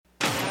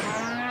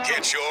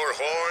Get your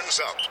horns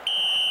up.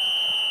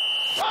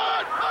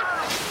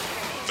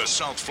 The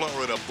South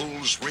Florida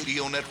Bulls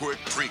Radio Network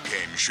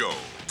pregame show,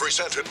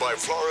 presented by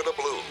Florida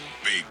Blue,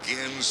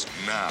 begins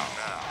now.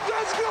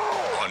 Let's go!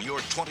 On your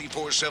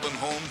 24/7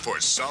 home for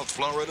South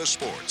Florida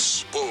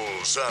sports.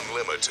 Bulls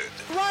Unlimited.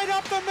 Right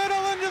up the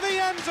middle into the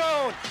end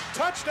zone.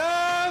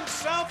 Touchdown,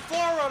 South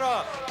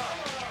Florida.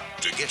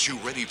 To get you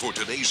ready for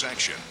today's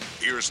action,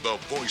 here's the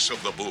voice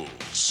of the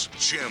Bulls,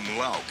 Jim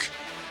Lauk.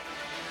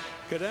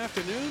 Good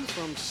afternoon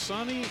from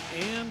sunny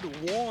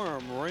and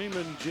warm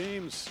Raymond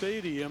James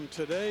Stadium.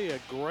 Today, a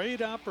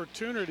great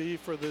opportunity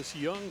for this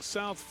young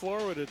South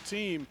Florida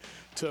team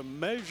to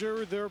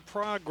measure their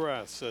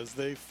progress as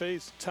they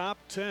face top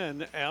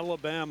 10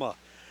 Alabama.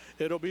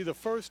 It'll be the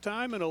first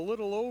time in a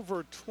little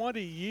over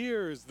 20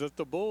 years that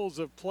the Bulls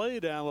have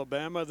played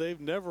Alabama.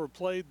 They've never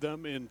played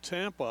them in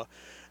Tampa.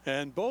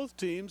 And both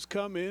teams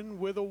come in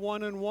with a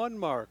 1-1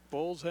 mark.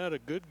 Bulls had a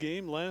good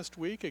game last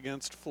week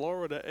against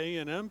Florida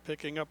A&M,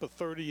 picking up a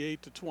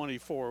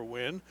 38-24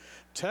 win.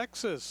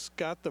 Texas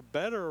got the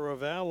better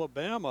of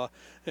Alabama,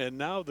 and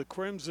now the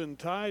Crimson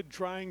Tide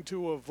trying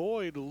to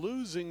avoid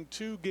losing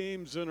 2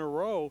 games in a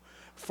row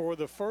for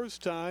the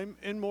first time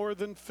in more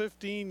than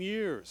 15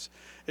 years.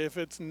 If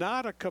it's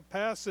not a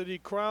capacity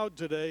crowd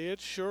today, it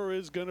sure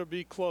is going to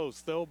be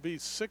close. There'll be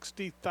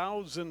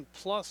 60,000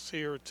 plus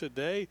here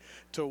today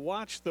to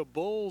watch the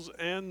Bulls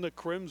and the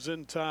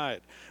Crimson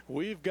Tide.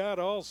 We've got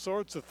all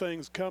sorts of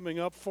things coming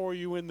up for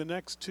you in the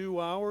next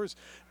 2 hours.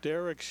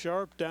 Derek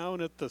Sharp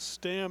down at the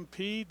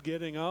Stampede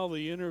getting all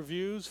the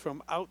interviews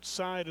from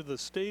outside of the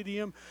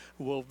stadium.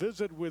 We'll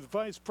visit with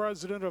Vice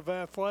President of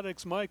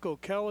Athletics Michael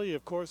Kelly.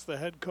 Of course, the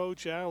head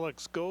coach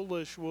Alex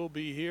Golesh will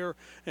be here,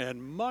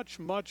 and much,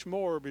 much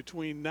more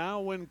between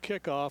now and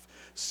kickoff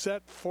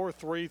set for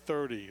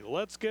 3:30.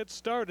 Let's get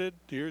started.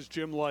 Here's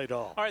Jim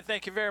Lightall. All right,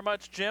 thank you very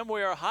much, Jim.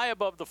 We are high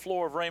above the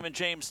floor of Raymond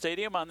James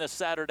Stadium on this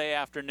Saturday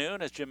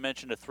afternoon. As Jim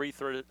mentioned, a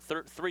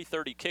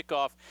 3:30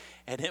 kickoff,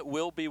 and it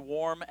will be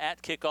warm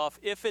at kickoff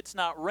if it's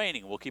not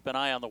raining. We'll keep an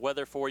eye on the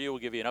weather for you.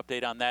 We'll give you an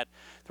update on that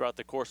throughout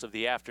the course of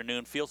the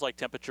afternoon. Feels like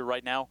temperature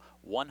right now,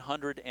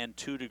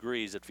 102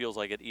 degrees. It feels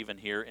like it even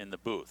here in the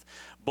booth.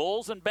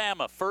 Bulls and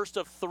Bama, first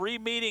of 3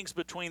 meetings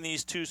between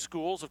these two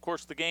schools. Of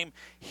course, the game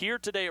here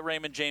today at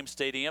Raymond James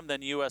Stadium.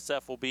 Then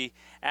USF will be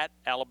at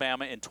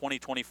Alabama in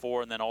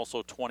 2024 and then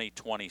also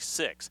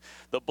 2026.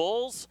 The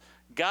Bulls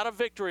got a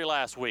victory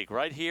last week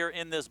right here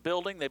in this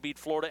building. They beat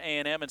Florida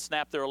A&M and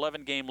snapped their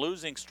 11-game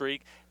losing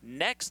streak.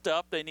 Next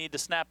up, they need to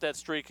snap that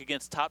streak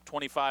against top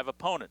 25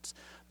 opponents.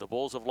 The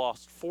Bulls have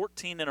lost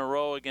 14 in a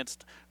row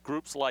against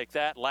groups like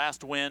that.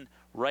 Last win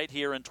right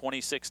here in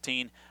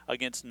 2016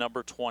 against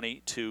number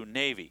 22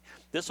 Navy.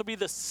 This will be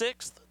the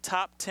 6th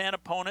top 10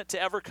 opponent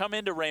to ever come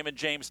into Raymond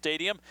James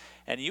Stadium,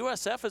 and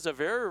USF is a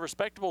very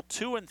respectable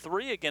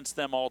 2-3 against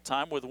them all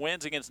time, with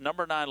wins against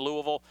number 9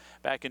 Louisville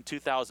back in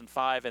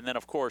 2005, and then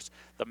of course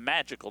the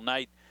magical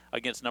night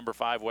against number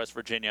 5 West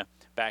Virginia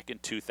back in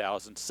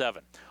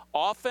 2007.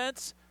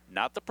 Offense,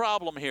 not the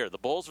problem here. The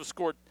Bulls have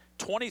scored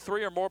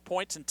 23 or more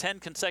points in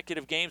 10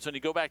 consecutive games when you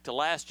go back to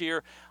last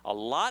year. A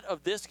lot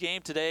of this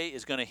game today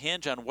is going to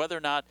hinge on whether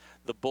or not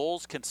the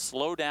Bulls can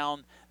slow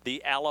down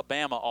the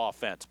Alabama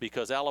offense,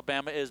 because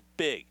Alabama is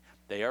big.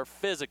 They are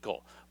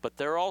physical, but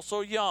they're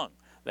also young.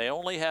 They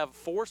only have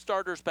 4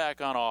 starters back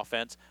on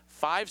offense,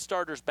 5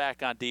 starters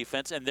back on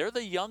defense, and they're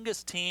the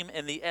youngest team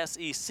in the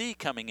SEC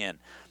coming in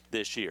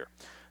this year.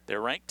 They're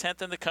ranked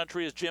 10th in the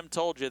country, as Jim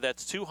told you.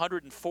 That's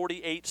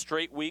 248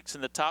 straight weeks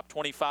in the top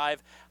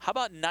 25. How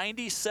about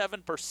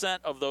 97%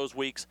 of those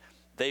weeks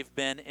they've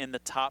been in the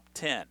top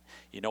 10?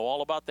 You know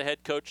all about the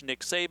head coach, Nick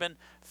Saban,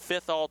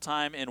 5th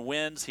all-time in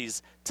wins.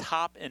 He's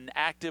top in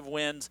active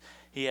wins.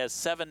 He has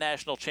 7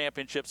 national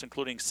championships,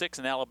 including 6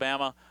 in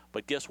Alabama.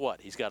 But guess what?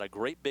 He's got a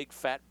great big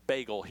fat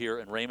bagel here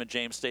in Raymond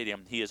James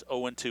Stadium. He is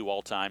 0-2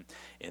 all-time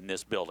in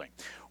this building.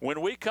 When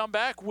we come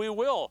back, we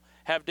will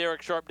have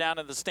Derek Sharp down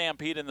in the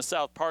Stampede in the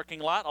South parking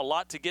lot. A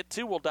lot to get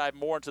to. We'll dive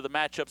more into the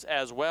matchups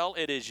as well.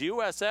 It is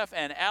USF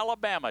and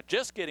Alabama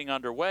just getting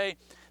underway.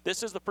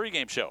 This is the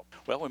pregame show.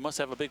 Well, we must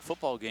have a big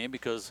football game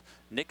because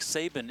Nick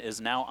Saban is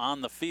now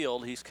on the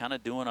field. He's kind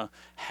of doing a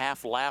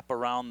half lap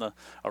around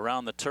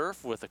the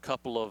turf with a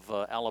couple of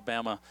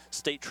Alabama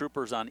state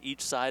troopers on each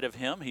side of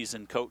him. He's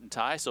in coat and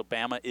tie, so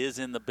Bama is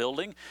in the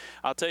building.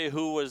 I'll tell you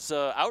who was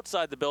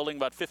outside the building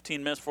about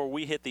 15 minutes before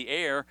we hit the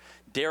air.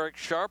 Derek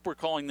Sharp. We're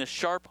calling this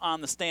Sharp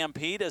on the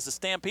Stampede, as the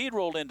Stampede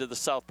rolled into the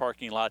South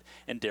parking lot,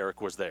 and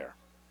Derek was there.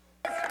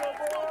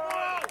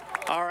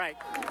 All right,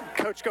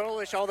 Coach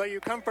Golesh, although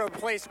you come from a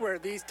place where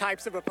these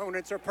types of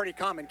opponents are pretty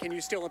common, can you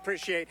still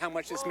appreciate how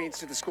much this means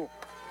to the school?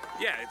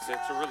 Yeah, it's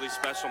a really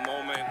special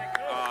moment.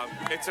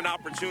 It's an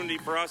opportunity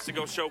for us to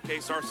go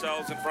showcase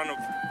ourselves in front of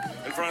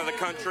the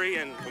country,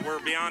 and we're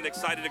beyond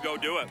excited to go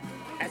do it.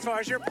 As far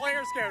as your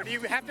players go, do you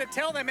have to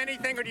tell them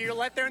anything, or do you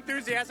let their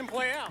enthusiasm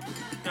play out?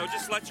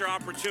 Just let your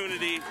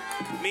opportunity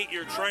meet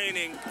your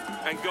training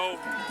and go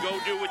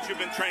do what you've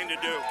been trained to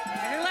do.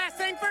 And the last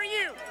thing for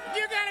you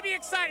got to be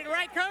excited,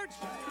 right, Coach?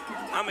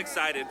 I'm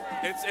excited.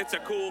 It's a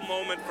cool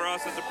moment for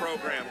us as a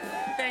program.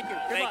 Thank you.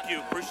 Good luck. Thank you.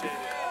 Appreciate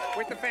it.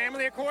 With the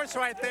family, of course,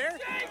 right there,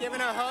 giving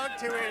a hug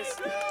to his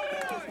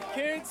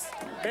kids,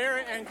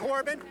 Barrett and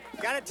Corbin.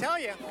 Got to tell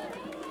you,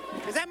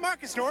 is that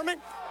Marcus Norman?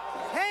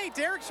 Hey,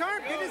 Derek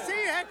Sharp, good to see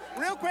you. Hey,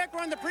 real quick,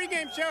 we're on the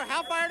pregame show.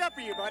 How fired up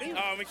are you, buddy?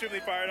 Oh, I'm extremely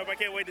fired up. I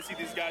can't wait to see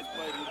these guys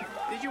play, dude.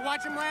 Did you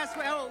watch them last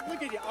week? Oh,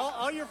 look at you.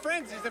 All your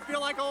friends. Does it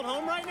feel like old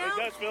home right now? It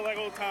does feel like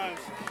old times.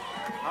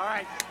 All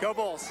right, go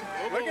Bulls.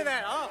 Go Look at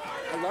that. Oh,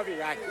 I love you,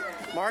 guy.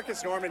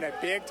 Marcus Norman, a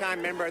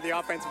big-time member of the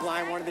offensive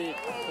line, one of the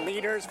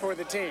leaders for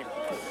the team.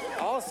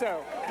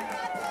 Also,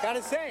 got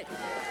to say,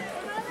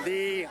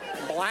 the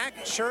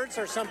black shirts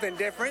are something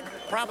different.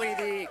 Probably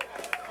the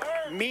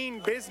mean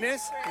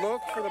business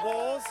look for the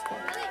Bulls.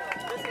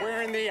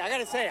 Wearing the, I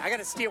got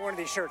to steal one of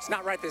these shirts.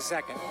 Not right this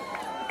second.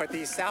 But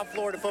the South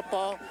Florida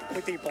football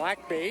with the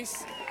black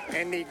base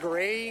and the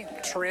gray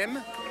trim,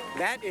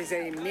 that is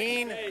a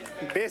mean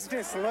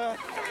business look.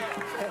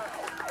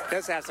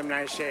 Does have some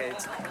nice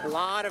shades. A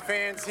lot of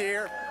fans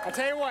here. I'll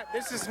tell you what,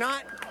 this does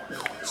not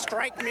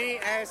strike me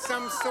as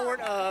some sort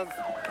of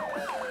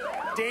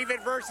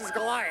David versus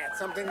Goliath,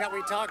 something that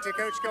we talked to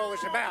Coach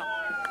Golesh about.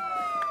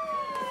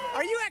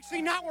 Are you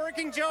actually not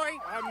working, Joey?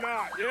 I'm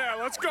not. Yeah,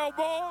 let's go,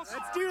 Bulls.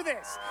 Let's do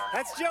this.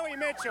 That's Joey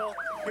Mitchell,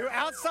 who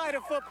outside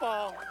of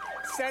football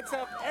sets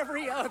up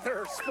every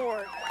other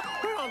sport.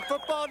 But on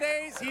football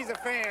days, he's a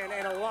fan,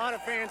 and a lot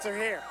of fans are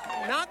here.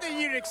 Not that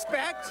you'd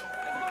expect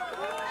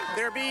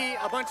there be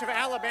a bunch of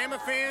Alabama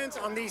fans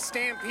on the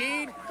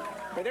Stampede,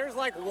 but there's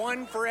like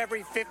one for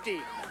every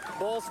 50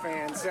 Bulls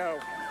fans, so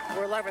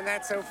we're loving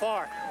that so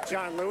far.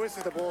 John Lewis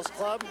of the Bulls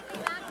Club.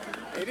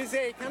 It is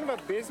a kind of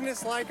a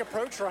business-like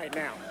approach right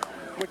now,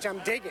 which I'm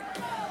digging.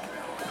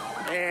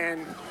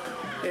 And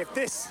if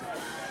this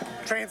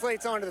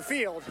translates onto the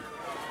field,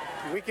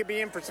 we could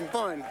be in for some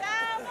fun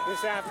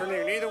this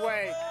afternoon. Either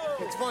way,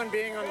 it's fun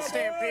being on the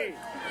Stampede.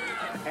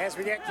 As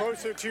we get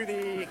closer to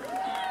the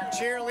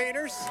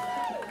cheerleaders,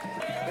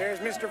 there's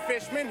Mr.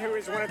 Fishman, who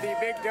is one of the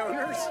big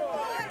donors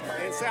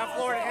in South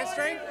Florida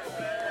history.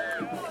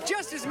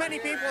 Just as many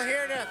people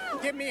here to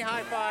give me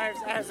high fives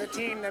as the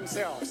team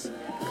themselves,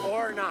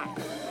 or not.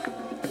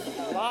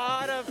 A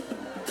lot of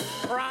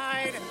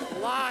pride, a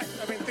lot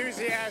of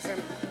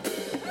enthusiasm,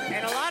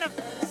 and a lot of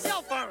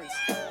cell phones.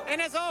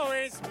 And as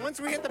always, once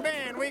we hit the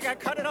band, we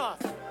got cut it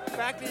off.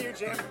 Back to you,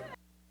 Jim.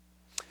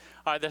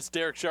 All right, that's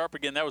Derek Sharp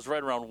again. That was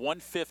right around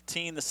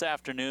 1:15 this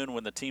afternoon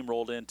when the team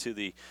rolled into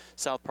the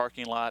south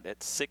parking lot at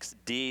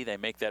 6D. They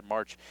make that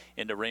march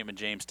into Raymond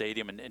James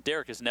Stadium. And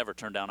Derek has never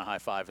turned down a high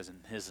five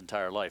in his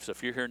entire life. So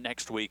if you're here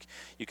next week,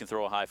 you can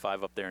throw a high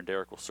five up there, and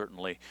Derek will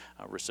certainly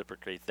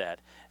reciprocate that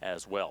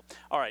as well.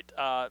 All right.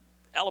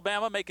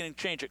 Alabama making a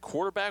change at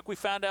quarterback, we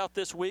found out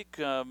this week.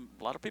 A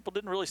lot of people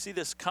didn't really see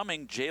this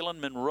coming. Jalen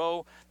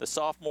Monroe, the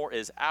sophomore,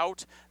 is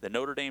out. The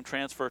Notre Dame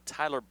transfer,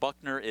 Tyler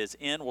Buckner, is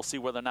in. We'll see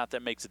whether or not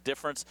that makes a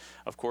difference.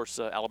 Of course,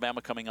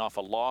 Alabama coming off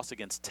a loss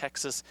against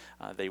Texas.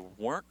 They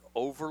weren't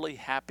overly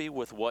happy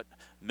with what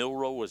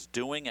Milroe was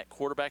doing at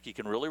quarterback. He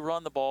can really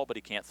run the ball, but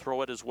he can't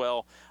throw it as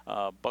well.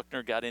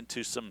 Buckner got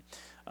into some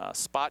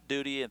spot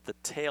duty at the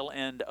tail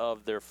end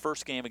of their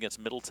first game against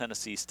Middle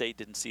Tennessee State.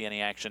 Didn't see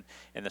any action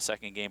in the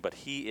second game, but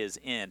he is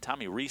in.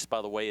 Tommy Rees,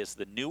 by the way, is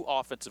the new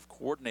offensive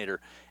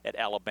coordinator at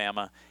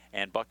Alabama,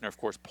 and Buckner, of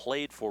course,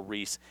 played for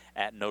Rees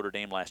at Notre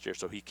Dame last year,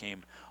 so he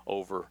came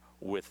over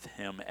with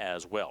him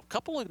as well. A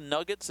couple of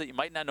nuggets that you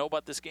might not know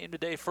about this game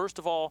today. First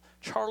of all,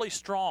 Charlie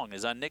Strong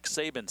is on Nick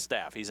Saban's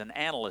staff. He's an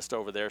analyst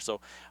over there,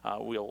 so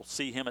we'll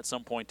see him at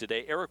some point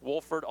today. Eric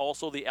Wolford,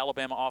 also the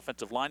Alabama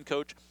offensive line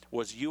coach,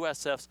 was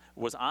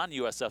on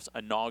USF's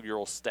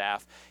inaugural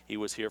staff. He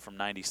was here from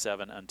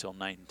 97 until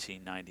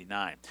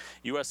 1999.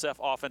 USF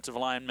offensive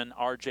lineman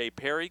R.J.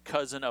 Perry,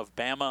 cousin of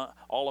Bama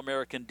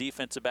All-American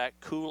defensive back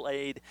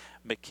Kool-Aid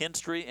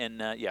McKinstry,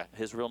 and yeah,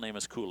 his real name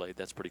is Kool-Aid.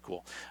 That's pretty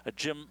cool.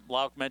 Jim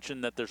Lauk mentioned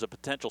that there's a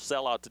potential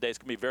sellout today. It's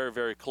going to be very,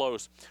 very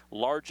close.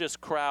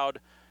 Largest crowd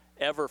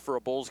ever for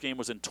a Bulls game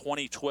was in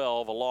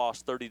 2012, a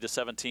loss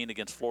 30-17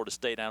 against Florida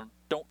State. I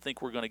don't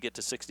think we're going to get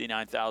to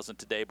 69,000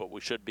 today, but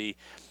we should be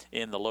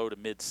in the low to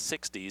mid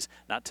 60s,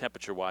 not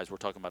temperature-wise. We're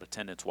talking about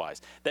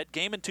attendance-wise. That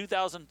game in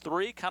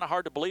 2003, kind of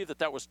hard to believe that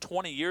that was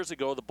 20 years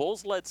ago. The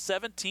Bulls led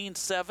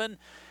 17-7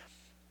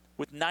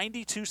 with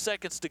 92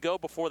 seconds to go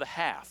before the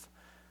half.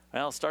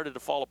 Well, it started to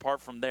fall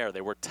apart from there.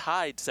 They were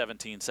tied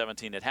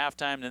 17-17 at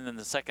halftime, and then in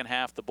the second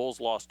half, the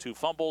Bulls lost 2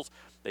 fumbles.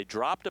 They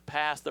dropped a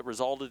pass that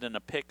resulted in a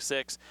pick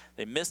 6.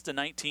 They missed a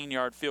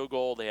 19-yard field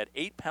goal. They had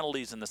 8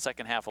 penalties in the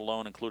second half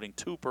alone, including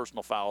 2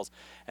 personal fouls,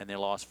 and they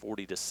lost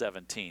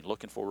 40-17.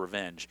 Looking for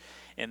revenge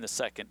in the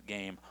second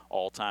game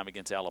all-time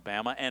against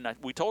Alabama. And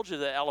we told you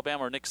that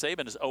Alabama or Nick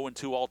Saban is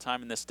 0-2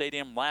 all-time in this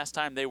stadium. Last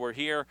time they were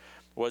here,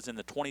 was in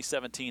the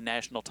 2017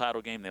 national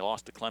title game. They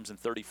lost to Clemson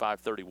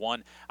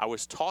 35-31. I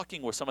was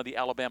talking with some of the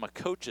Alabama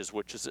coaches,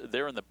 which is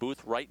they're in the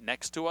booth right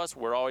next to us.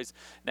 We're always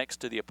next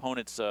to the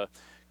opponent's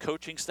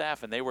coaching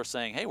staff, and they were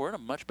saying, hey, we're in a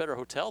much better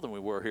hotel than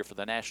we were here for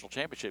the national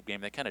championship game.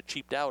 They kind of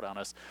cheaped out on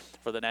us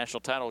for the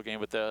national title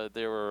game, but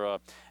they were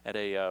at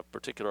a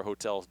particular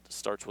hotel,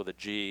 starts with a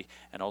G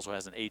and also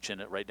has an H in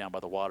it, right down by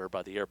the water,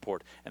 by the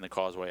airport and the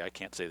causeway. I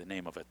can't say the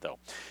name of it, though.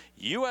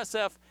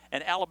 USF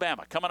and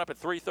Alabama coming up at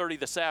 3:30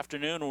 this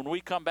afternoon. When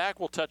we come back,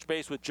 we'll touch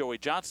base with Joey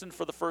Johnson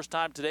for the first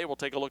time today. We'll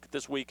take a look at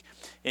this week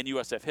in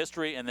USF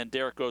history, and then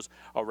Derek goes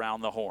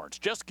around the horns.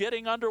 Just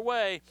getting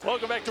underway.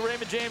 Welcome back to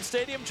Raymond James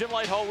Stadium. Jim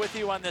Lighthall with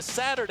you on this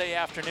Saturday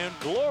afternoon.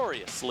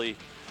 Gloriously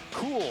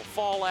cool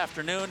fall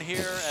afternoon here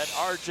at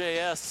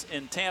RJS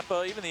in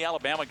Tampa. Even the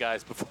Alabama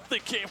guys before the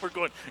game were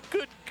going,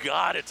 good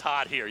God, it's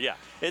hot here. Yeah,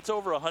 it's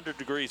over 100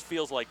 degrees,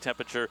 feels like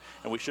temperature,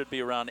 and we should be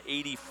around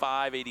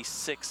 85,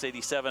 86,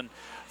 87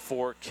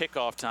 for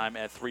kickoff time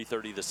at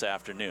 3:30 this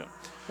afternoon.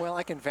 Well,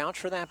 I can vouch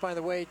for that, by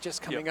the way,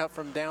 just coming up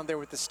from down there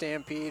with the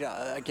Stampede.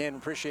 Again,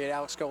 appreciate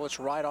Alex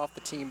Golesh right off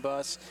the team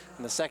bus.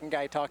 And the second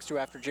guy he talks to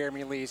after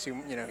Jeremy Lee's,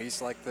 who, you know,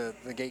 he's like the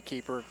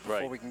gatekeeper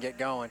before we can get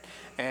going.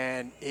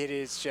 And it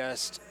is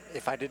just,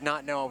 if I did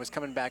not know I was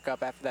coming back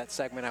up after that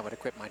segment, I would have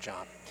quit my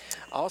job.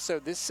 Also,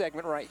 this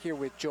segment right here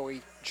with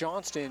Joey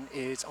Johnston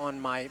is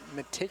on my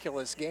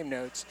meticulous game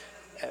notes,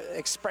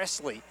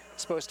 expressly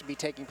supposed to be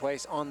taking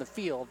place on the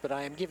field, but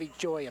I am giving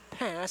Joey a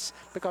pass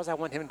because I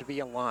want him to be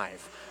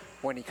alive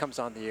when he comes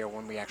on the air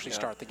when we actually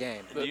start the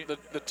game.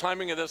 The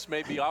timing of this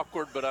may be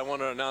awkward, but I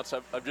want to announce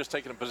I've just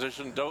taken a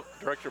position,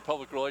 Director of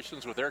Public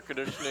Relations with air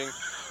conditioning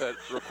that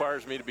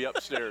requires me to be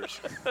upstairs.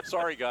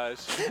 Sorry,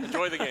 guys.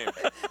 Enjoy the game.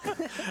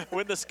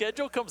 When the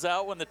schedule comes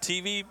out, when the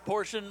TV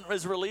portion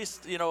is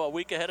released, you know, a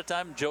week ahead of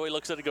time, Joey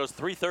looks at it and goes,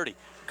 3:30.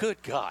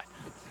 Good God.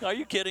 Are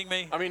you kidding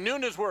me? I mean,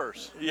 noon is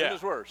worse. Yeah. Noon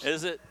is worse.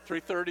 Is it?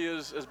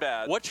 3:30 is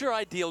bad. What's your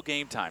ideal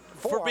game time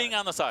for being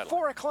on the sideline?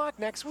 4 o'clock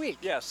next week.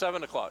 Yeah,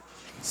 7 o'clock.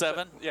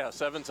 7? Yeah,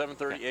 7,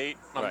 7:30, 8.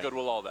 I'm good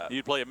with all that.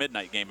 You'd play a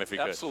midnight game if you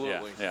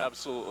Absolutely. could. Yeah.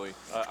 Absolutely.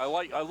 I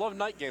love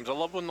night games. I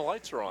love when the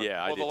lights are on.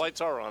 Yeah, well, the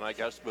lights are on, I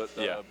guess, but,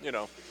 you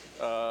know,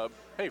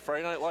 hey,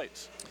 Friday Night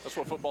Lights. That's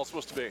what football's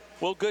supposed to be.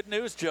 Well, good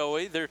news,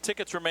 Joey. There are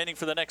tickets remaining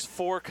for the next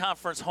 4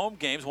 conference home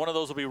games. One of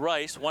those will be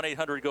Rice,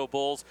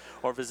 1-800-GO-BULLS,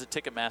 or visit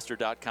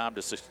Ticketmaster.com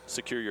to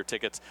secure your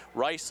tickets.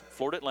 Rice,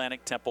 Florida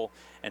Atlantic, Temple,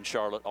 and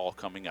Charlotte all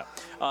coming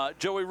up.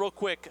 Joey, real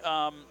quick,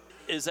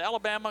 is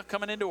Alabama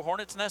coming into a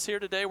hornet's nest here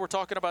today? We're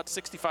talking about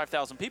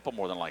 65,000 people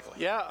more than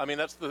likely. Yeah, I mean,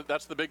 that's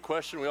the big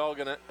question we're all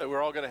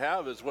gonna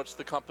have is what's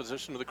the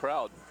composition of the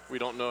crowd? We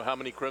don't know how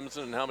many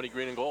crimson and how many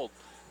green and gold.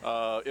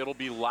 It'll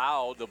be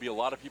loud. There'll be a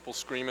lot of people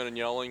screaming and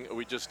yelling.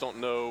 We just don't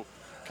know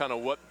kind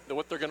of what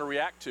they're going to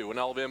react to. When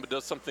Alabama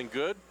does something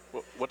good,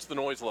 what's the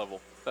noise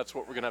level? That's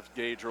what we're going to have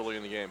to gauge early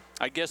in the game.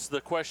 I guess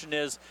the question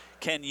is,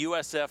 can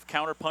USF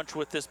counterpunch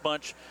with this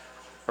bunch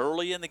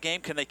early in the game?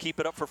 Can they keep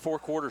it up for 4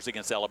 quarters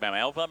against Alabama?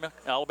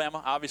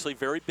 Alabama, obviously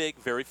very big,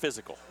 very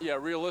physical. Yeah,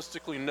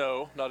 realistically,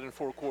 no, not in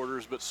 4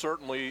 quarters, but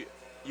certainly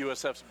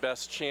USF's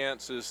best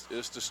chance is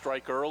to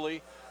strike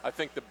early. I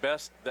think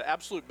the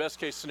absolute best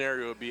case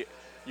scenario would be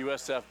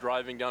USF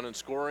driving down and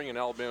scoring and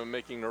Alabama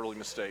making an early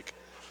mistake.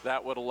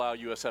 That would allow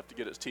USF to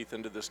get its teeth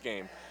into this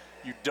game.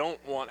 You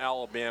don't want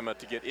Alabama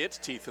to get its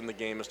teeth in the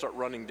game and start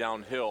running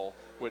downhill,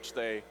 which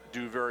they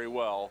do very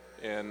well,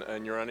 and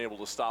you're unable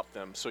to stop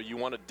them. So you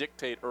want to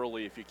dictate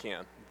early if you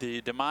can.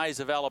 The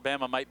demise of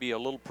Alabama might be a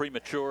little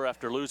premature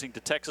after losing to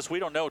Texas. We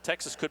don't know.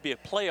 Texas could be a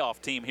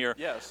playoff team here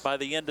by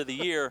the end of the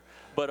year,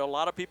 but a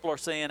lot of people are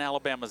saying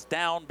Alabama's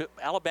down. But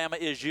Alabama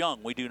is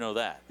young. We do know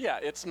that. Yeah,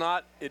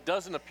 it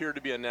doesn't appear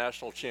to be a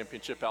national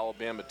championship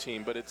Alabama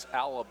team, but it's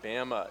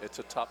Alabama. It's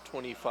a top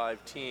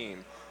 25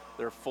 team.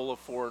 They're full of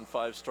 4- and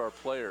 5-star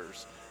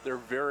players. They're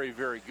very,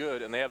 very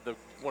good, and they have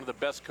one of the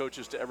best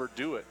coaches to ever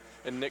do it,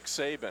 and Nick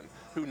Saban,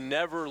 who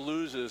never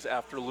loses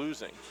after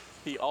losing.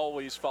 He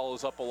always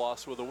follows up a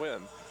loss with a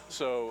win.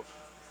 So,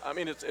 I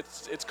mean,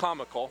 it's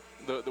comical,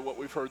 what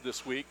we've heard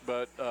this week,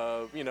 but,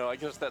 you know, I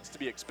guess that's to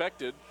be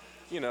expected.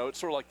 You know, it's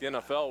sort of like the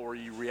NFL where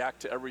you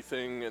react to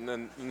everything and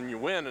then you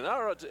win and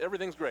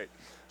everything's great.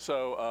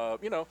 So,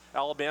 you know,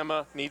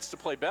 Alabama needs to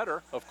play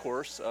better, of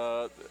course.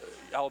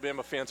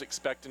 Alabama fans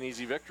expect an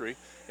easy victory,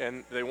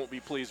 and they won't be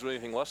pleased with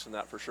anything less than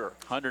that for sure.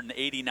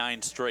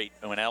 189 straight.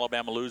 And when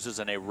Alabama loses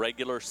in a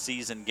regular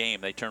season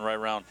game, they turn right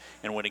around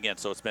and win again.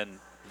 So it's been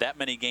that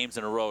many games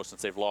in a row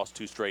since they've lost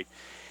 2 straight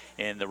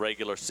in the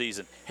regular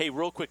season. Hey,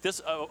 real quick, this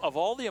of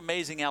all the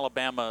amazing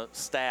Alabama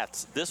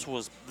stats,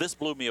 this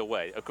blew me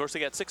away. Of course, they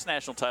got 6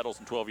 national titles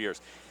in 12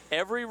 years.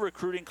 Every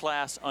recruiting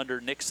class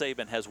under Nick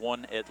Saban has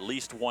won at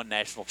least 1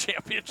 national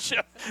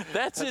championship.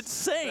 That's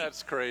insane.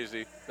 That's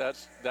crazy.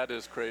 That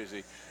is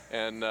crazy.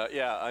 And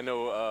yeah, I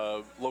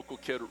know local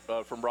kid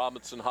from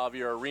Robinson,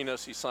 Javier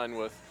Arenas. He signed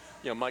with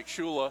Mike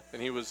Shula,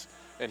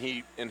 and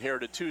he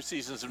inherited 2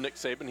 seasons of Nick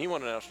Saban. He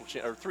won a national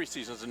or 3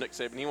 seasons of Nick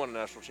Saban. He won a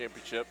national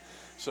championship.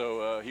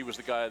 So he was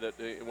the guy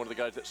one of the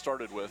guys that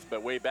started with.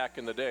 But way back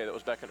in the day, that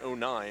was back in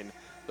 '09,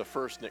 the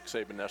first Nick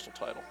Saban national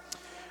title.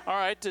 All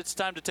right, it's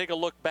time to take a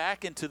look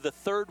back into the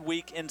third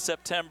week in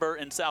September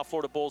in South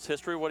Florida Bulls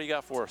history. What do you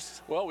got for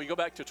us? Well, we go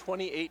back to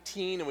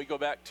 2018, and we go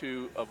back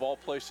to, of all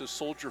places,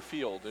 Soldier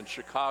Field in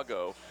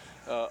Chicago,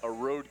 a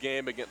road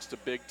game against a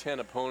Big Ten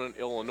opponent,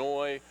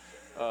 Illinois.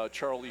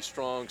 Charlie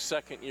Strong's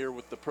second year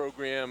with the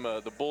program.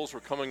 The Bulls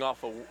were coming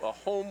off a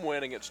home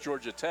win against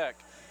Georgia Tech,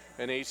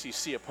 an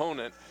ACC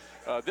opponent.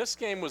 This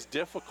game was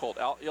difficult.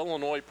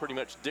 Illinois pretty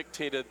much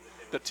dictated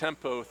the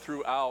tempo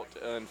throughout.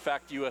 In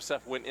fact,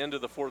 USF went into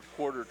the fourth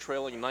quarter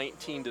trailing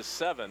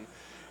 19-7,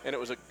 and it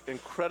was an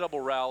incredible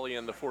rally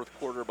in the fourth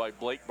quarter by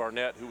Blake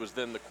Barnett, who was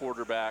then the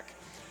quarterback,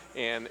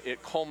 and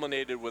it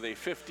culminated with a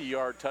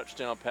 50-yard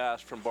touchdown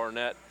pass from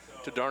Barnett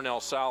to Darnell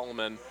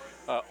Solomon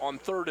on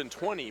 3rd and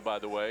 20, by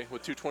the way,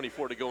 with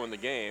 2:24 to go in the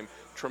game.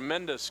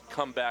 Tremendous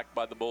comeback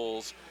by the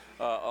Bulls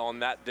on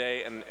that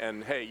day,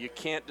 and hey, you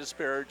can't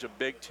disparage a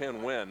Big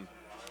Ten win,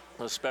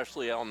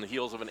 especially on the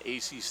heels of an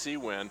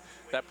ACC win.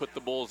 That put the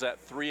Bulls at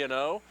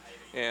 3-0,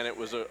 and it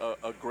was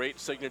a great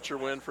signature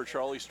win for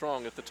Charlie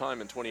Strong at the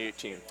time in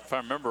 2018. If I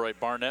remember right,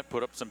 Barnett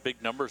put up some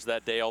big numbers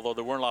that day, although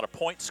there weren't a lot of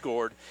points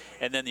scored.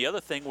 And then the other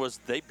thing was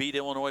they beat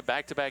Illinois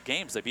back-to-back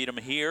games. They beat them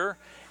here,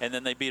 and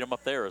then they beat them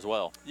up there as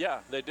well. Yeah,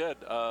 they did.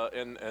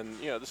 And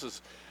you know, this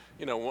is,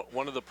 you know,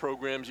 one of the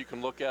programs you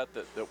can look at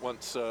that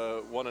once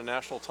won a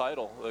national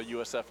title.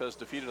 USF has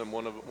defeated them,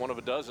 one of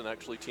a dozen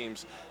actually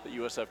teams that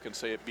USF can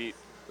say it beat.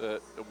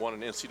 Won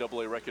an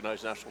NCAA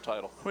recognized national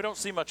title. We don't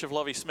see much of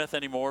Lovie Smith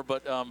anymore,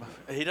 but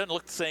he doesn't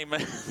look the same.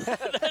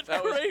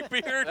 that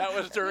gray beard. That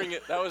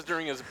was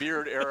during his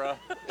beard era,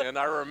 and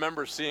I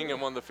remember seeing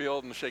him on the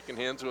field and shaking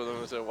hands with him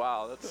and said,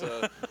 "Wow, that's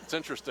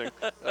interesting."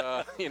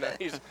 You know,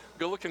 he's a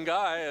good-looking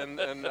guy,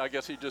 and I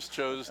guess he just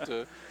chose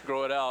to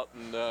grow it out,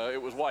 and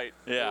it was white.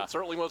 Yeah, it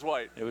certainly was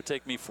white. It would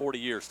take me 40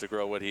 years to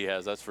grow what he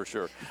has, that's for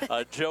sure.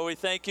 Joey,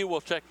 thank you. We'll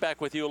check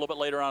back with you a little bit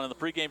later on in the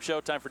pregame show.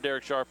 Time for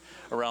Derek Sharp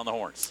around the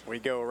horns. We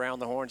go around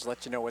the horns,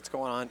 let you know what's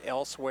going on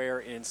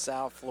elsewhere in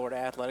South Florida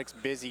athletics.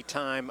 Busy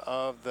time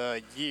of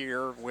the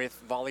year with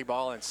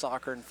volleyball and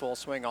soccer in full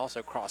swing.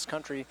 Also cross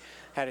country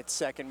had its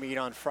second meet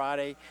on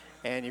Friday.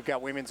 And you've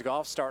got women's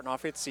golf starting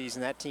off its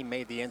season. That team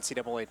made the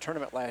NCAA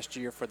tournament last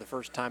year for the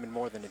first time in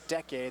more than a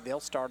decade. They'll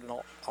start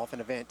off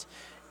an event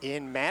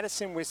in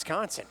Madison,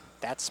 Wisconsin.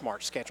 That's smart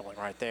scheduling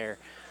right there.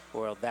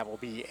 Well, that will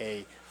be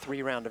a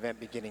 3-round event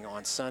beginning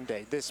on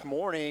Sunday. This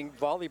morning,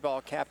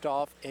 volleyball capped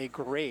off a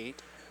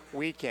great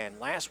weekend.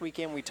 Last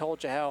weekend, we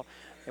told you how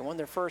they won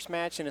their first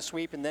match in a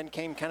sweep, and then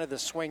came kind of the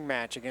swing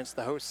match against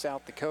the host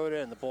South Dakota,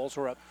 and the Bulls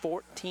were up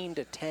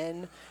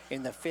 14-10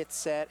 in the 5th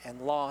set and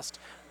lost.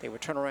 They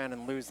would turn around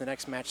and lose the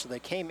next match, so they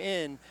came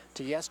in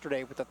to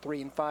yesterday with a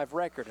 3-5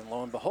 record, and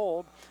lo and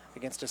behold,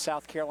 against a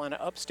South Carolina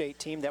upstate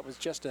team that was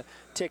just a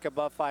tick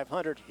above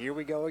 500, here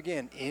we go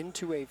again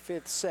into a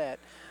 5th set,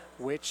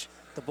 which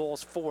the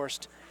Bulls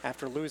forced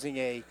after losing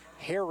a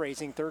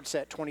hair-raising 3rd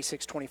set,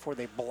 26-24.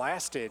 They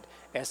blasted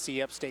SC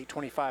Upstate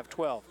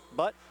 25-12.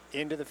 But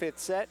into the 5th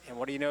set, and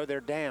what do you know? They're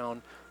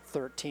down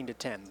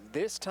 13-10.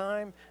 This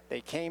time,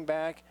 they came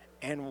back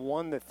and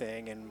won the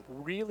thing. And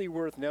really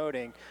worth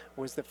noting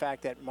was the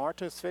fact that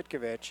Marta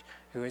Cvitkovic,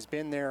 who has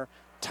been their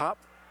top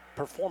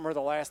performer the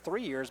last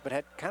 3 years, but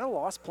had kind of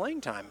lost playing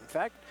time. In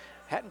fact,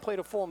 hadn't played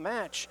a full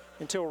match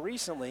until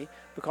recently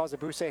because of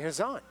Buse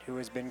Hazan, who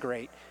has been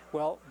great.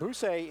 Well,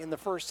 Buse in the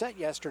first set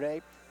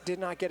yesterday did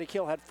not get a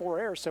kill, had 4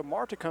 errors, so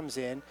Marta comes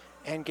in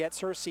and gets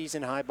her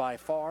season high by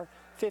far,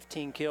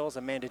 15 kills.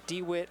 Amanda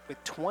DeWitt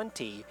with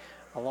 20,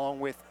 along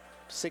with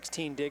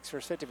 16 digs for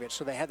Cvitkovic.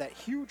 So they had that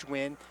huge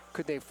win.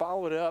 Could they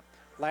follow it up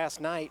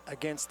last night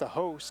against the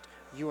host,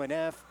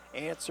 UNF?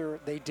 Answer,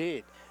 they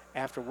did.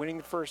 After winning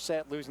the first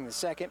set, losing the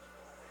second,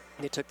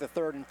 they took the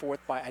 3rd and 4th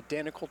by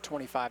identical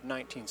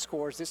 25-19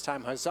 scores. This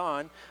time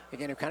Hazan,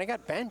 again, who kind of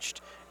got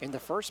benched in the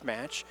first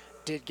match,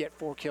 did get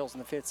 4 kills in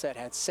the 5th set,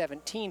 had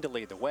 17 to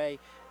lead the way.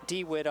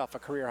 DeWitt off a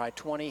career-high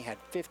 20, had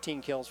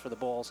 15 kills for the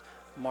Bulls.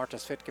 Marta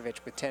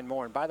Cvitkovic with 10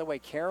 more. And by the way,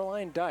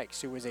 Caroline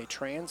Dykes, who was a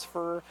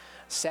transfer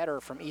setter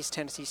from East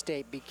Tennessee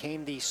State,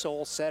 became the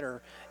sole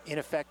setter in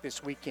effect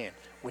this weekend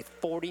with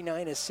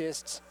 49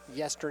 assists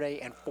yesterday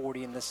and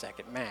 40 in the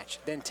second match.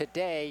 Then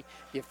today,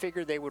 you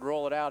figured they would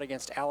roll it out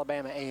against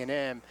Alabama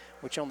A&M,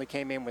 which only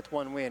came in with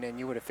 1 win, and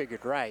you would have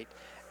figured right,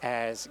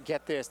 as,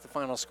 get this, the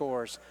final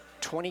scores,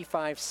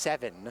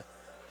 25-7,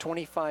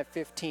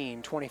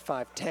 25-15,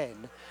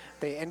 25-10.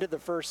 They ended the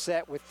first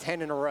set with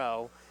 10 in a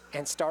row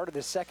and started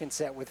the second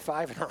set with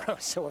 5 in a row,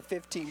 so a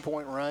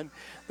 15-point run.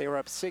 They were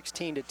up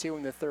 16-2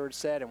 in the 3rd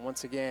set, and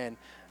once again,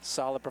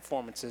 solid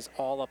performances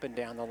all up and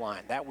down the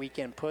line. That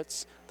weekend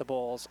puts the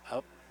Bulls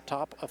up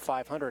top of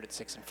 500 at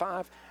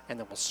 6-5, and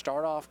then we'll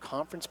start off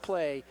conference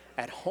play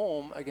at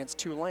home against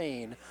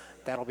Tulane.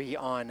 That'll be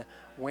on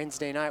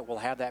Wednesday night. We'll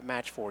have that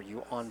match for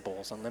you on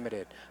Bulls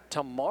Unlimited.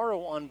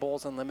 Tomorrow on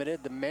Bulls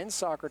Unlimited, the men's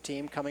soccer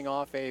team coming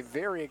off a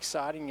very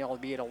exciting,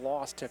 albeit a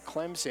loss to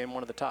Clemson,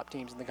 one of the top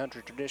teams in the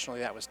country traditionally.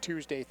 That was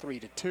Tuesday,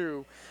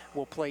 3-2.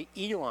 We'll play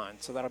Elon,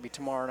 so that'll be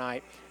tomorrow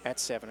night at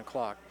 7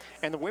 o'clock.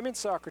 And the women's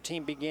soccer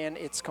team began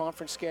its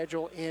conference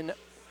schedule in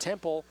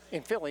Temple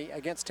in Philly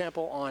against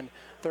Temple on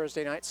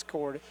Thursday night,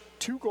 scored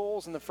 2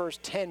 goals in the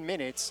first 10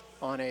 minutes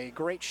on a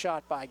great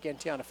shot by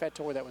Gentiana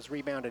Fettor that was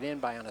rebounded in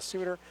by Anna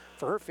Suter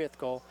for her 5th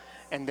goal.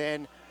 And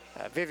then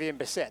Vivian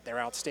Bissett, their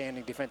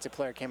outstanding defensive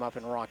player, came up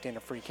and rocked in a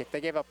free kick.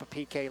 They gave up a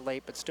PK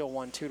late, but still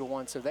won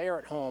 2-1. So they are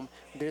at home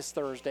this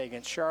Thursday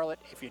against Charlotte.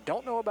 If you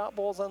don't know about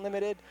Bulls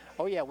Unlimited,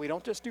 oh yeah, we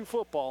don't just do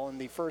football in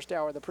the first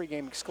hour of the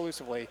pregame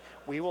exclusively.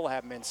 We will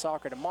have men's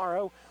soccer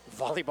tomorrow,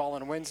 volleyball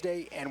on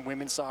Wednesday, and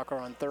women's soccer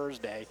on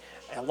Thursday,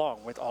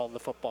 along with all the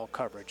football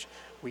coverage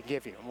we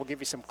give you. And we'll give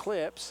you some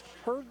clips.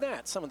 Heard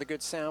that, some of the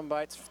good sound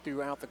bites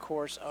throughout the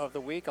course of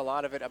the week, a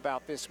lot of it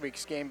about this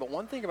week's game. But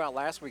one thing about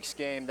last week's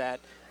game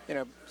that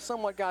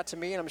somewhat got to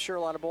me, and I'm sure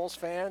a lot of Bulls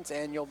fans,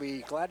 and you'll be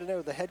glad to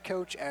know the head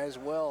coach as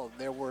well.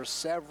 There were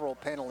several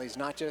penalties,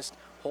 not just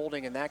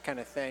holding and that kind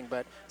of thing,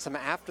 but some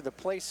after the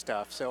play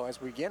stuff. So as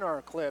we begin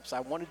our clips, I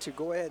wanted to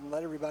go ahead and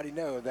let everybody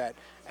know that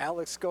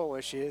Alex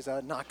Golesh is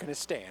not going to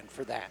stand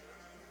for that.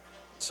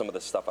 Some of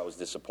the stuff I was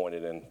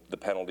disappointed in, the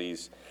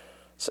penalties,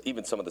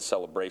 even some of the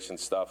celebration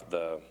stuff,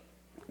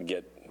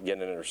 get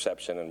an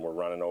interception and we're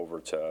running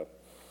over to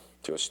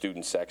a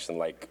student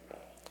section,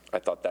 I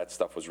thought that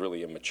stuff was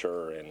really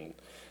immature and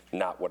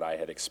not what I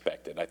had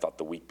expected. I thought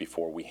the week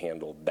before we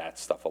handled that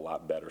stuff a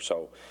lot better.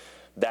 So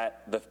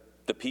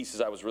the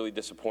pieces I was really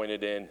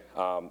disappointed in,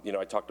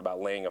 I talked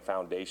about laying a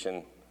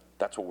foundation.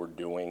 That's what we're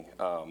doing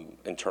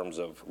in terms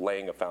of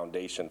laying a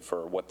foundation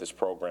for what this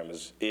program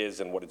is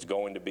and what it's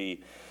going to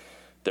be.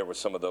 There were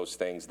some of those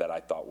things that I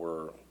thought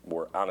were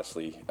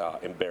honestly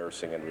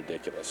embarrassing and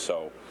ridiculous.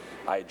 So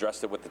I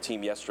addressed it with the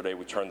team yesterday.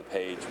 We turned the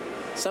page.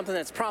 Something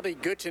that's probably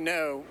good to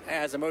know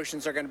as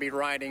emotions are going to be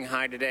riding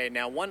high today.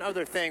 Now, one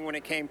other thing when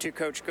it came to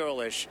Coach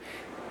Golesh,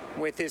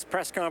 with his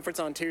press conference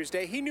on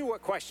Tuesday, he knew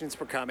what questions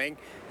were coming.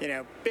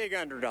 Big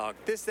underdog,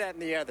 this, that,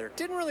 and the other.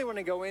 Didn't really want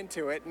to go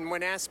into it. And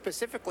when asked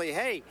specifically,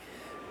 hey,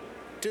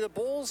 do the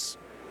Bulls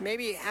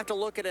maybe have to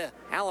look at an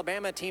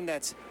Alabama team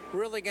that's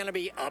really going to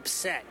be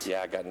upset?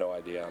 Yeah, I got no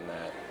idea on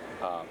that.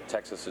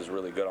 Texas is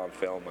really good on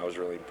film. I was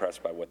really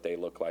impressed by what they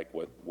look like,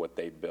 what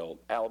they built.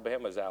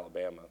 Alabama's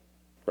Alabama,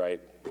 right?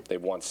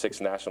 They've won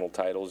 6 national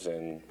titles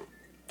in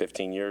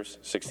 15 years,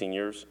 16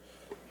 years.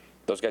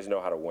 Those guys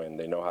know how to win.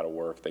 They know how to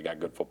work. They got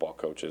good football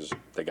coaches.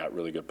 They got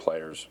really good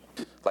players.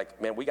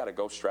 Man, we got to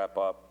go strap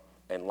up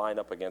and line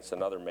up against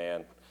another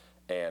man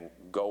and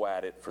go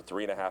at it for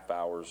 3.5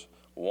 hours,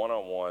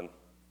 one-on-one,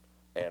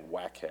 and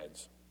whack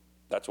heads.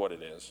 That's what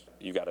it is.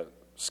 You got to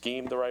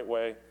scheme the right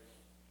way.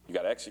 You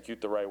got to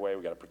execute the right way.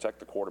 We got to protect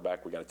the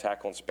quarterback. We got to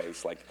tackle in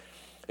space.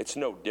 It's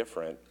no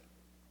different,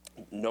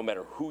 no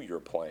matter who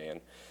you're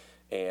playing.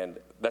 And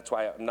that's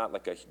why I'm not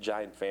a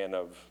giant fan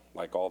of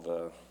all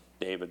the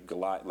David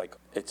Goliath.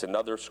 It's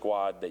another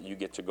squad that you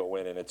get to go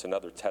in, and it's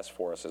another test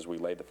for us as we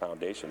lay the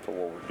foundation for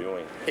what we're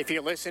doing. If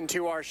you listened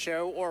to our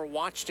show or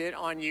watched it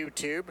on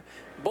YouTube,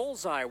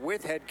 Bullseye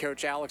with head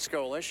coach Alex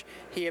Golesh,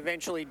 he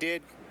eventually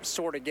did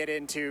sort of get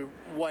into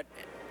what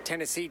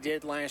Tennessee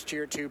did last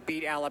year to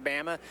beat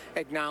Alabama,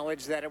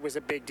 acknowledged that it was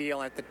a big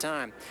deal at the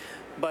time.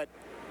 But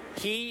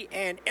he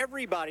and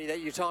everybody that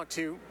you talk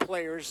to,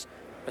 players,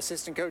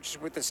 assistant coaches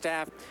with the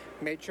staff,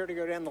 made sure to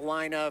go down the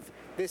line of,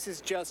 this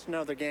is just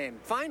another game.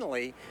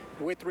 Finally,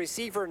 with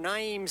receiver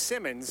Naeem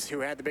Simmons, who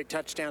had the big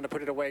touchdown to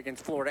put it away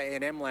against Florida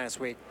A&M last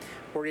week,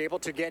 we're able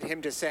to get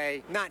him to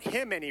say, not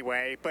him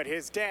anyway, but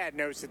his dad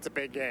knows it's a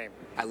big game.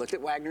 I looked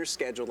at Wagner's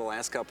schedule the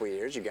last couple of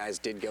years. You guys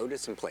did go to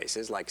some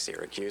places like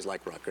Syracuse,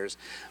 like Rutgers,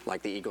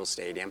 like the Eagles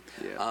Stadium.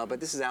 Yeah. But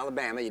this is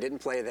Alabama. You didn't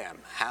play them.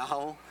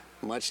 How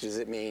much does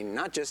it mean,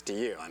 not just to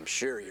you? I'm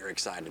sure you're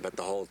excited, but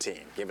the whole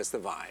team. Give us the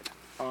vibe.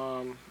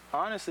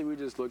 Honestly, we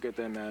just look at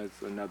them as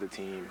another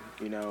team,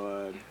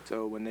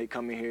 so when they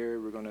come in here,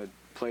 we're going to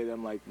play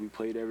them like we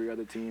played every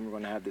other team. We're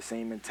going to have the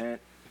same intent.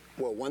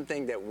 Well, one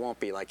thing that won't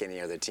be like any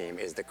other team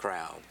is the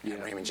crowd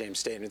at Raymond James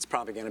Stadium. It's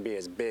probably going to be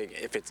as big.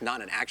 If it's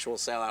not an actual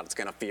sellout, it's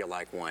going to feel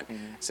like one.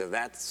 Mm-hmm. So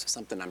that's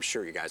something I'm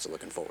sure you guys are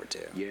looking forward to.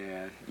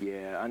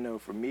 Yeah. I know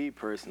for me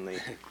personally,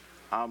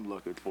 I'm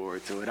looking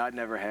forward to it. I've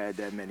never had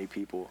that many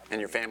people. And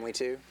your family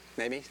too,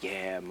 maybe?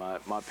 Yeah,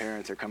 my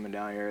parents are coming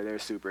down here. They're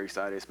super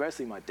excited,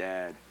 especially my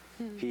dad.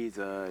 He's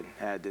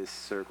had this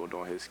circled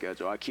on his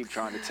schedule. I keep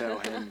trying to tell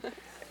him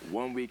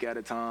 1 week at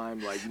a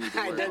time, you need to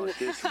worry about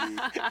this week.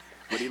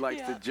 But he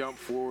likes to jump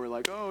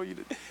forward,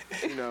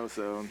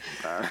 so.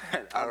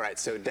 All right,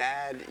 so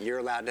Dad, you're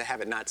allowed to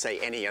have it not say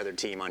any other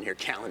team on your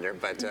calendar,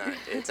 but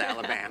it's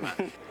Alabama.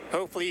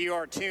 Hopefully you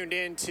are tuned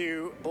in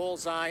to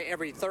Bullseye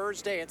every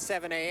Thursday at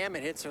 7 a.m.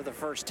 It hits for the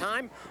first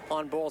time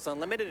on Bulls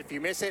Unlimited. If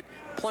you miss it,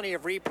 plenty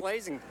of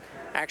replays. And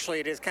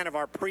actually, it is kind of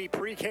our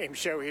pre-game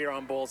show here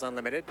on Bulls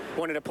Unlimited.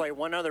 Wanted to play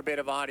one other bit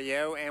of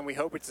audio, and we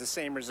hope it's the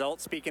same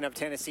result. Speaking of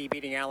Tennessee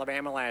beating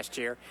Alabama last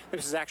year,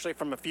 this is actually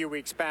from a few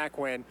weeks back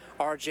when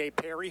R.J.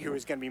 Perry, who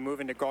is going to be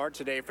moving to guard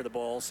today for the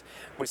Bulls,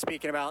 was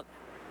speaking about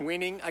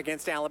winning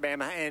against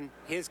Alabama, and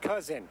his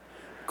cousin,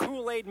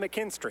 Kool-Aid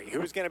McKinstry,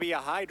 who's going to be a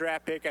high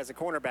draft pick as a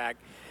cornerback,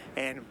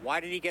 And why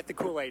did he get the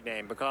Kool-Aid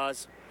name?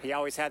 Because he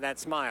always had that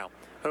smile.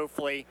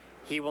 Hopefully,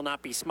 he will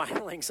not be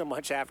smiling so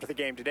much after the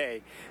game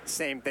today.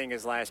 Same thing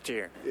as last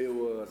year. It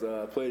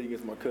was played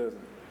against my cousin.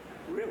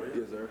 Really?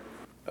 Yes, sir.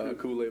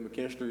 Kool-Aid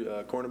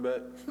McKinstry,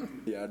 cornerback.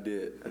 Yeah, I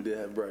did. I did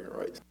have bragging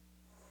rights.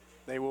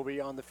 They will be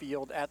on the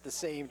field at the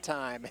same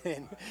time.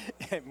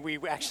 And we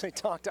actually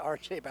talked to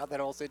RJ about that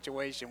whole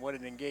situation. What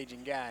an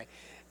engaging guy.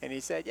 And he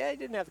said, yeah, he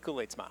didn't have the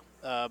Kool-Aid smile.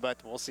 But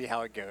we'll see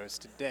how it goes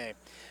today.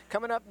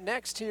 Coming up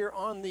next here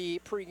on the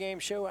pregame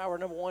show, hour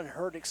number 1,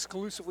 heard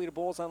exclusively to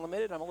Bulls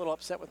Unlimited. I'm a little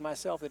upset with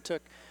myself. It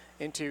took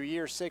into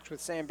year 6 with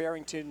Sam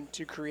Barrington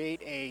to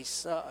create a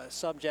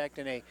subject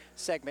and a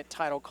segment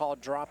title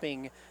called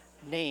Dropping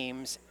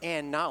Names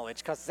and Knowledge,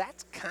 because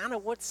that's kind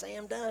of what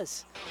Sam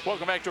does.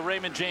 Welcome back to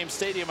Raymond James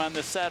Stadium on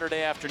this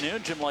Saturday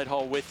afternoon. Jim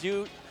Lighthall with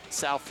you.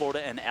 South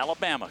Florida and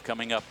Alabama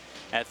coming up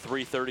at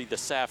 3:30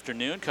 this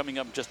afternoon. Coming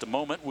up in just a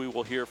moment, we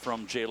will hear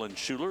from Jhalyn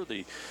Shuler,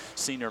 the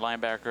senior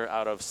linebacker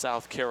out of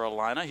South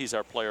Carolina. He's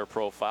our player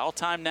profile.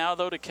 Time now,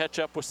 though, to catch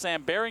up with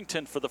Sam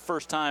Barrington for the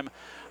first time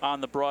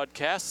on the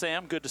broadcast.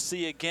 Sam, good to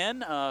see you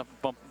again.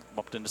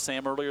 Bumped into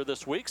Sam earlier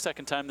this week,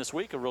 second time this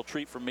week. A real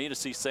treat for me to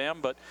see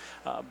Sam. But,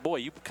 boy,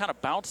 you kind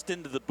of bounced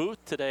into the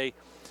booth today.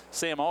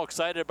 Sam, all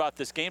excited about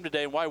this game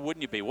today. Why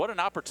wouldn't you be? What an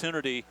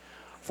opportunity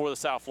for the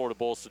South Florida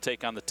Bulls to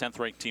take on the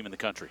 10th-ranked team in the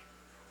country.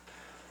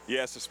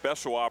 Yeah, it's a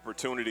special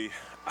opportunity.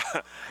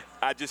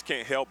 I just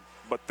can't help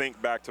but think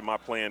back to my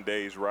playing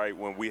days, right,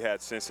 when we had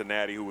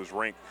Cincinnati, who was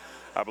ranked,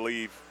 I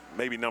believe,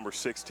 maybe number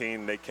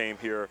 16. They came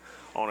here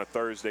on a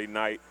Thursday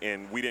night,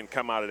 and we didn't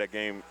come out of that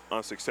game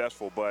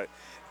unsuccessful. But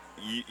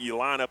you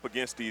line up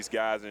against these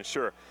guys, and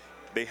sure,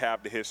 they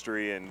have the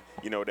history and,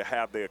 you know, they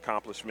have the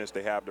accomplishments,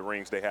 they have the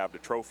rings, they have the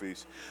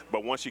trophies.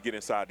 But once you get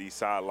inside these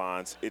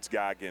sidelines, it's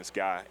guy against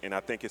guy. And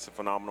I think it's a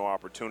phenomenal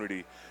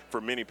opportunity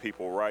for many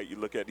people, right? You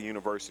look at the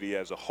university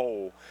as a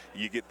whole,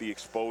 you get the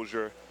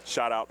exposure.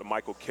 Shout out to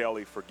Michael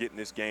Kelly for getting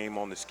this game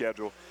on the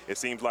schedule. It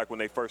seems like when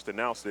they first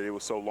announced it, it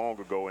was so long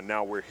ago, and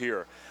now we're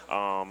here.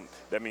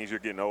 That means you're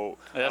getting old.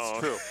 That's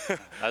true.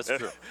 That's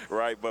true.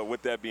 Right, but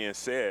with that being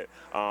said,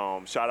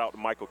 shout out to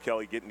Michael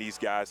Kelly getting these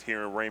guys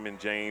here in Raymond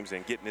James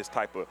and getting this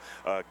type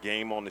of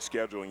game on the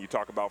schedule. And you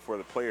talk about for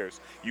the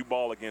players, you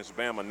ball against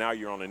Bama, now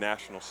you're on the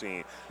national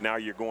scene. Now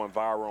you're going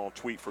viral on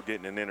tweet for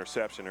getting an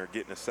interception or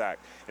getting a sack.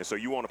 And so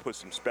you want to put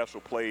some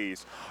special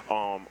plays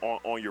on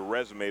your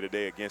resume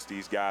today against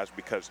these guys,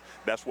 because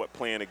that's what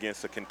playing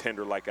against a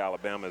contender like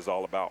Alabama is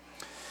all about.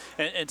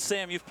 And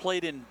Sam, you've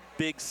played in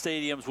big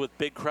stadiums with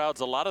big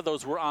crowds. A lot of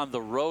those were on the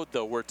road,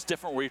 though, where it's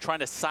different, where you're trying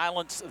to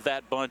silence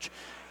that bunch.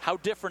 How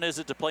different is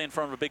it to play in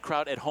front of a big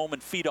crowd at home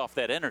and feed off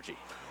that energy?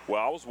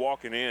 Well, I was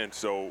walking in,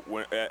 so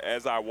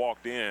as I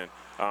walked in,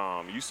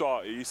 you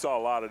saw a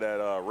lot of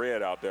that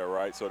red out there,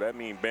 right? So that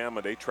means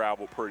Bama, they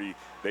travel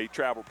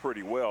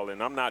pretty well.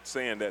 And I'm not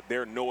saying that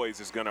their noise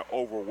is going to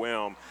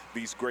overwhelm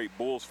these great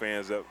Bulls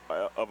fans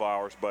of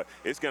ours, but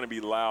it's going to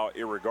be loud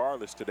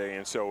irregardless today.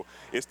 And so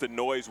it's the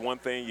noise. One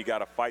thing, you got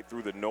to fight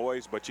through the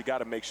noise, but you got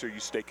to make sure you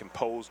stay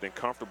composed and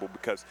comfortable,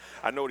 because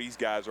I know these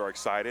guys are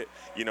excited.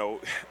 You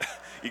know,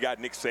 you got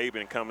Nick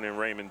Saban coming in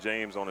Raymond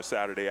James on a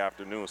Saturday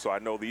afternoon, so I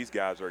know these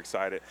guys are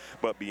excited.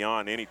 But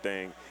beyond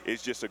anything,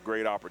 it's just a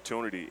great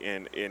opportunity.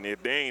 And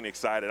if they ain't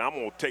excited, I'm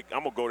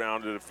gonna go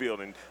down to the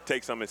field and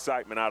take some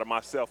excitement out of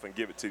myself and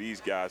give it to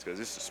these guys, because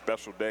it's a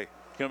special day.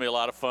 It's going to be a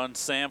lot of fun.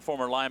 Sam,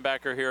 former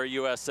linebacker here at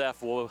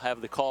USF, will have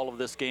the call of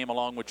this game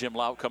along with Jim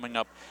Lout coming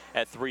up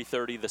at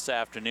 3:30 this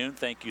afternoon.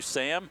 Thank you,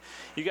 Sam.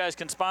 You guys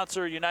can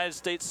sponsor United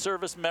States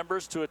service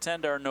members to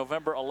attend our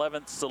November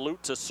 11th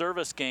Salute to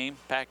Service game.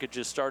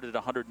 Packages start at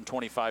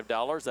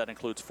 $125. That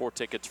includes 4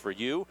 tickets for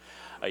you,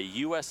 a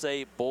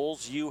USA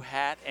Bulls U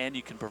hat, and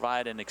you can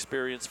provide an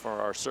experience for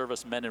our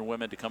service men and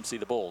women to come see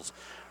the Bulls.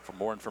 For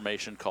more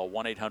information, call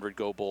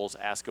 1-800-GO-BULLS.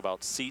 Ask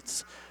about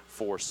seats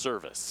for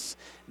service.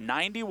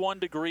 91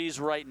 degrees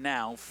right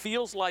now.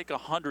 Feels like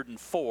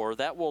 104.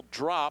 That will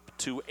drop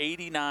to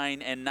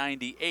 89 and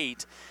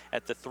 98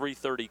 at the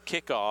 3:30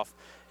 kickoff.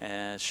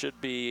 And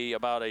should be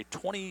about a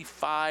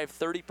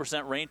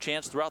 25-30% rain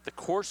chance throughout the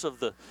course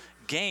of the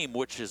game,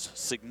 which is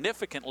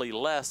significantly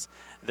less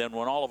than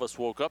when all of us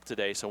woke up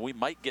today. So we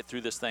might get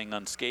through this thing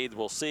unscathed.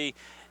 We'll see.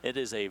 It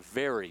is a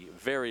very,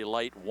 very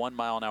light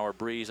 1-mile-an-hour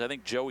breeze. I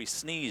think Joey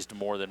sneezed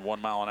more than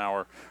 1 mile an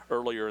hour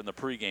earlier in the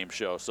pregame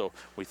show. So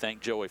we thank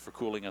Joey for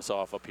cooling us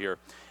off up here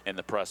in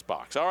the press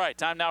box. All right,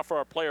 time now for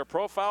our player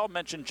profile.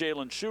 Mentioned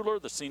Jhalyn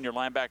Shuler, the senior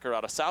linebacker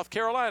out of South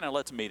Carolina.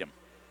 Let's meet him.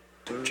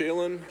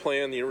 Jhalyn,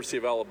 playing the University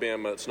of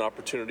Alabama, it's an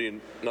opportunity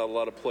not a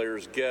lot of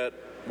players get.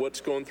 What's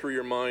going through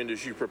your mind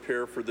as you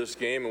prepare for this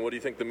game, and what do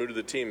you think the mood of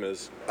the team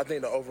is? I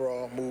think the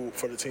overall mood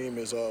for the team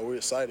is we're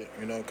excited,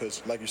 you know,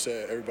 because like you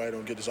said, everybody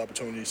don't get this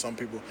opportunity. Some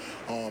people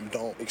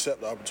don't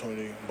accept the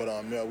opportunity, but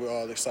yeah, we're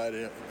all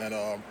excited. And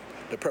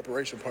the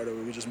preparation part of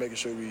it, we're just making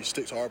sure we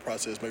stick to our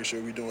process, making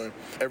sure we're doing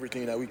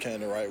everything that we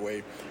can the right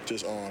way,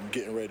 just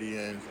getting ready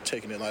and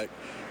taking it like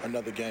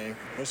another game.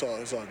 It's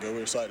all good.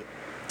 We're excited.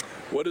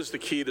 What is the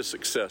key to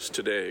success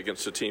today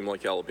against a team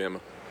like Alabama?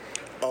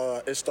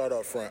 It started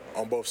up front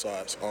on both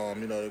sides.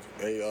 You know,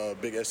 they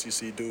big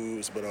SEC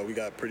dudes, but we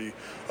got pretty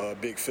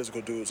big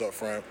physical dudes up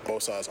front,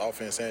 both sides,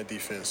 offense and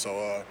defense.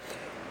 So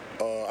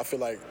I feel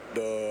like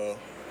the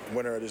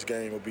winner of this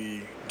game will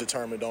be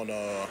determined on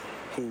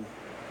who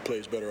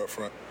plays better up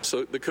front.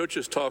 So the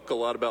coaches talk a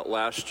lot about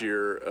last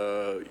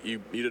year. You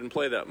didn't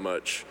play that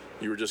much.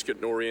 You were just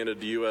getting oriented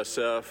to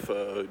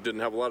USF, didn't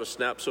have a lot of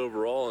snaps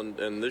overall,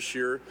 and this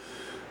year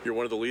you're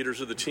one of the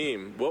leaders of the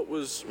team. What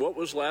was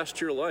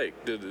last year like?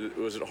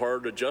 Was it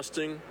hard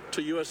adjusting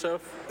to USF?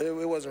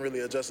 It wasn't really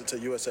adjusting to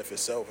USF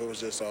itself. It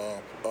was just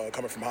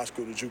coming from high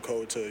school to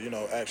JUCO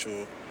to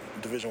actual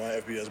Division I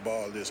FBS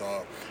ball.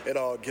 It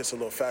all gets a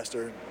little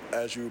faster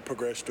as you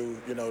progress through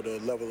the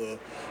level of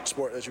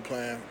sport that you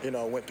playing.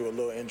 Went through a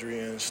little injury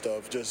and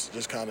stuff.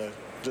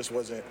 Just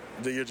wasn't,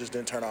 the year just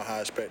didn't turn out how I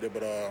expected,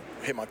 but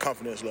hit my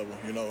confidence level.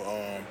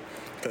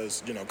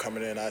 Because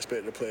coming in I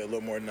expected to play a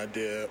little more than I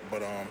did,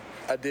 but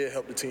I did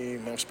help the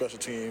team on special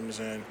teams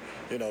and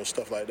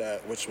stuff like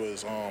that, which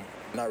was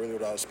not really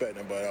what I was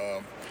expecting, but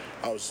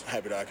I was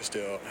happy that I could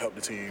still help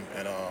the team.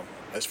 And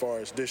as far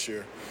as this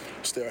year,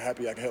 still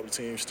happy I can help the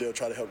team, still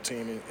try to help the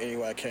team in any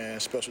way I can,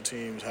 special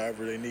teams,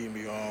 however they need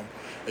me.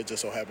 It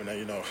just so happened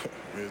that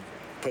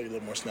play a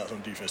little more snaps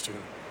on defense too.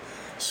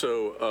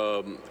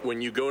 So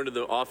when you go into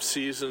the off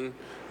season,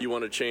 you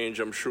want to change,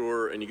 I'm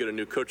sure, and you get a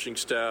new coaching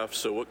staff.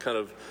 So what kind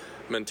of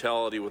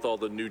mentality with all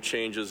the new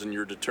changes and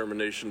your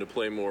determination to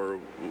play more,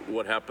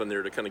 what happened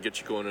there to kind of get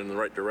you going in the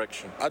right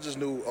direction? I just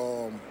knew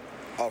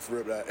off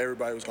rip that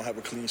everybody was going to have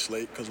a clean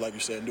slate because, like you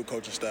said, new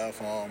coaching staff,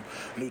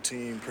 new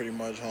team, pretty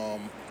much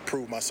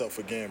prove myself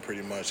again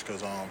pretty much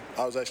because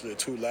I was actually a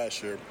 2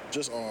 last year.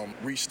 Just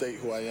restate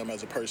who I am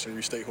as a person,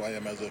 restate who I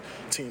am as a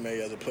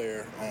teammate, as a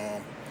player.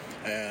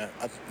 And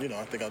I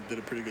think I did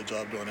a pretty good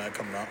job doing that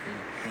coming out.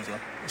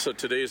 So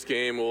today's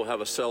game will have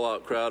a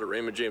sellout crowd at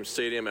Raymond James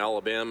Stadium,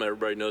 Alabama.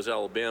 Everybody knows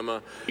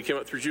Alabama. You came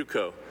up through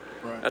JUCO.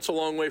 Right. That's a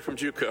long way from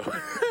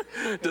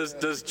JUCO.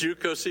 Does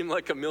JUCO seem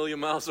like a million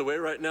miles away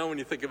right now when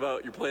you think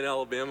about you're playing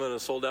Alabama in a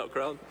sold-out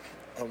crowd?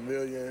 A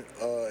million,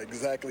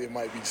 exactly. It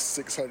might be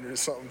 600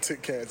 something to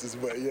Kansas,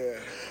 but yeah,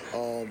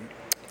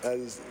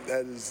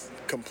 that is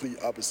complete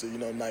opposite.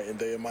 Night and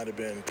day. It might have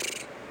been.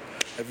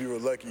 If you were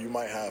lucky, you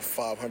might have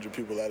 500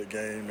 people at a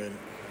game, and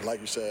like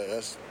you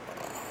said,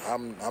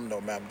 I'm no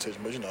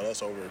mathematician, but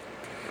that's over.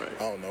 Right.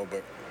 I don't know,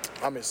 but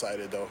I'm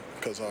excited though,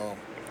 because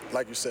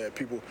like you said,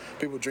 people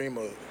dream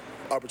of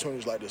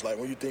opportunities like this. Like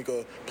when you think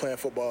of playing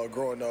football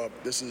growing up,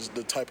 this is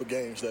the type of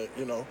games that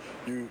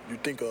you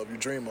think of, you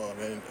dream of,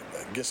 and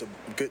against a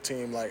good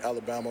team like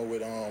Alabama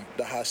with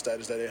the high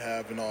status that they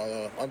have and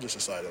all. I'm just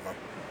excited,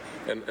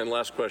 man. And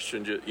last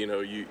question,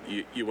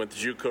 you went the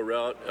JUCO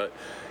route.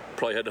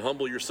 Probably had to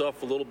humble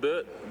yourself a little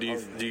bit.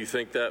 Do you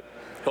think that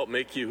helped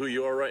make you who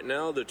you are right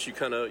now? That you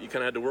kind of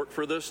had to work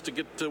for this to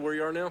get to where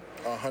you are now?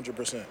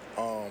 100%.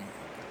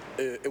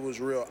 It was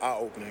real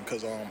eye-opening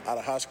because out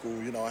of high school,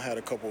 I had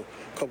a couple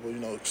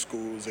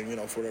schools,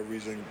 and for whatever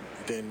reason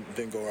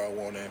didn't go where I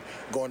wanted. And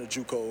going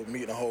to JUCO,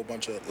 meeting a whole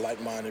bunch of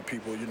like-minded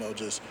people,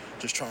 just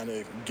trying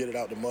to get it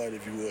out the mud,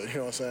 if you would. You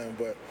know what I'm saying?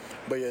 But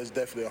yeah, it's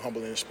definitely a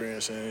humbling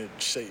experience, and it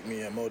shaped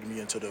me and molded me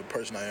into the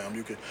person I am.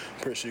 I'm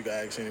pretty sure you can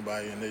ask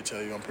anybody, and they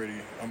tell you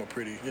I'm a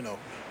pretty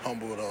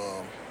humbled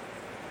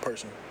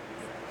person.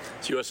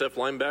 It's USF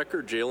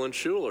linebacker Jhalyn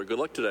Shuler. Good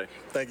luck today.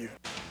 Thank you.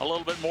 A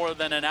little bit more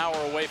than an hour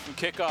away from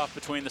kickoff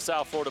between the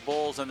South Florida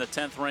Bulls and the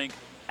 10th ranked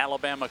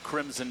Alabama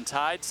Crimson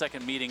Tide.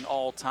 Second meeting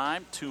all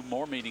time. 2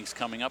 more meetings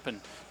coming up in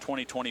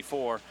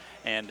 2024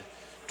 and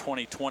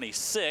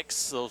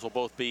 2026. Those will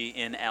both be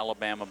in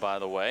Alabama, by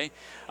the way.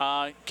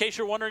 In case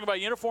you're wondering about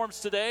uniforms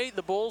today,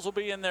 the Bulls will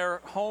be in their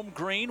home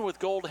green with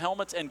gold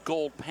helmets and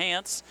gold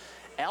pants.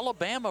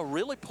 Alabama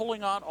really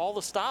pulling on all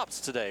the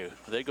stops today.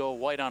 They go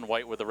white on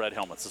white with the red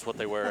helmets. That's what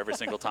they wear every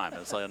single time.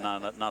 It's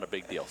not a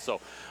big deal. So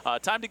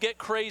time to get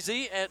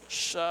crazy,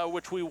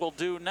 which we will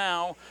do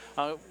now.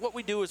 What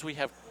we do is we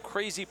have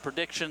crazy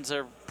predictions.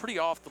 They're pretty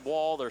off the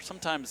wall. They're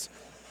sometimes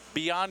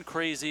beyond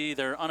crazy.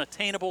 They're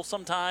unattainable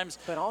sometimes.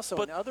 But also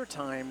in other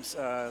times,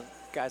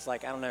 guys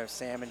like, I don't know,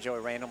 Sam and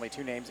Joey, randomly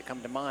 2 names that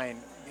come to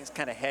mind, just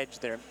kind of hedge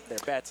their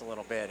bets a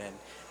little bit, and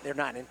they're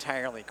not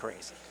entirely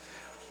crazy.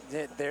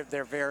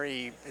 They're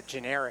very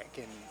generic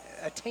and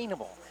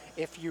attainable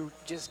if you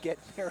just get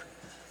very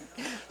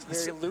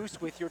loose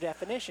with your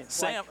definitions.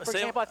 Sam, for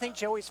example, I think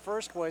Joey's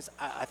first was,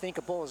 I think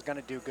a Bull is going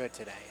to do good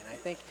today. And I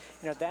think,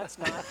 that's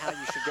not how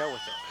you should go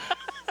with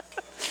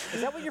it.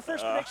 Is that what your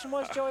first prediction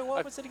was, Joey?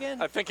 What was it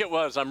again? I think it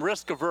was. I'm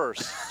risk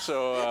averse.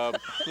 So,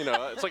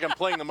 it's like I'm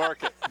playing the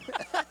market.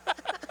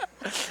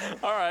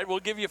 All right, we'll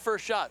give you a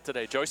first shot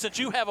today, Joey, since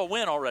you have a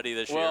win already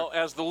this year. Well,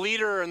 as the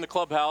leader in the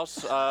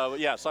clubhouse,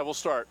 yes, I will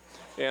start.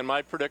 And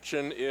my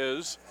prediction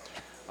is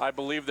I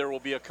believe there will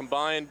be a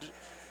combined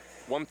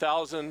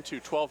 1,000 to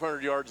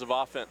 1,200 yards of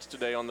offense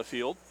today on the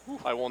field.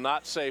 I will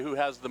not say who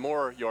has the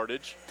more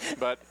yardage,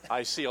 but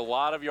I see a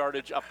lot of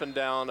yardage up and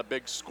down, a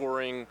big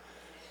scoring,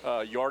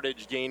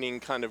 yardage gaining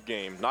kind of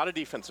game, not a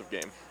defensive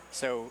game.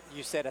 So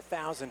you said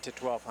 1,000 to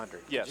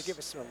 1,200. Yes. Could you give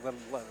us a little,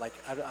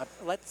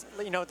 let's,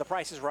 The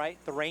Price is Right,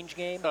 the range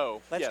game?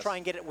 Oh, Let's yes. try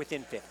and get it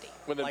within 50.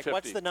 Within 50.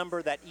 What's the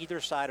number that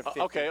either side of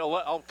 50? Okay,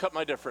 I'll cut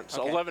my difference.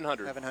 Okay.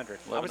 1,100. 1,100.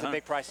 That was a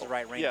big Price is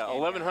Right range Yeah, game.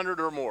 1,100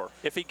 or more.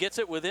 If he gets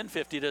it within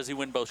 50, does he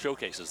win both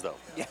showcases, though?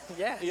 Yeah.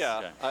 Yes.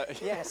 Yeah.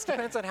 Yes.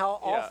 Depends on how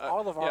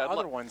all of our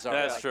other ones are.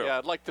 That's true. Yeah,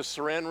 I'd like to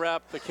saran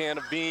wrap the can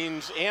of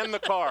beans and the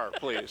car,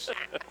 please.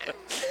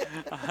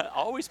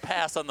 Always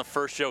pass on the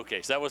first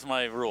showcase. That was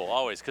my rule,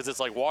 always, because it's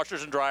like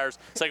washers and dryers.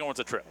 Second one's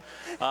a trip.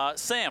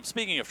 Sam,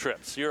 speaking of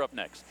trips, you're up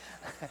next.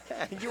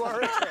 You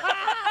are a trip.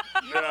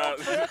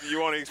 You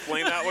want to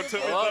explain that one to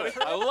me?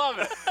 I love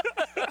it.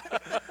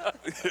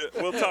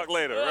 We'll talk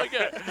later.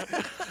 Okay.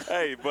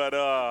 Hey,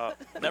 but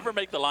never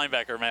make the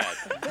linebacker mad.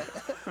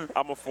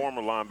 I'm a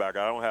former linebacker.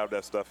 I don't have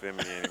that stuff in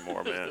me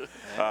anymore, man.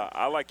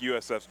 I like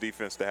USF's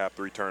defense to have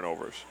 3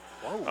 turnovers.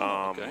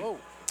 Whoa. Okay.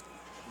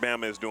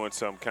 Bama is doing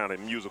some kind of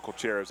musical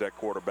chairs at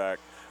quarterback.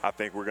 I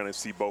think we're going to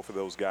see both of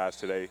those guys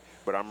today,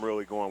 but I'm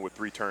really going with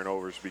 3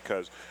 turnovers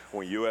because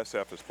when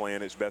USF is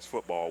playing its best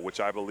football,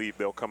 which I believe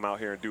they'll come out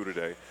here and do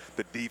today,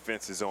 the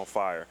defense is on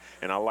fire.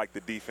 And I like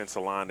the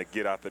defensive line to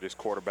get after this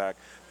quarterback.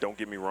 Don't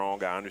get me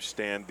wrong. I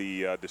understand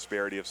the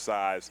disparity of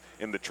size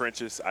in the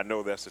trenches. I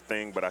know that's a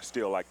thing, but I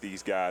still like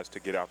these guys to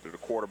get after the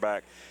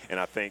quarterback. And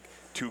I think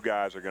 2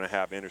 guys are going to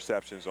have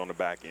interceptions on the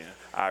back end.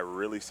 I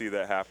really see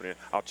that happening.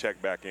 I'll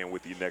check back in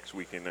with you next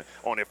week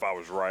on if I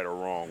was right or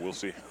wrong. We'll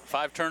see.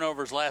 5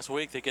 turnovers last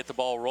week. They get the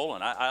ball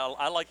rolling.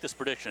 I like this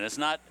prediction. It's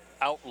not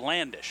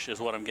outlandish is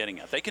what I'm getting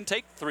at. They can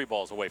take 3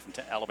 balls away from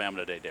Alabama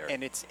today, Derek.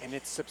 And it's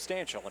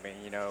substantial. I mean,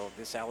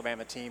 this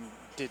Alabama team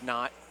did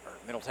not, or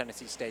Middle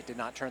Tennessee State did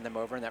not turn them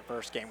over in that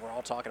first game. We're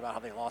all talking about how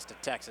they lost to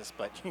Texas,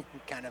 but you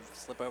kind of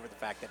slip over the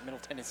fact that Middle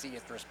Tennessee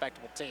is the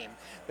respectable team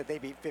that they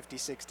beat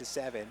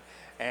 56-7,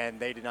 and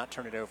they did not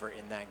turn it over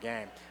in that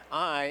game.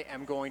 I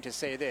am going to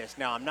say this.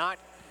 Now, I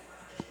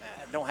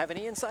don't have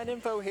any inside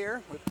info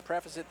here. We'll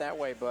preface it that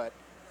way, but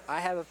I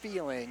have a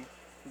feeling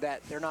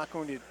that they're not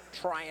going to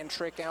try and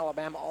trick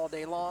Alabama all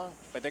day long,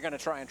 but they're going to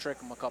try and trick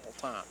them a couple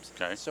times.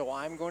 Okay. So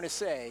I'm going to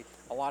say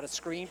a lot of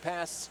screen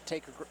passes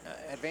take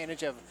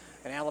advantage of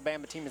an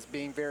Alabama team that's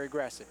being very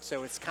aggressive.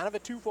 So it's kind of a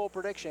twofold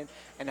prediction,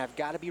 and I've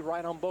got to be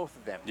right on both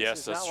of them. Yes, this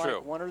is that's not true.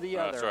 Like one or the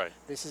other. That's right.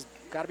 This has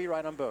got to be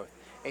right on both.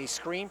 A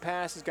screen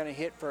pass is going to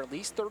hit for at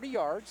least 30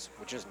 yards,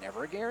 which is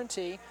never a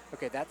guarantee.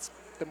 Okay, that's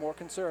the more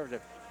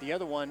conservative. The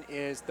other one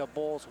is the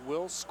Bulls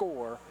will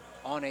score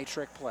on a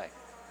trick play.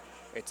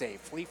 It's a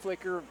flea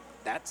flicker.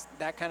 That's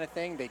that kind of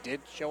thing. They did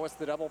show us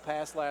the double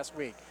pass last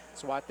week.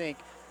 So I think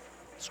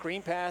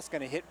screen pass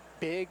going to hit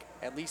big,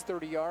 at least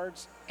 30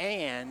 yards,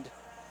 and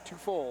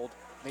twofold,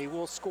 they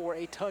will score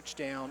a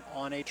touchdown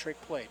on a trick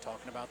play,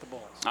 talking about the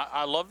Bulls.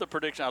 I love the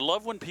prediction. I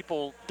love when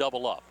people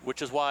double up,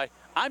 which is why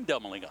I'm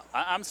doubling up.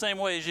 I'm the same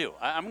way as you.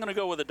 I'm going to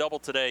go with a double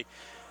today.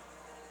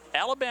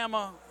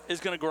 Alabama is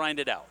going to grind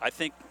it out. I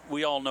think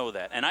we all know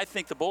that. And I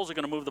think the Bulls are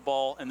going to move the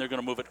ball, and they're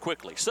going to move it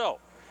quickly. So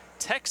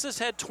Texas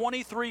had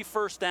 23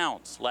 first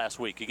downs last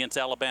week against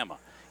Alabama.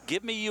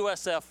 Give me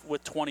USF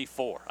with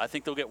 24. I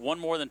think they'll get one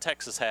more than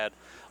Texas had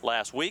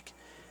last week.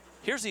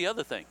 Here's the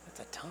other thing.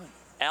 That's a ton.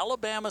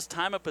 Alabama's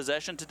time of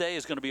possession today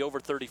is going to be over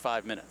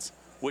 35 minutes,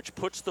 which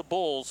puts the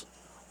Bulls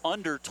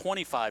under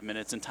 25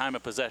 minutes in time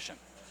of possession.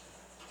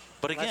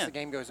 But again, unless the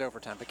game goes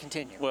overtime, but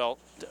continue. Well,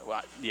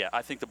 yeah,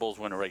 I think the Bulls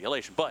win a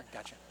regulation. But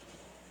gotcha.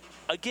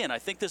 Again, I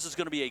think this is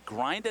going to be a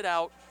grinded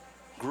out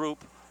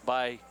group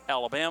by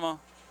Alabama,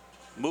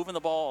 moving the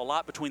ball a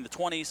lot between the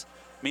 20s.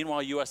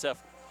 Meanwhile, USF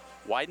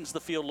widens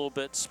the field a little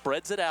bit,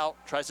 spreads it out,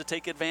 tries to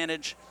take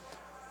advantage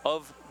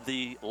of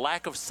the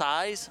lack of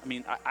size. I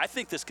mean, I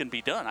think this can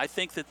be done. I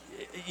think that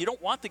you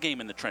don't want the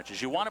game in the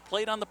trenches. You want it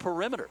played on the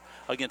perimeter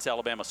against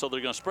Alabama. So they're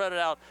going to spread it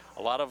out,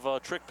 a lot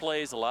of trick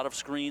plays, a lot of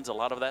screens, a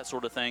lot of that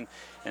sort of thing,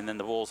 and then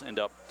the Bulls end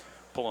up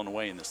pulling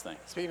away in this thing.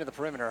 Speaking of the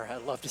perimeter,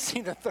 I'd love to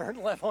see the third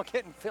level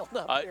getting filled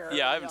up here.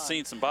 Yeah, I haven't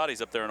seen some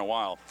bodies up there in a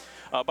while.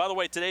 By the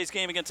way, today's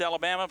game against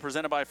Alabama,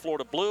 presented by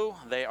Florida Blue.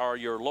 They are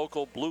your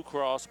local Blue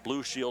Cross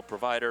Blue Shield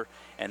provider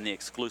and the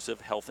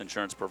exclusive health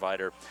insurance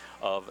provider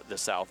of the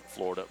South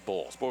Florida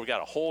Bulls. But we've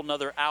got a whole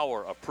nother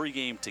hour of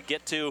pregame to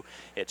get to.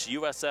 It's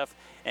USF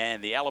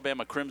and the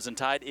Alabama Crimson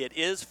Tide. It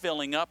is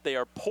filling up. They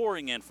are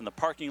pouring in from the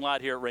parking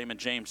lot here at Raymond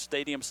James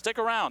Stadium. Stick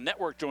around.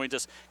 Network joins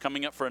us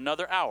coming up for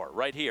another hour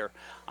right here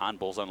on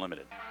Bulls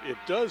Unlimited. It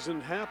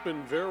doesn't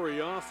happen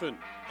very often.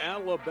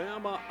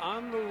 Alabama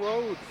on the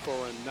road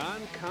for a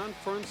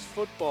non-conference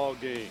football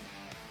game.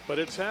 But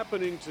it's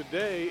happening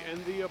today,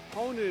 and the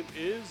opponent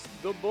is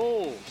the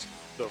Bulls.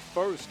 The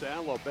first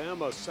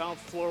Alabama-South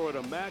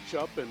Florida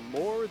matchup in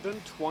more than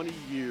 20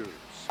 years.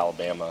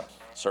 Alabama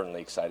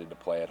certainly excited to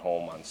play at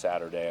home on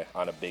Saturday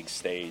on a big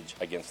stage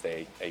against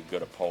a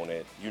good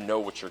opponent. You know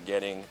what you're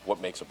getting.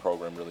 What makes a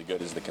program really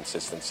good is the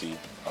consistency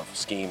of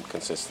scheme,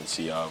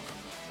 consistency of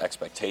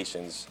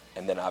expectations,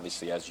 and then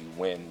obviously as you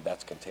win,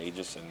 that's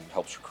contagious and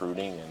helps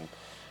recruiting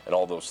and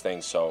all those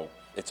things. So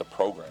it's a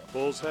program.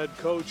 Bulls head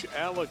coach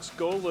Alex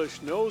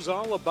Golesh knows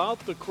all about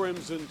the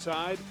Crimson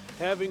Tide,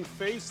 having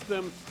faced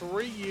them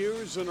 3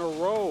 years in a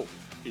row.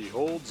 He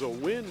holds a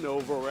win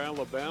over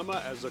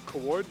Alabama as a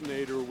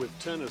coordinator with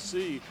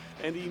Tennessee,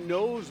 and he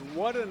knows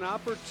what an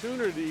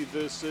opportunity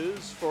this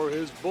is for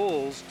his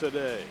Bulls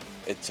today.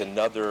 It's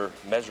another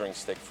measuring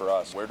stick for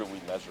us. Where do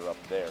we measure up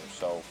there?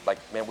 So,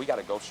 man, we got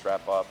to go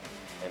strap up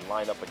and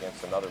line up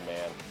against another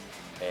man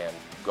and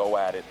go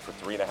at it for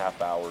 3.5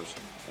 hours,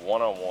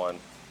 one-on-one,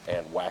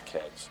 and whack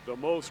heads. The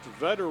most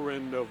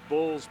veteran of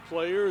Bulls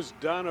players,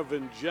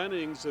 Donovan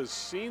Jennings, has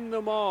seen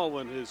them all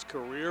in his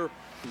career.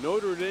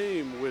 Notre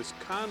Dame,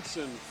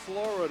 Wisconsin,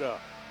 Florida,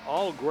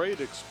 all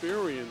great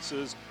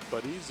experiences,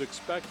 but he's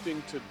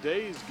expecting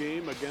today's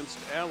game against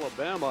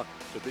Alabama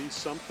to be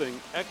something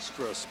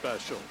extra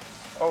special.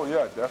 Oh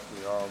yeah,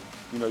 definitely.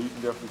 You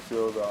can definitely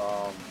feel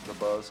the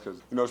buzz because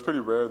it's pretty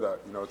rare that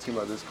a team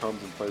like this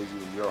comes and plays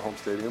you in your home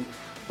stadium.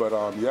 But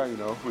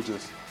we're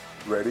just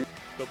ready.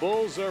 The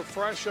Bulls are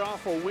fresh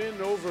off a win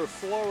over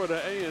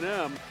Florida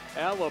A&M.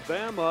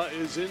 Alabama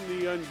is in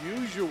the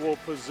unusual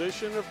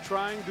position of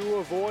trying to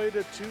avoid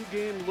a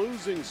 2-game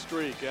losing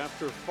streak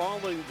after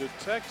falling to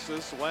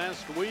Texas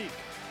last week.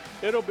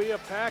 It'll be a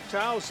packed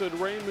house at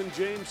Raymond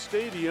James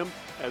Stadium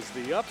as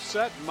the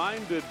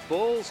upset-minded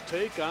Bulls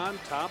take on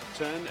top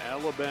 10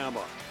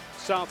 Alabama.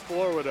 South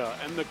Florida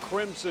and the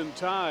Crimson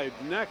Tide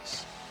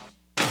next.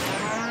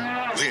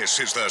 This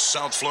is the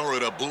South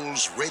Florida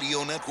Bulls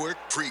Radio Network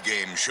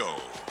pregame show.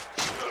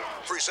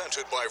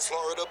 Presented by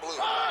Florida Blue.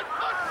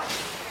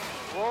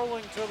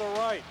 Rolling to the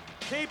right.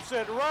 Keeps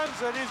it,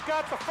 runs it. He's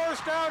got the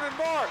first down and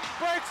more.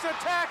 Breaks the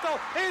tackle.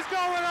 He's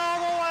going all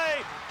the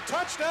way.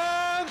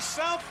 Touchdown,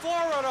 South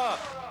Florida.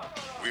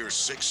 We're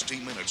 60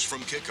 minutes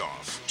from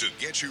kickoff. To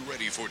get you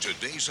ready for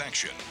today's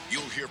action,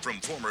 you'll hear from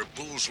former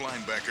Bulls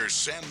linebacker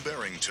Sam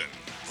Barrington,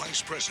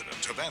 Vice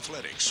President of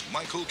Athletics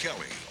Michael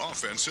Kelly,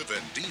 offensive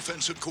and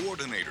defensive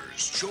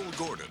coordinators Joel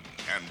Gordon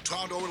and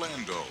Todd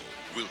Orlando.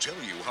 We'll tell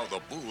you how the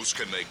Bulls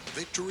can make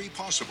victory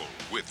possible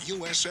with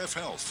USF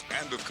Health.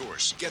 And, of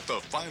course, get the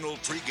final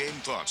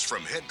pregame thoughts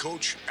from head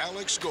coach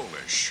Alex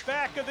Golesh.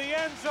 Back of the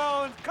end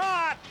zone.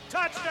 Caught.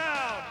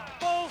 Touchdown.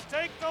 Bulls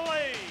take the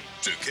lead.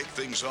 To kick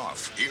things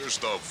off, here's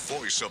the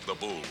voice of the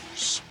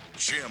Bulls,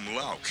 Jim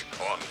Lauk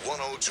on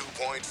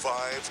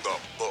 102.5 The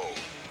Bone.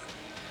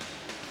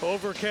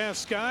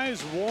 Overcast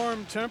skies,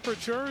 warm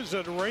temperatures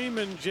at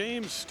Raymond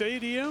James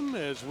Stadium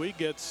as we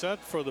get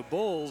set for the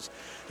Bulls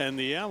and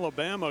the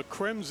Alabama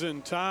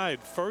Crimson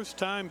Tide. First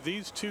time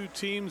these two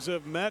teams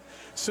have met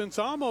since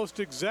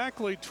almost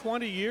exactly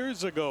 20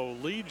 years ago.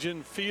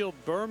 Legion Field,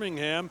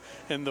 Birmingham,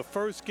 in the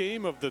first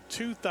game of the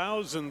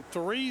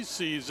 2003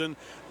 season.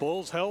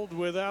 Bulls held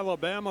with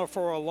Alabama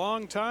for a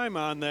long time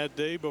on that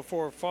day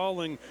before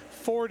falling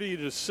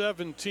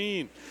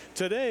 40-17.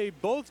 Today,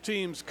 both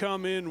teams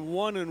come in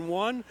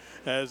 1-1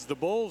 as the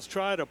Bulls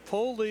try to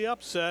pull the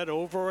upset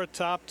over a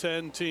top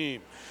 10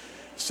 team.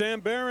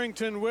 Sam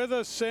Barrington with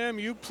us. Sam,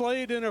 you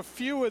played in a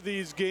few of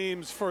these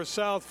games for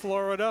South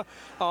Florida.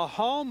 A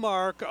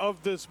hallmark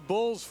of this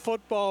Bulls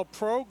football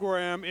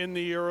program in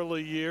the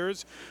early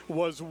years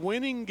was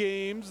winning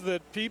games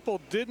that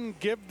people didn't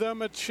give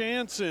them a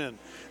chance in.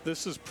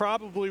 This is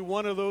probably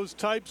one of those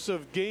types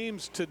of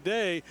games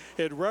today.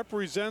 It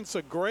represents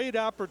a great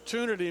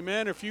opportunity,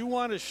 man. If you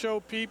want to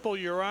show people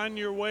you're on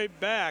your way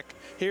back,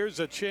 here's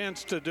a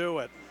chance to do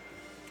it.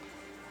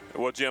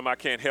 Well, Jim, I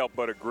can't help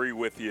but agree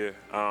with you.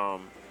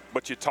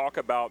 But you talk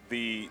about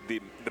the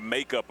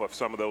makeup of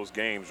some of those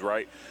games,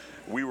 right?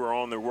 We were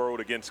on the road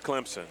against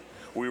Clemson.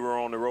 We were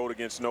on the road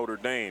against Notre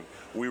Dame.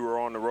 We were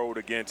on the road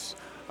against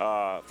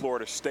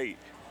Florida State,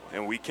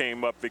 and we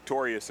came up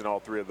victorious in all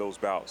three of those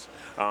bouts.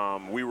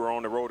 We were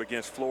on the road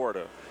against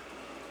Florida.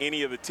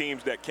 Any of the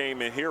teams that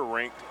came in here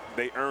ranked,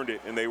 they earned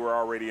it, and they were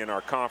already in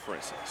our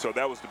conference. So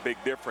that was the big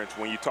difference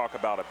when you talk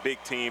about a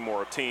big team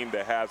or a team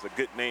that has a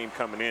good name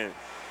coming in.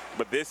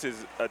 But this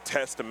is a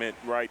testament,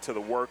 right, to the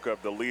work of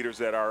the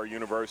leaders at our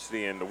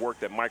university and the work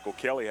that Michael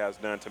Kelly has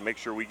done to make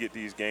sure we get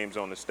these games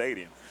on the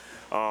stadium.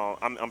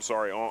 On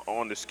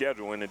the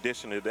schedule. In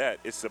addition to that,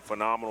 it's a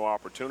phenomenal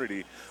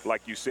opportunity.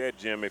 Like you said,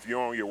 Jim, if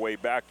you're on your way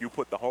back, you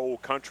put the whole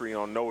country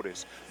on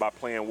notice by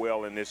playing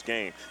well in this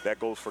game. That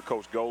goes for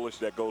Coach Golesh,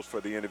 that goes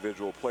for the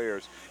individual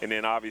players, and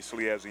then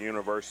obviously as a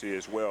university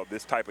as well.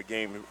 This type of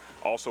game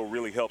also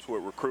really helps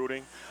with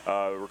recruiting.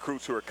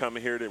 Recruits who are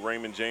coming here to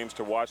Raymond James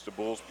to watch the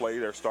Bulls play,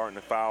 they're starting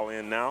to file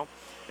in now.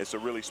 It's a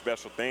really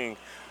special thing.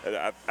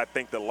 I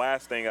think the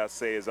last thing I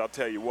say is, I'll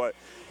tell you what,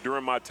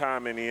 during my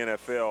time in the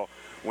NFL,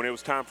 when it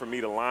was time for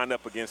me to line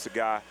up against a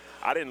guy,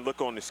 I didn't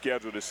look on the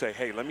schedule to say,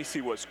 hey, let me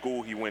see what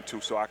school he went to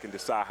so I can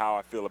decide how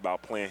I feel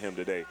about playing him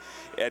today.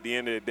 At the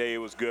end of the day, it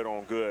was good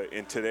on good.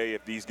 And today,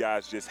 if these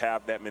guys just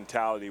have that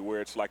mentality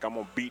where it's like, I'm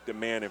going to beat the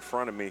man in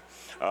front of me,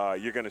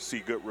 you're going to see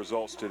good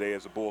results today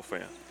as a Bull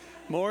fan.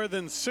 More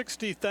than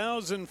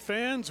 60,000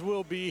 fans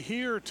will be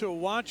here to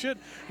watch it.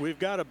 We've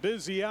got a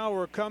busy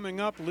hour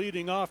coming up,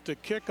 leading off to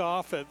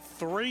kickoff at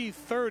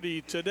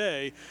 3:30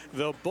 today.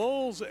 The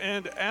Bulls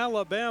and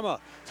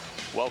Alabama.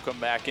 Welcome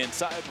back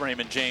inside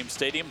Raymond James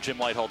Stadium. Jim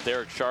Lighthall,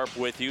 Derek Sharp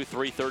with you.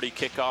 3:30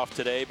 kickoff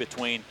today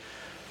between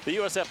the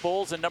USF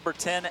Bulls and number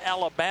 10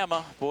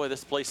 Alabama. Boy,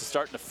 this place is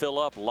starting to fill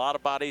up. A lot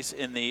of bodies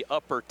in the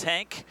upper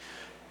tank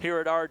here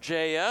at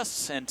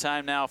RJS, and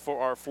time now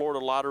for our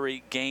Florida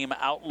Lottery game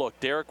outlook.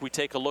 Derek, we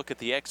take a look at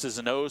the X's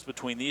and O's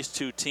between these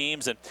two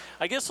teams, and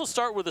I guess we'll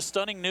start with the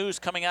stunning news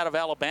coming out of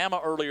Alabama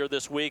earlier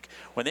this week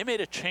when they made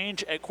a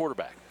change at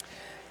quarterback.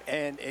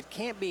 And it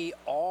can't be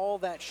all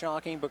that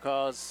shocking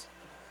because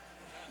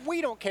we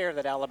don't care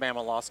that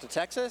Alabama lost to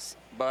Texas,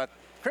 but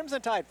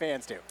Crimson Tide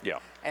fans do. Yeah.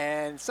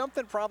 And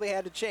something probably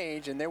had to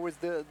change, and there was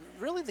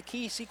really the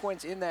key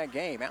sequence in that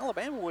game.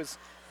 Alabama was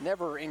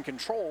never in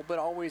control, but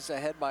always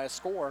ahead by a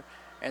score.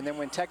 And then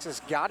when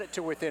Texas got it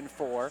to within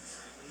 4,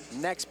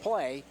 next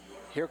play,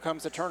 here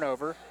comes the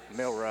turnover,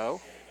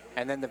 Milroe.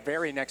 And then the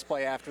very next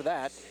play after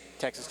that,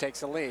 Texas takes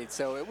the lead.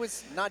 So it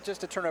was not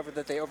just a turnover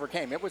that they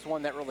overcame. It was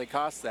one that really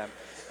cost them.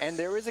 And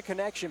there is a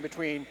connection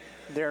between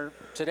their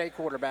today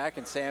quarterback,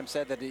 and Sam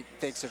said that he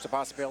thinks there's a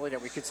possibility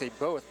that we could see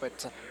both,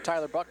 but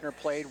Tyler Buckner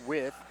played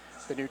with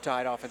the new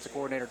Tide offensive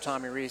coordinator,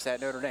 Tommy Rees,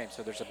 at Notre Dame.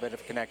 So there's a bit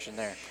of a connection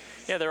there.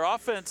 Yeah, their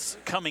offense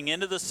coming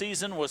into the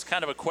season was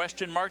kind of a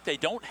question mark. They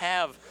don't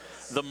have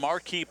the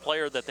marquee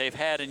player that they've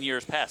had in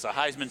years past, a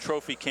Heisman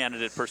Trophy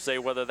candidate per se,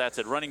 whether that's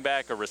at running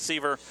back, a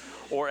receiver,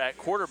 or at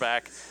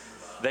quarterback.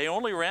 They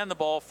only ran the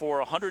ball for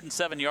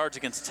 107 yards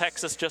against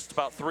Texas, just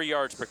about 3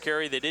 yards per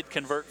carry. They did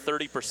convert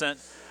 30%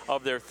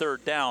 of their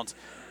third downs.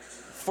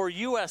 For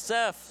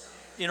USF,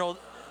 you know,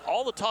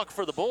 all the talk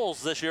for the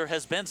Bulls this year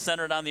has been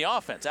centered on the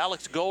offense.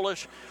 Alex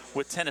Golesh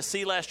with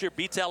Tennessee last year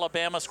beats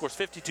Alabama, scores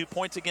 52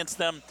 points against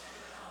them.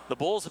 The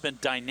Bulls have been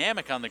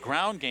dynamic on the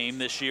ground game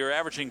this year,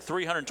 averaging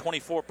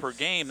 324 per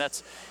game.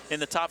 That's in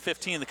the top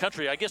 15 in the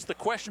country. I guess the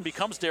question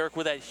becomes, Derek,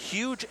 with that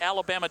huge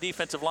Alabama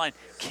defensive line,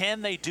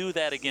 can they do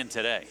that again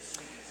today?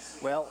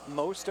 Well,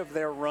 most of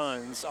their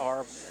runs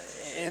are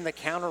in the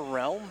counter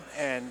realm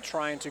and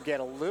trying to get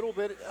a little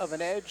bit of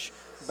an edge,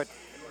 but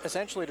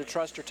essentially to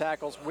trust your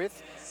tackles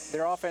with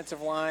their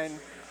offensive line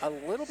a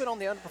little bit on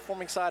the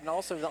underperforming side and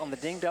also on the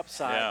dinged up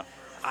side. Yeah.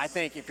 I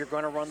think if you're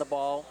going to run the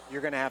ball,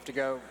 you're going to have to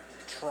go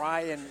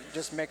try and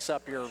just mix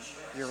up your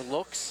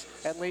looks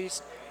at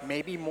least,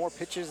 maybe more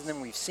pitches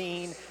than we've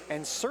seen.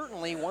 And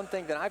certainly one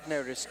thing that I've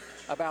noticed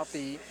about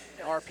the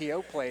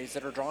RPO plays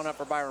that are drawn up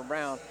for Byron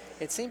Brown,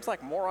 it seems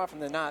like more often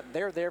than not,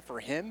 they're there for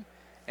him.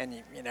 And,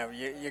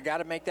 you got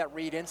to make that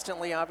read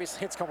instantly.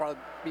 Obviously, it's going to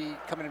be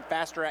coming in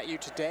faster at you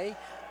today.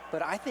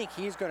 But I think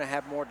he's going to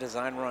have more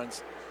design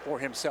runs for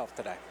himself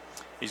today.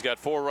 He's got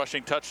 4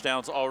 rushing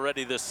touchdowns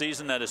already this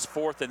season. That is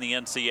 4th in the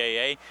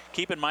NCAA.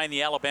 Keep in mind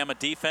the Alabama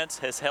defense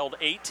has held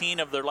 18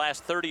 of their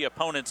last 30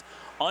 opponents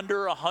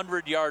under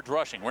 100 yards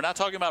rushing. We're not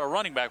talking about a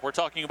running back. We're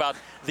talking about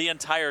the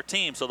entire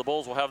team. So the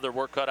Bulls will have their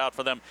work cut out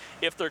for them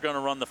if they're going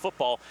to run the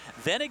football.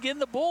 Then again,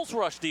 the Bulls'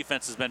 rush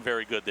defense has been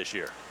very good this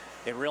year.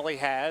 It really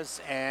has,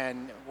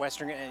 and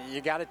you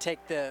got to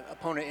take the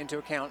opponent into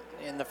account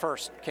in the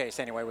first case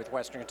anyway with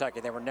Western Kentucky.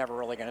 They were never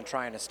really going to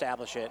try and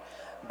establish it,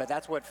 but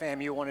that's what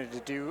FAMU wanted to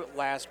do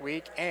last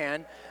week,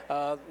 and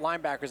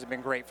linebackers have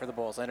been great for the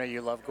Bulls. I know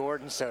you love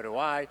Gordon, so do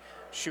I,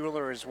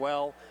 Shuler as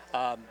well,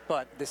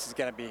 but this is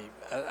going to be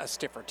a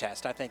stiffer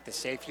test. I think the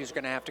safety is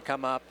going to have to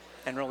come up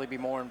and really be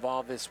more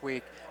involved this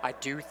week. I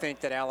do think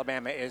that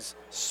Alabama is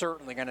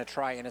certainly going to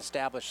try and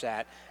establish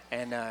that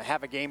and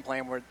have a game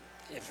plan where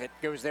if it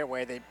goes their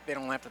way, they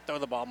don't have to throw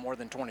the ball more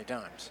than 20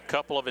 times.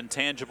 Couple of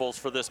intangibles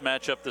for this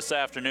matchup this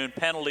afternoon.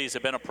 Penalties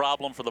have been a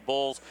problem for the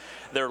Bulls.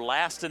 They're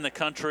last in the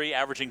country,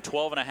 averaging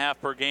 12.5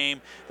 per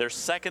game. They're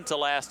second to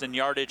last in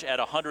yardage at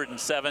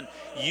 107.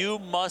 You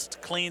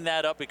must clean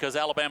that up because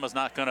Alabama's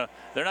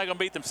they're not gonna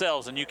beat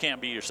themselves, and you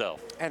can't beat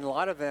yourself. And a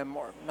lot of them,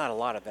 or not a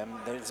lot of them,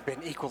 it's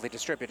been equally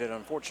distributed,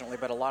 unfortunately,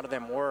 but a lot of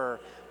them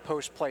were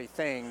post-play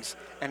things.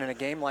 And in a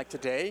game like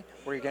today,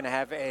 where you're going to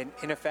have an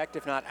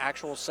ineffective, not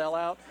actual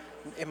sellout,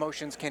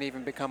 emotions can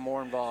even become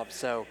more involved.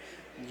 So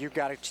you've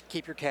got to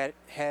keep your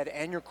head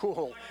and your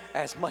cool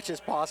as much as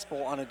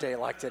possible on a day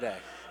like today.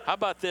 How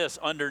about this?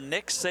 Under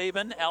Nick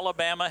Saban,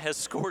 Alabama has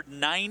scored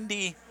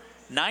 90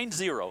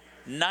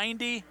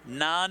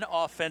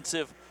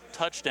 non-offensive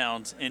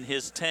touchdowns in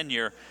his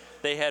tenure.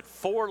 They had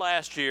 4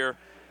 last year.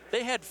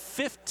 They had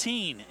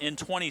 15 in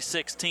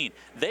 2016.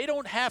 They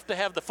don't have to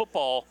have the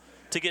football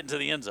to get into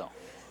the end zone.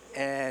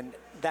 And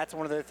that's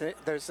one of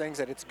those things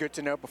that it's good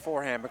to know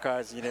beforehand,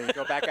 because you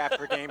go back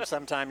after a game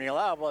sometime and you're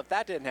like, oh, well, if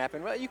that didn't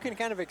happen, well, you can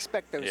kind of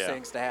expect those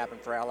things to happen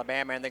for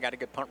Alabama, and they got a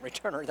good punt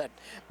returner that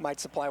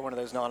might supply one of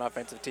those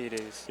non-offensive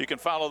TDs. You can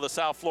follow the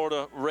South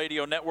Florida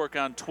Radio Network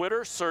on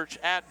Twitter. Search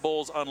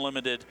 @Bulls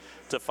Unlimited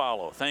to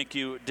follow. Thank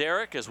you,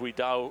 Derek, as we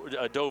dove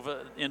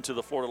into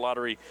the Florida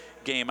Lottery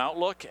game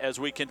outlook. As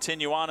we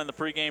continue on in the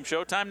pregame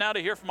show, time now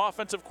to hear from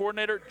offensive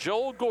coordinator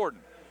Joel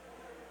Gordon.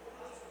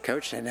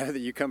 Coach, I know that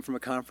you come from a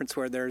conference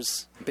where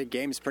there's big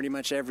games pretty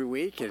much every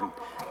week, and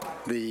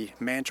the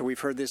mantra we've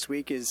heard this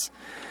week is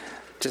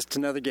just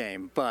another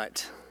game.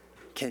 But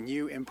can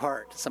you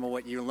impart some of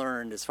what you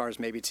learned as far as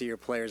maybe to your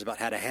players about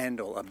how to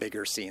handle a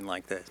bigger scene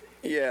like this?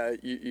 Yeah,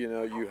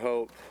 you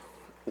hope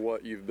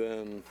what you've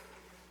been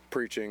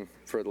preaching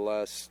for the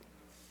last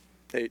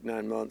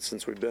 8-9 months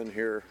since we've been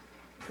here,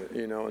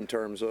 in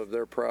terms of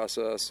their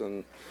process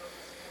and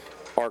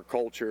our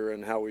culture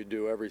and how we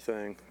do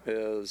everything,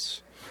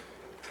 is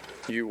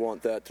you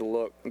want that to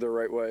look the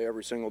right way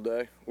every single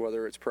day,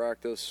 whether it's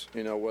practice,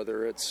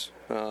 whether it's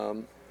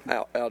out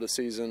of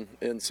season,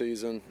 in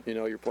season.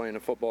 You're playing a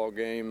football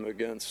game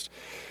against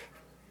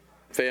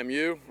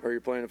FAMU or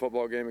you're playing a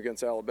football game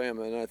against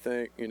Alabama. And I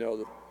think,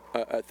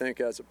 I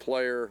think as a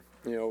player,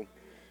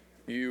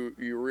 you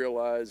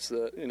realize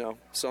that,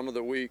 some of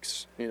the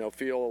weeks,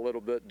 feel a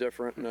little bit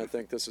different. And I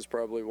think this is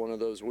probably one of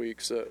those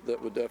weeks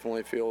that would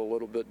definitely feel a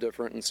little bit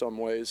different in some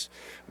ways.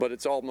 But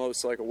it's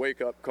almost like a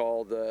wake-up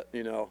call that,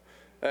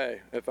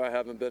 hey, if I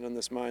haven't been in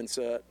this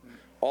mindset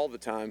all the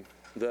time,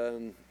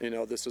 then,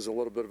 this is a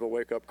little bit of a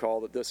wake-up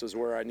call that this is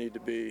where I need to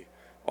be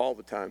all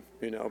the time,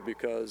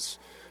 because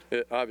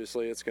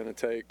obviously it's going to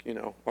take,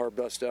 our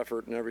best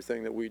effort and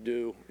everything that we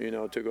do,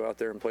 to go out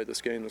there and play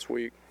this game this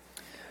week.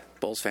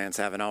 Bulls fans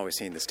haven't always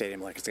seen the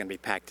stadium like it's going to be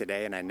packed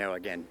today, and I know,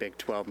 again, Big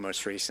 12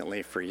 most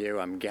recently for you.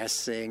 I'm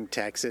guessing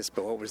Texas,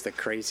 but what was the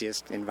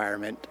craziest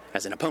environment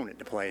as an opponent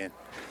to play in?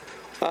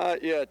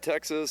 Yeah,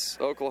 Texas,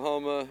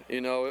 Oklahoma,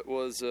 it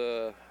was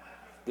the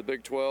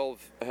Big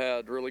 12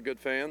 had really good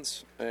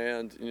fans,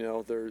 and,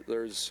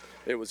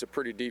 it was a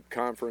pretty deep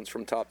conference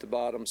from top to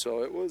bottom,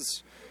 so it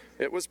was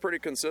pretty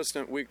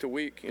consistent week to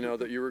week,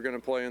 that you were going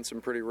to play in some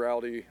pretty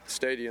rowdy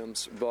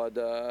stadiums,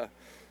 but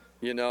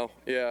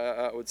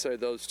yeah, I would say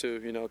those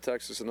two,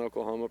 Texas and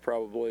Oklahoma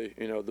probably,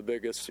 the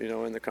biggest,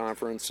 in the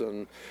conference,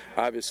 and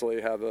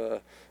obviously have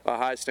a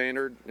high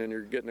standard, and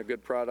you're getting a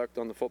good product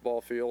on the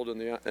football field,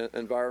 and the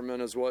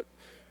environment is what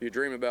you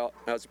dream about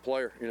as a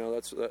player.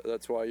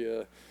 That's why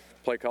you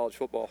play college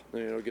football,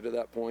 get to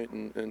that point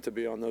and to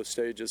be on those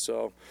stages.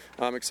 So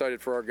I'm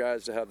excited for our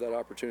guys to have that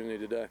opportunity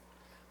today.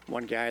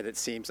 One guy that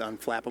seems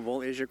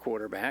unflappable is your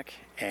quarterback,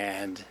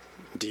 and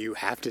do you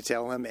have to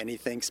tell him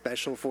anything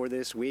special for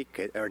this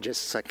week, or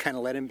just kind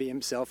of let him be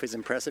himself, his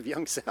impressive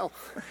young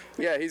self?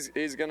 Yeah,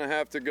 he's going to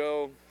have to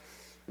go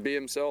be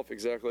himself,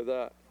 exactly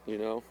that,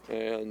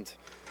 and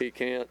he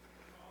can't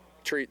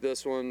treat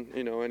this one,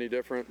 any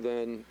different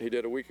than he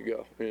did a week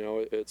ago.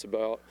 It's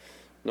about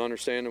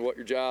understanding what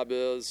your job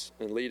is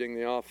and leading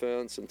the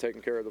offense and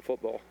taking care of the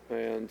football.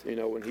 And,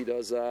 when he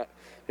does that,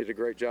 he did a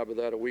great job of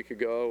that a week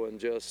ago, and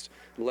just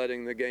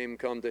letting the game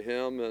come to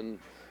him. And,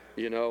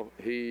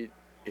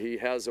 he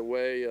has a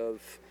way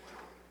of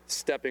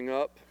stepping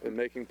up and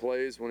making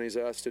plays when he's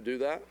asked to do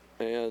that.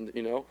 And,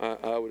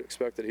 I would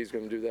expect that he's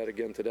going to do that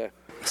again today.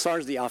 As far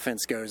as the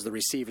offense goes, the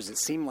receivers, it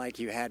seemed like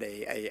you had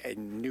a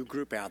new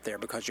group out there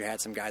because you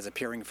had some guys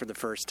appearing for the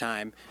first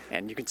time,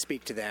 and you can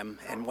speak to them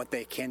and what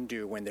they can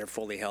do when they're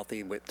fully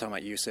healthy, with talking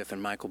about Yusuf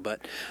and Michael.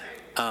 But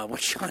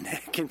what Sean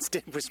Atkins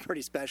did was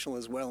pretty special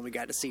as well, and we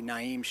got to see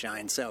Naeem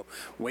shine. So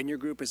when your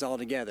group is all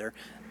together,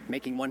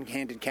 making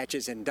one-handed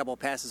catches and double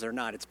passes or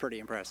not, it's pretty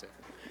impressive.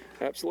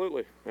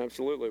 Absolutely.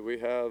 We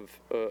have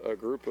a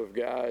group of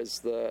guys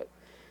that,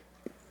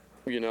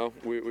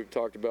 we've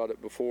talked about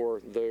it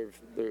before.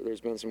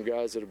 There's been some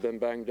guys that have been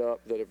banged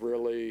up that have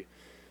really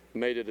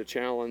made it a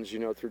challenge,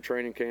 through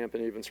training camp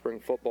and even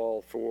spring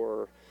football,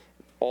 for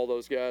all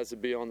those guys to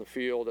be on the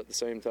field at the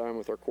same time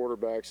with our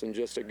quarterbacks and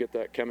just to get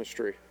that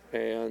chemistry.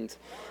 And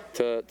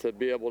to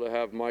be able to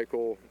have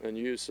Michael and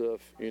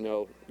Yusuf,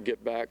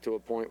 get back to a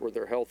point where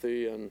they're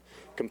healthy and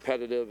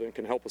competitive and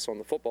can help us on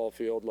the football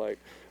field, like,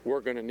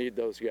 we're going to need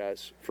those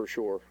guys for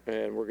sure.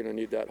 And we're going to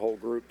need that whole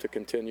group to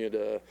continue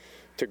to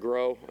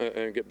grow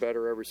and get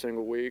better every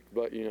single week.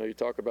 But, you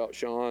talk about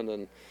Sean,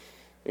 and,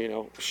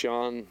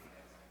 Sean,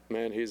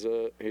 man, he's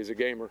a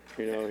gamer.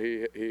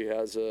 He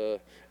has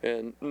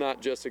and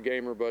not just a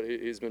gamer, but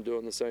he's been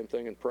doing the same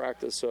thing in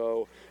practice.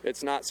 So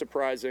it's not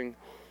surprising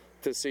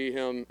to see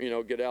him,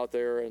 get out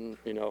there and,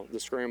 the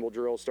scramble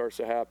drill starts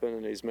to happen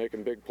and he's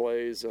making big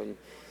plays, and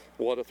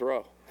what a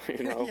throw,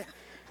 Yeah.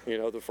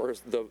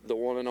 The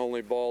one and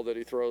only ball that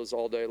he throws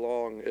all day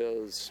long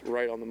is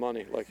right on the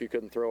money. Like, you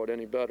couldn't throw it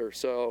any better.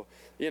 So,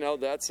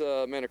 that's,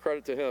 a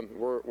credit to him.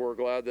 We're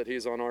glad that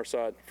he's on our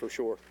side for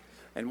sure.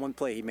 And one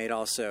play he made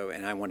also,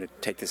 and I want to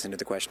take this into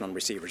the question on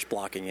receivers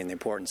blocking and the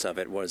importance of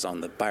it, was on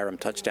the Byram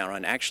touchdown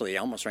run. Actually, he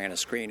almost ran a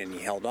screen and he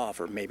held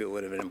off, or maybe it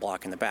would have been a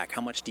block in the back.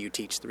 How much do you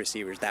teach the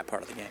receivers that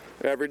part of the game?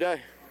 Every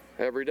day.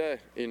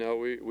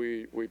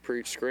 We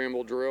preach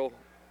scramble drill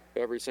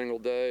every single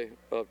day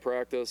of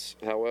practice.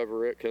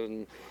 However it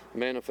can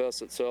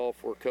manifest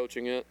itself, we're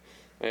coaching it.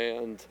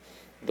 And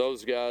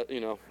those guys,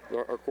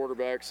 our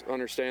quarterbacks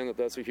understand that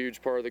that's a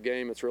huge part of the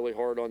game. It's really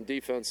hard on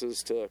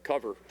defenses to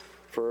cover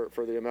for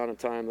the amount of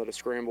time that a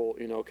scramble,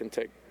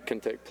 can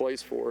take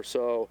place for.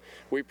 So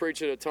we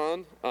preach it a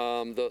ton.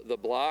 The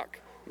block,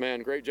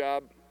 man, great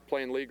job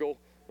playing legal.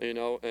 you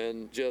know,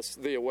 and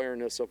just the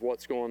awareness of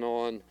what's going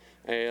on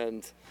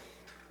and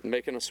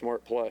making a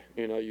smart play.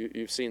 You know,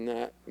 you've seen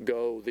that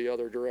go the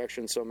other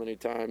direction so many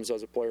times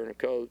as a player and a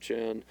coach,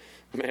 and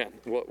man,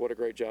 what a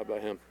great job by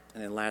him.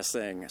 And then last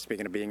thing,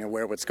 speaking of being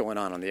aware of what's going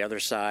on the other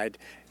side,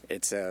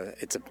 it's a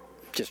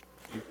just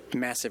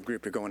massive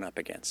group you're going up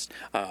against.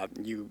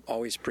 You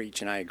always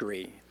preach, and I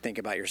agree, think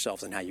about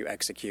yourselves and how you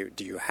execute.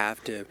 Do you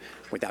have to,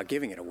 without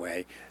giving it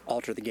away,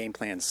 alter the game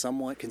plan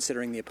somewhat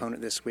considering the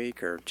opponent this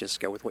week, or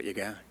just go with what you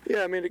got?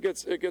 Yeah, I mean, it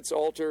gets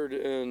altered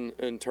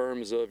in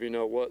terms of, you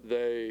know, what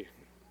they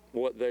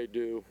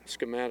do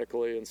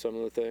schematically and some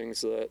of the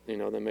things that, you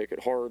know, they make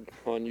it hard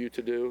on you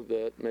to do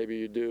that maybe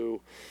you do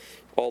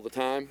all the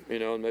time, you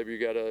know, and maybe you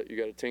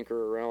gotta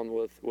tinker around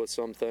with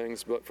some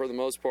things. But for the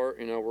most part,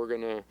 you know, we're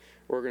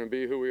gonna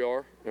be who we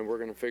are, and we're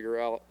gonna figure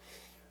out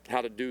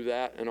how to do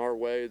that in our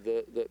way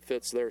that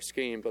fits their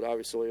scheme. But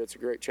obviously it's a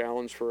great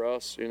challenge for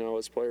us, you know,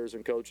 as players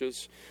and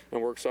coaches, and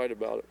we're excited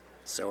about it.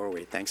 So are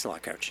we. Thanks a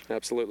lot, Coach.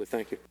 Absolutely.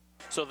 Thank you.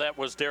 So that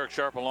was Derek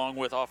Sharp along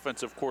with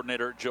offensive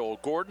coordinator Joel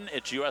Gordon.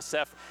 It's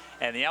USF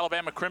and the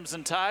Alabama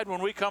Crimson Tide.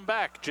 When we come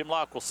back, Jim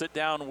Locke will sit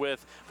down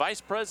with Vice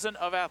President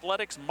of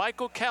Athletics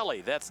Michael Kelly.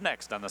 That's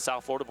next on the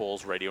South Florida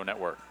Bulls Radio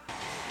Network.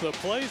 The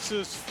place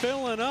is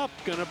filling up.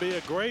 Going to be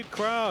a great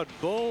crowd.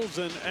 Bulls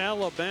in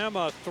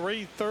Alabama,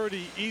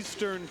 3:30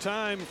 Eastern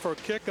time for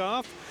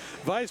kickoff.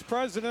 Vice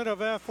President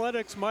of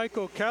Athletics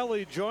Michael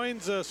Kelly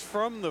joins us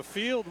from the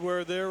field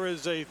where there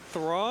is a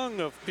throng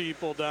of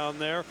people down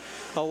there.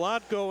 A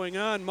lot going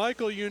on.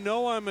 Michael, you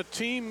know I'm a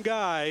team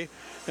guy,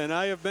 and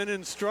I have been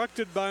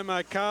instructed by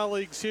my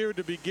colleagues here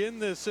to begin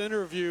this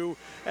interview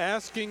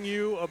asking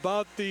you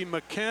about the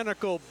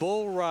mechanical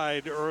bull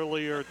ride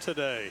earlier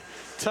today.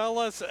 Tell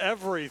us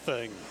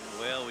everything.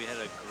 Well, we had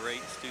a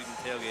great student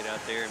tailgate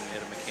out there, and we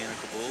had a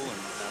mechanical bull, and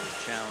I was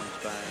challenged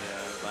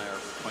by our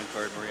point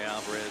guard Maria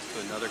Alvarez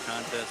to another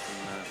contest,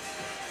 and I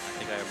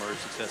think I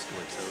emerged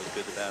successfully. So it was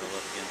good to battle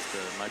up against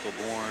Michael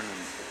Bourne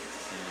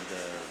and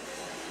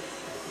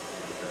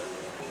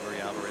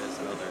Maria Alvarez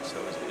and others. So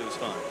it was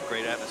fun.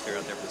 Great atmosphere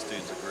out there for the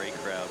students. A great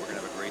crowd. We're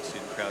gonna have a great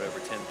student crowd, over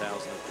 10,000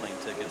 with plane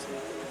tickets, and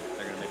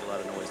they're gonna make a lot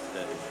of noise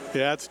today.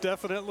 Yeah, it's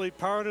definitely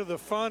part of the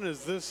fun,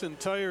 as this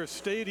entire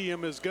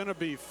stadium is going to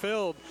be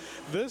filled.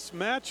 This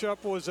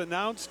matchup was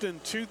announced in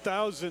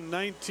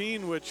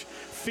 2019, which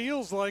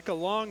feels like a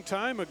long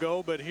time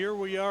ago, but here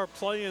we are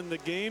playing the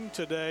game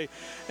today.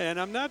 And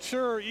I'm not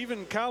sure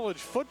even college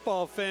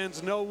football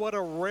fans know what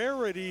a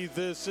rarity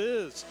this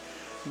is.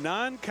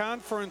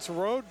 Non-conference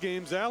road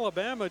games,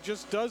 Alabama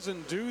just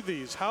doesn't do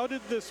these. How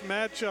did this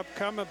matchup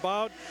come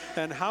about,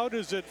 and how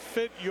does it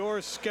fit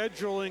your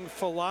scheduling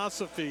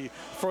philosophy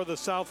for the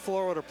South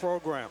Florida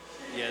program?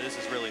 Yeah, this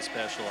is really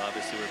special.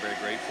 Obviously, we're very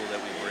grateful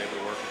that we were able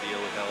to work a deal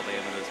with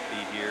Alabama to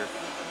be here.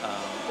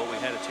 What we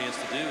had a chance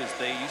to do is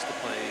they used to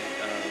play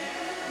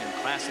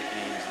classic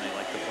games, and they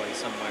like to play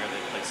somewhere.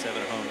 They play 7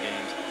 home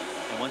games.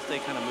 And once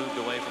they kind of moved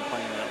away from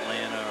playing in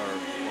Atlanta or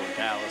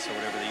Dallas or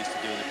whatever they used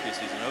to do in the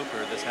preseason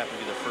opener, this happened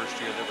to be the first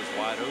year that was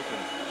wide open.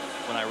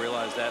 When I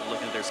realized that,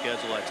 looking at their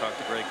schedule, I talked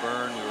to Greg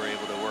Byrne. We were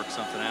able to work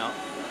something out.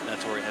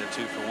 That's where we had a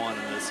 2-for-1.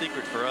 And the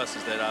secret for us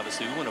is that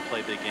obviously we want to play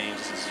big games.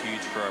 This is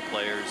huge for our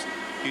players,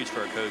 huge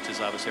for our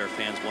coaches. Obviously our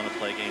fans want to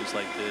play games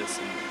like this,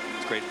 and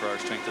it's great for our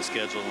strength of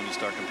schedule when you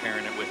start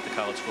comparing it with the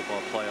college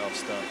football playoff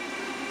stuff.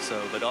 So,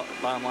 but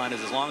bottom line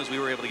is, as long as we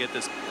were able to get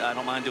this, I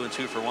don't mind doing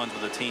 2-for-1s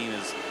with a team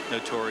as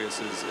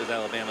notorious as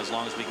Alabama, as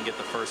long as we can get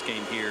the first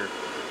game here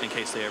in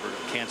case they ever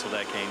cancel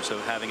that game. So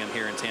having them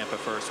here in Tampa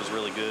first was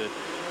really good,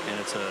 and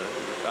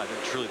I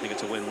truly think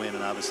it's a win-win.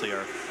 And obviously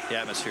the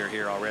atmosphere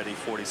here already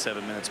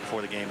 47 minutes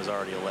before the game is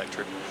already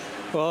electric.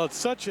 Well, it's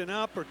such an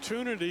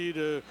opportunity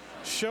to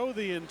show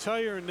the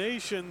entire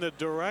nation the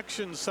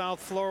direction South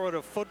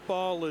Florida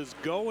football is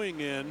going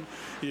in.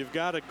 You've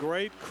got a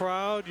great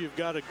crowd, you've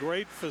got a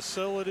great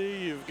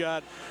facility, you've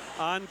got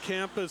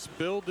on-campus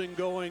building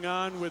going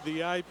on with the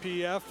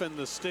IPF and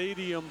the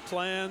stadium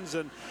plans,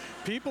 and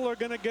people are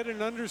going to get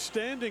an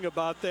understanding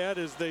about that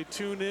as they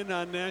tune in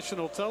on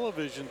national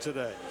television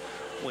today.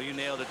 Well, you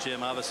nailed it,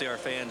 Jim. Obviously, our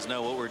fans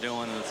know what we're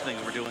doing and the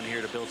things we're doing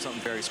here to build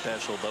something very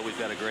special. But we've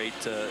got a great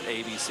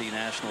ABC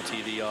national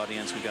TV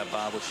audience. We've got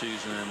Bob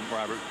Wischusen and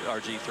Robert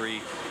RG3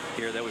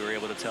 here that we were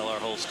able to tell our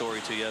whole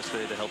story to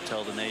yesterday to help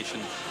tell the nation.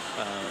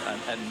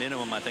 At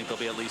minimum, I think there'll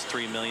be at least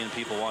 3 million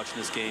people watching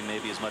this game,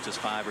 maybe as much as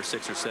 5 or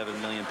 6 or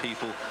 7 million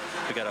people.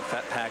 We got a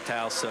packed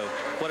house. So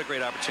what a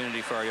great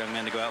opportunity for our young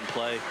men to go out and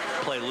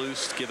play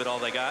loose, give it all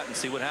they got, and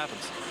see what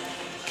happens.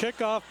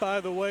 Kickoff,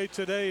 by the way,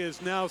 today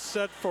is now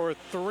set for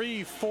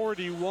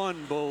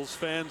 3:41, Bulls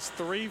fans.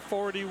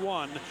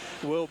 3:41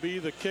 will be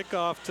the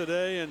kickoff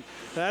today, and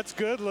that's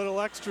good. Little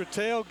extra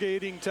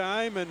tailgating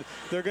time, and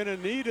they're going to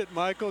need it,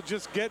 Michael.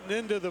 Just getting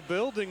into the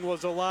building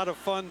was a lot of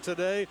fun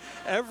today.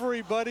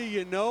 Everybody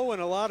you know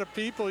and a lot of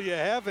people you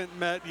haven't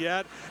met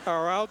yet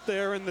are out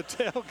there in the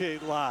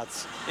tailgate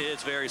lots.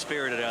 It's very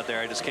spirited out there.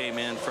 I just came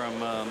in from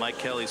Mike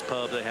Kelly's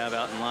pub they have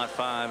out in Lot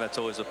 5. That's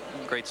always a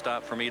great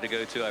stop for me to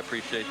go to. I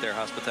appreciate their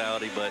hospitality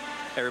hospitality, but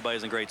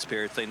everybody's in great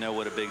spirits. They know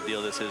what a big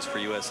deal this is for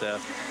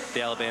USF.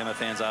 The Alabama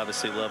fans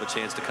obviously love a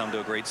chance to come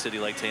to a great city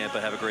like Tampa,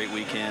 have a great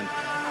weekend.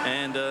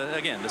 And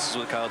again, this is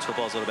what college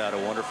football is all about, a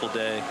wonderful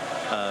day,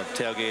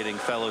 tailgating,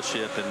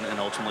 fellowship, and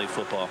ultimately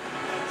football.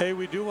 Hey,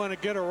 we do want to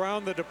get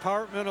around the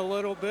department a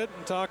little bit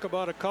and talk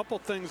about a couple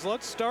things.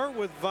 Let's start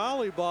with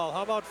volleyball.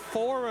 How about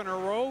 4 in a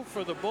row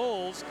for the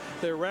Bulls?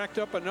 They racked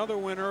up another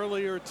win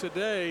earlier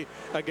today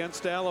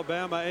against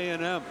Alabama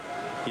A&M.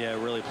 Yeah,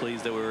 really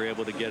pleased that we were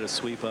able to get a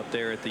sweep up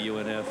there at the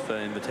UNF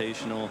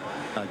Invitational.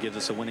 Gives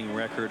us a winning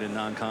record in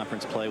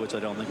non-conference play, which I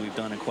don't think we've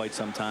done in quite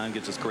some time.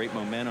 Gives us great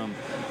momentum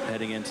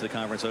heading into the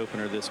conference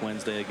opener this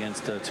Wednesday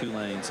against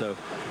Tulane. So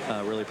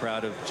really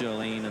proud of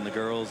Jhalyn and the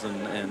girls, and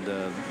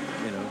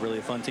you know, really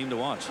a fun team to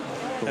watch.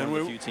 We're one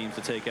of the few teams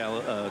to take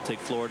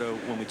Florida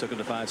when we took them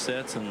to 5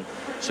 sets, and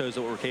shows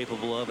what we're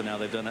capable of. And now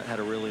they've had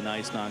a really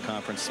nice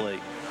non-conference slate.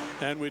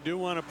 And we do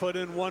want to put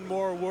in one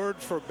more word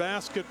for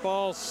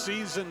basketball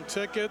season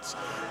tickets.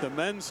 The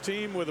men's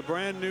team with a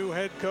brand new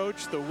head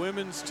coach, the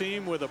women's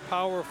team with a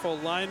powerful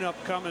lineup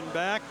coming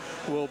back,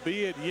 will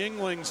be at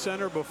Yuengling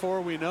Center before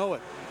we know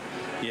it.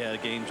 Yeah, the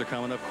games are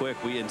coming up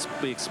quick. We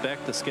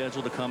expect the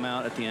schedule to come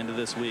out at the end of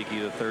this week,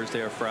 either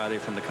Thursday or Friday,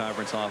 from the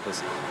conference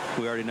office.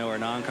 We already know our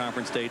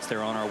non-conference dates.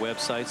 They're on our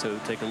website, so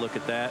take a look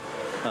at that.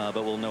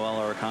 But we'll know all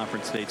our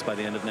conference dates by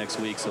the end of next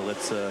week. So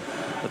let's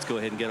go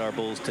ahead and get our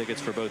Bulls tickets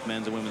for both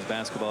men's and women's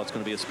basketball. It's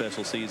going to be a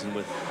special season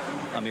with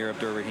Amir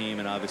Abdur-Rahim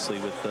and obviously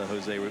with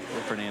Jose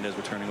Fernandez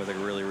returning with a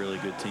really, really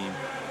good team.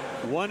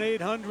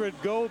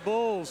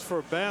 1-800-GO-BULLS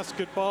for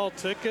basketball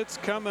tickets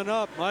coming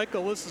up.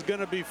 Michael, this is going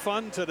to be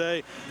fun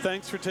today.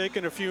 Thanks for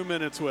taking a few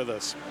minutes with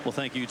us. Well,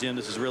 thank you, Jim.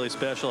 This is really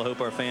special. I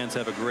hope our fans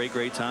have a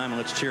great time.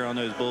 And let's cheer on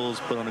those Bulls,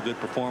 put on a good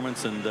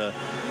performance, and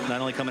not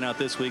only coming out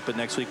this week, but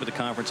next week with the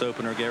conference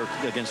opener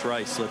against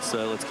Rice.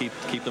 Let's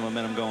keep the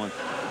momentum going.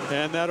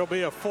 And that'll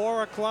be a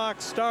 4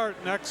 o'clock start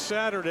next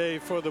Saturday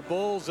for the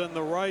Bulls and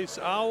the Rice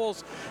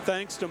Owls.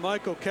 Thanks to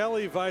Michael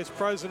Kelly, Vice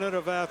President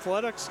of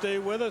Athletics. Stay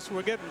with us.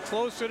 We're getting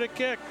closer to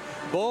kick.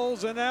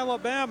 Bulls in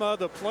Alabama.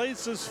 The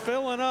place is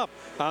filling up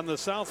on the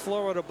South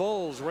Florida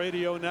Bulls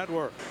Radio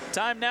Network.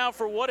 Time now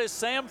for What Is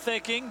Sam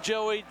Thinking?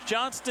 Joey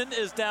Johnston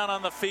is down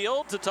on the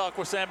field to talk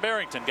with Sam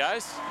Barrington.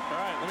 Guys? All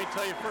right, let me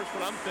tell you first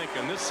what I'm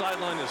thinking. This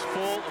sideline is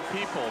full of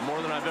people,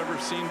 more than I've ever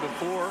seen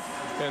before,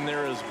 and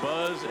there is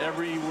buzz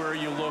everywhere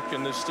you look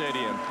in this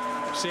stadium.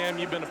 Sam,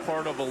 you've been a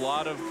part of a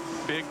lot of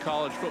big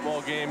college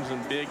football games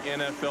and big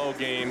NFL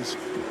games.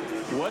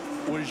 What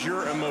was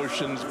your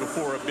emotions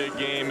before a big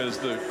game as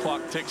the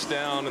clock ticks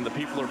down and the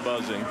people are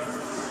buzzing?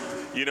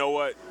 You know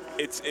what?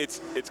 It's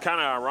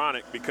kind of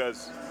ironic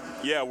because,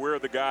 yeah, we're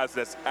the guys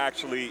that's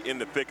actually in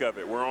the thick of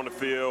it. We're on the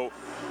field.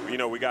 You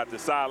know, we got the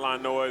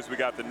sideline noise. We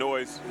got the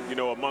noise, you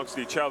know, amongst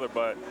each other.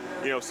 But,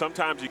 you know,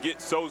 sometimes you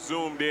get so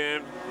zoomed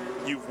in.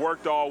 You've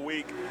worked all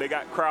week. They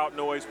got crowd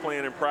noise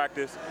playing in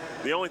practice.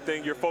 The only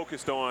thing you're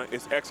focused on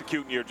is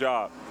executing your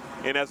job.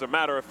 And as a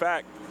matter of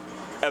fact,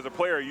 as a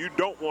player, you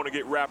don't want to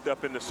get wrapped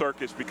up in the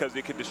circus because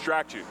it can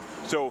distract you.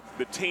 So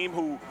the team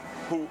who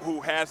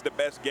has the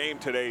best game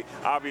today,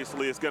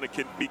 obviously is going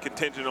to be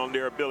contingent on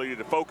their ability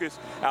to focus.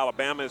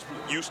 Alabama is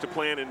used to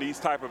playing in these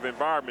type of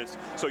environments,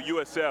 so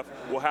USF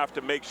will have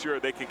to make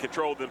sure they can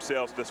control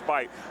themselves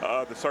despite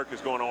the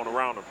circus going on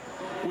around them.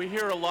 We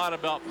hear a lot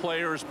about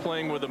players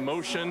playing with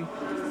emotion.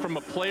 From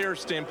a player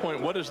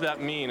standpoint, what does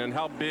that mean, and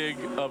how big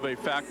of a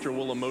factor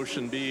will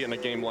emotion be in a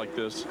game like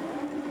this?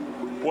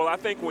 Well, I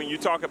think when you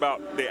talk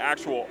about the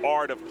actual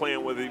art of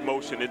playing with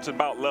emotion, it's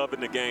about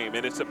loving the game,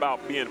 and it's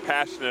about being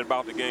passionate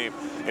about the game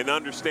and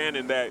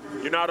understanding that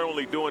you're not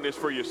only doing this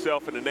for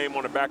yourself and the name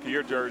on the back of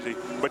your jersey,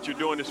 but you're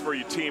doing this for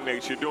your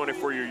teammates, you're doing it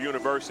for your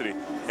university.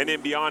 And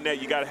then beyond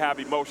that, you got to have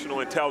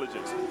emotional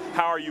intelligence.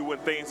 How are you when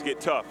things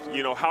get tough?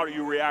 You know, how do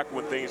you react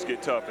when things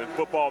get tough? In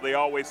football, they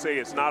always say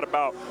it's not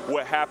about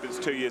what happens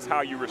to you, it's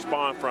how you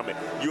respond from it.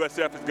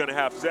 USF is going to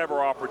have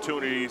several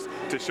opportunities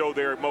to show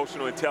their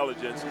emotional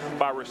intelligence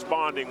by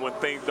responding when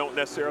things don't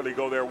necessarily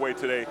go their way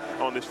today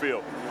on this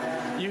field.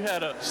 You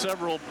had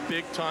several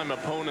big-time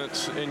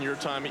opponents in your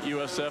time at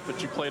USF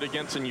that you played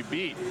against and you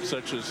beat,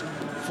 such as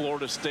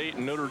Florida State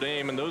and Notre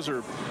Dame, and those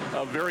are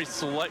a very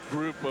select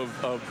group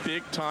of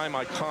big-time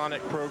iconic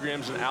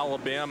programs, and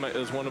Alabama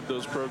is one of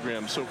those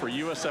programs. So for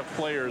USF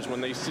players, when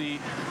they see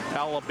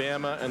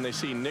Alabama and they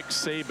see Nick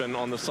Saban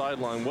on the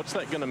sideline, what's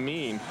that going to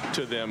mean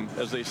to them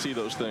as they see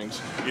those things?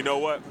 You know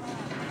what?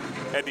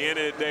 At the end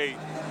of the day,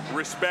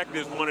 respect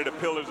is one of the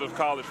pillars of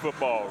college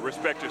football.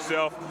 Respect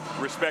yourself,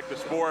 respect the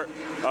sport,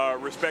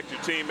 respect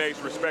your teammates,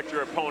 respect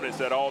your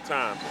opponents at all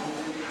times.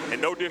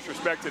 And no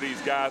disrespect to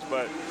these guys,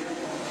 but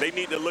they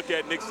need to look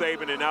at Nick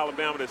Saban in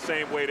Alabama the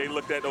same way they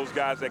looked at those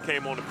guys that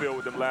came on the field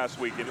with them last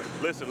week. And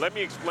listen, let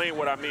me explain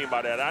what I mean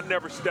by that. I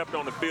never stepped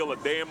on the field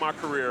a day in my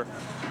career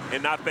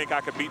and not think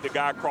I could beat the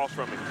guy across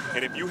from me.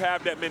 And if you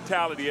have that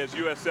mentality as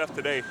USF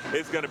today,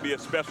 it's going to be a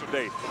special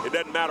day. It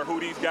doesn't matter who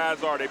these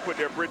guys are. They put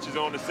their britches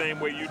on the same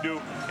way you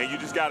do, and you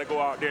just got to go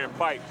out there and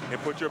fight and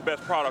put your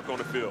best product on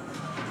the field.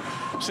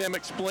 Sam,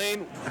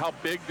 explain how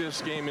big this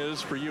game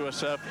is for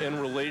USF in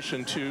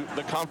relation to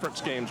the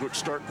conference games, which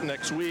start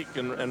next week,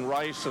 and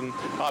Rice, and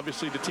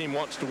obviously the team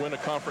wants to win a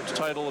conference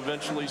title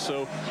eventually.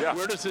 So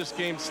where does this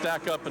game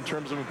stack up in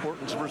terms of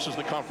importance versus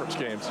the conference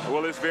games?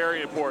 Well, it's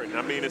very important.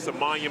 I mean, it's a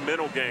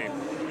monumental game.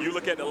 You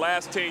look at the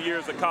last 10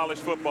 years of college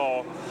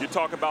football, you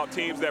talk about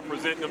teams that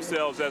present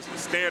themselves as the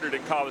standard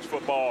in college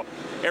football,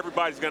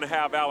 everybody's going to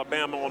have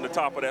Alabama on the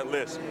top of that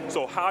list.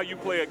 So how you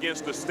play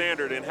against the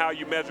standard and how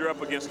you measure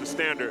up against the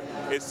standard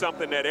is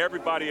something that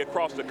everybody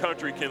across the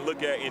country can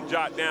look at and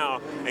jot down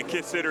and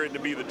consider it to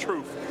be the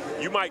truth.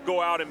 You might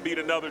go out and beat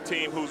another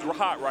team who's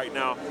hot right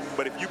now,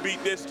 but if you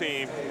beat this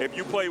team, if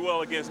you play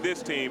well against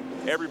this team,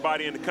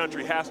 everybody in the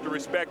country has to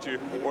respect you,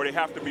 or they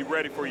have to be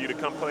ready for you to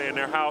come play in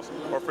their house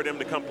or for them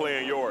to come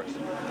play in yours.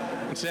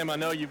 And Sam, I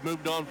know you've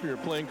moved on from your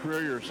playing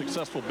career. You're a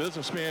successful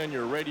businessman.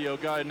 You're a radio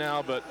guy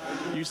now, but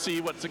you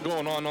see what's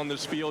going on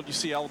this field. You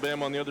see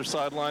Alabama on the other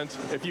sidelines.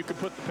 If you could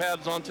put the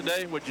pads on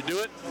today, would you do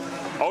it?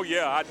 Oh,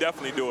 yeah, I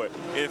definitely do it.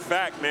 In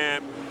fact,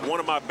 man, one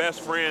of my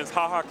best friends,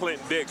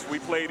 Clinton Dix, we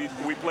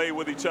played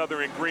with each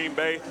other in Green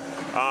Bay.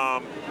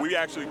 We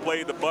actually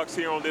played the Bucs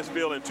here on this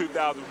field in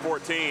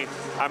 2014.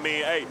 I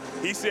mean, hey,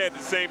 he said the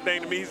same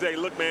thing to me. He said,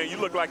 look, man, you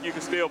look like you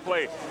can still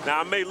play. Now,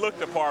 I may look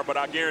the part, but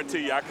I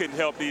guarantee you I couldn't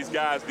help these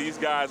guys. These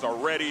guys are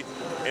ready,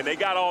 and they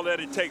got all that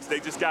it takes. They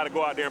just got to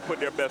go out there and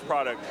put their best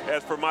product.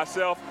 As for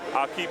myself,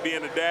 I'll keep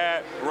being a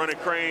dad, running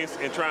cranes,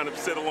 and trying to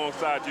sit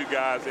alongside you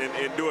guys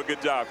and do a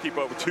good job. Keep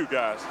up with you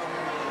guys.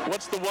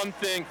 What's the one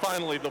thing,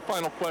 finally, the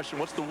final question,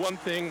 what's the one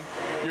thing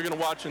you're going to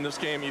watch in this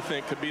game you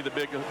think could be the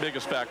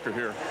biggest factor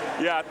here?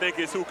 Yeah, I think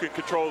it's who can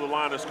control the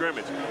line of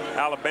scrimmage.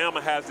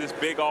 Alabama has this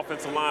big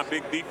offensive line,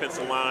 big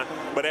defensive line,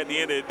 but at the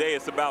end of the day,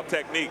 it's about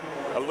technique.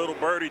 A little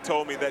birdie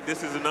told me that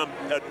this is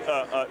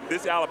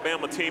this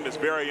Alabama team is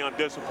very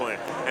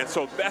undisciplined, and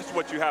so that's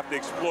what you have to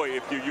exploit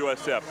if you're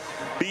USF.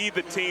 Be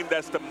the team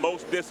that's the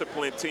most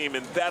disciplined team,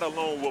 and that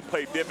alone will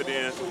pay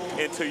dividends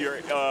into your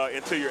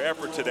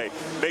effort today.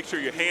 Make sure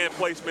your hand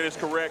placement is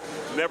correct.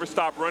 Never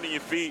stop running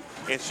your feet,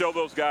 and show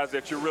those guys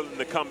that you're willing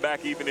to come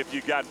back even if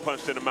you've gotten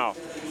punched in the mouth.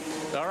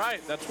 All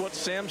right, that's what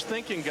Sam's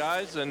thinking,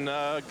 guys, and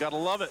gotta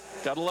love it.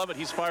 Gotta love it.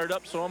 He's fired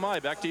up, so am I.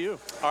 Back to you.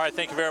 All right,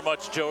 thank you very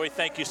much, Joey.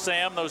 Thank you,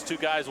 Sam. Those two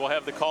guys will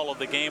have the call of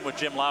the game with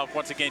Jim Lauk.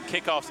 Once again,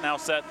 kickoff's now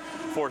set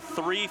for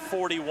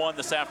 3:41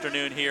 this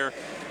afternoon here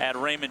at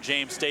Raymond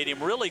James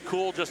Stadium. Really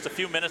cool just a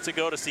few minutes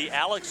ago to see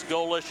Alex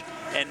Golesh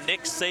and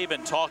Nick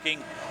Saban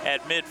talking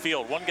at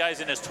midfield. One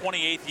guy's in his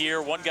 28th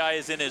year. One guy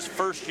is in his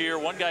first year.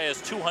 One guy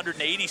has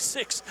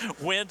 286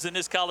 wins in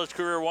his college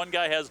career. One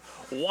guy has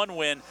 1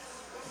 win.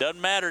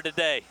 Doesn't matter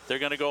today. They're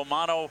going to go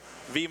mano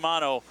v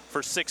mano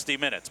for 60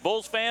 minutes.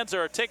 Bulls fans,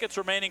 there are tickets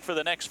remaining for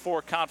the next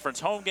 4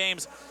 conference home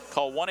games.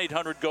 Call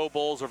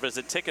 1-800-GO-BULLS or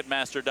visit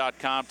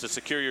Ticketmaster.com to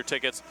secure your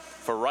tickets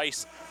for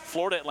Rice,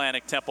 Florida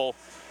Atlantic, Temple,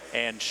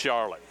 and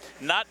Charlotte.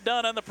 Not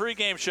done on the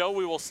pregame show.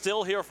 We will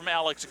still hear from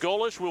Alex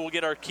Golesh. We will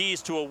get our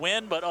keys to a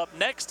win. But up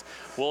next,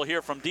 we'll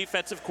hear from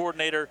defensive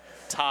coordinator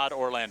Todd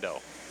Orlando.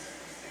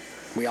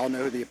 We all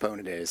know who the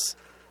opponent is.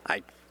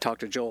 I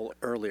talked to Joel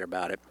earlier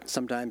about it.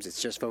 Sometimes it's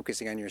just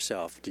focusing on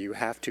yourself. Do you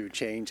have to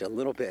change a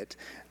little bit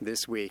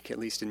this week, at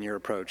least in your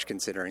approach,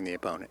 considering the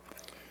opponent?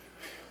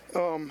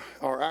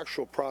 Our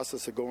actual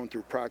process of going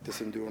through practice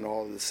and doing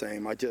all of the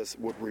same, I just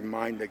would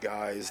remind the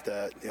guys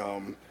that,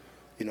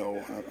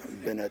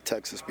 I've been at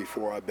Texas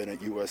before, I've been at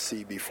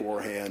USC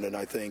beforehand, and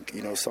I think,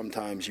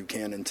 sometimes you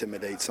can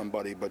intimidate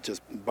somebody, but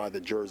just by the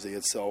jersey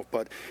itself.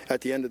 But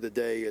at the end of the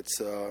day, it's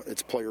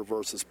player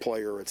versus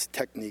player, it's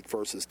technique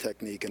versus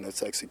technique, and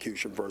it's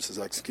execution versus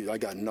execution. I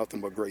got nothing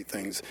but great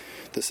things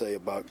to say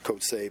about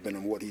Coach Saban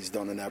and what he's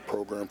done in that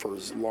program for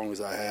as long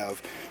as I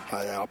have. I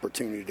had an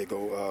opportunity to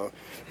go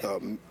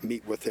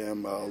meet with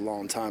him a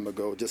long time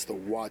ago, just to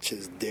watch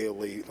his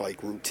daily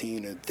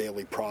routine and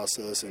daily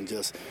process and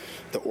just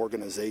the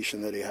organization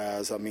that he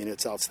has. I mean,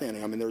 it's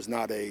outstanding. I mean, there's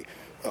not a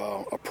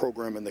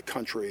program in the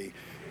country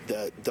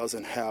that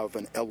doesn't have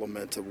an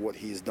element of what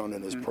he's done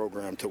in his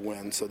program to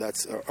win. So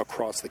that's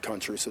across the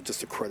country. So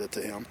just a credit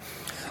to him.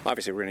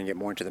 Obviously, we're going to get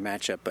more into the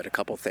matchup, but a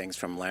couple things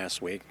from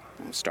last week.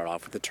 We'll start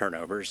off with the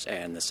turnovers,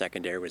 and the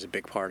secondary was a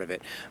big part of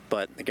it.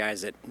 But the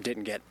guys that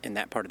didn't get in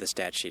that part of the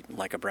stat sheet,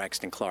 like a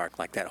Braxton Clark,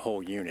 like that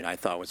whole unit, I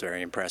thought was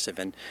very impressive.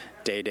 And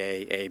Day,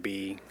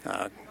 AB,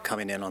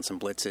 coming in on some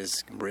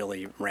blitzes,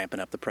 really ramping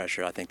up the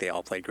pressure. I think they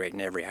all played great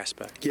in every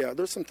aspect. Yeah,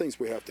 there's some things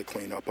we have to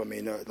clean up. I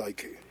mean,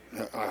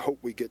 I hope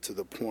we get to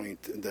the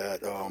point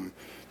that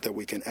that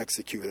we can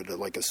execute it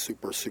at a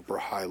super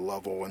high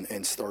level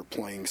and start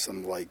playing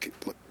some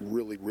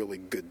really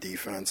good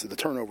defense. The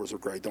turnovers are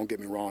great. Don't get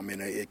me wrong. I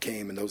mean, it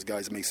came and those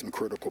guys make some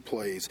critical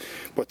plays,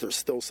 but there's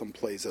still some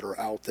plays that are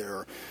out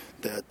there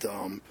that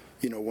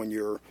when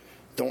you're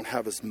don't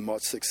have as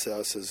much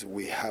success as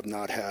we have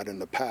not had in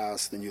the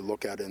past, then you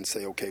look at it and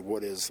say, okay,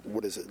 what does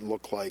it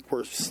look like?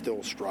 We're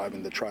still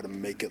striving to try to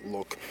make it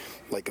look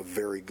like a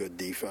very good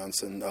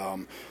defense, and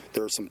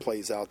there are some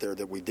plays out there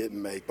that we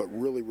didn't make, but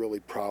really,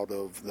 really proud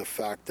of the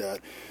fact that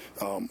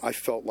I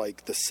felt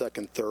like the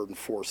second, third, and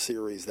fourth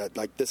series that,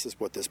 like, this is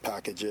what this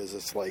package is.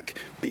 It's like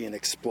being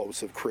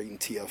explosive, creating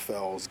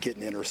TFLs,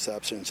 getting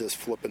interceptions, just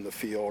flipping the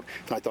field,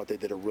 and I thought they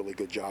did a really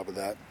good job of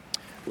that.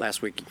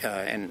 Last week,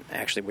 and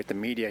actually with the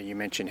media, you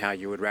mentioned how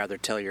you would rather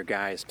tell your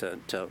guys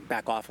to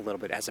back off a little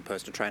bit as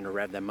opposed to trying to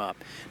rev them up.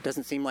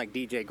 Doesn't seem like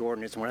DJ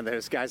Gordon is one of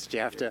those guys that you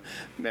have to,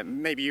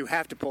 maybe you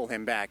have to pull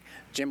him back.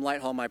 Jim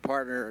Lighthall, my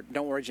partner,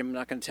 don't worry, Jim, I'm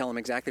not going to tell him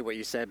exactly what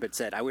you said, but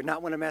said, I would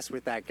not want to mess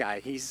with that guy.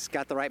 He's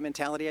got the right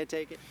mentality, I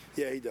take it?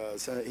 Yeah, he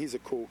does. He's a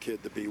cool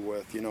kid to be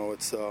with. You know,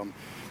 it's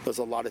there's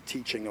a lot of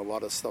teaching, a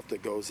lot of stuff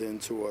that goes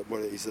into it.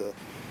 But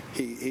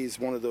he's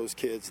one of those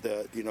kids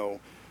that, you know,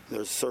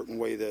 there's a certain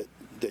way that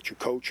you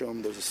coach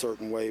him. There's a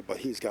certain way, but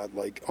he's got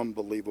like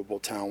unbelievable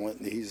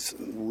talent. He's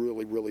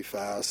really, really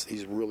fast.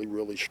 He's really,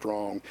 really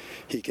strong.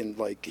 He can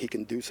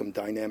do some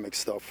dynamic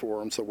stuff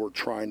for him. So we're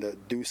trying to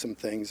do some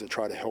things to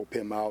try to help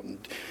him out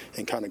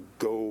and kind of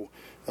go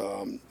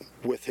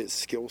with his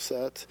skill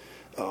set.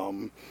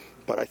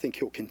 But I think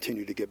he'll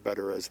continue to get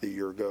better as the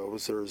year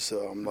goes. There's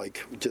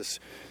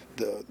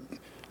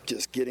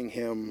just getting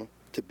him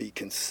to be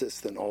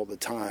consistent all the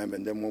time,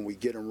 and then when we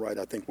get him right,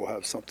 I think we'll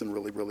have something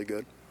really, really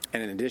good.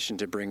 And in addition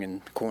to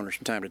bringing corners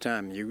from time to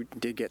time, you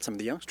did get some of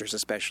the youngsters,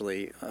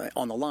 especially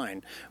on the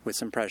line, with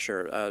some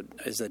pressure.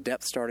 Is the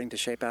depth starting to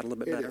shape out a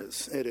little bit better?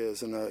 It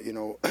is, and you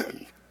know,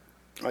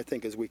 I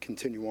think as we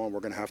continue on, we're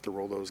going to have to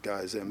roll those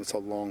guys in. It's a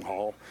long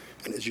haul,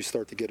 and as you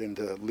start to get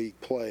into league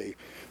play,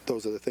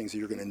 those are the things that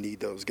you're going to need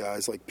those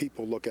guys. Like,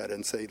 people look at it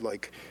and say,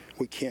 like,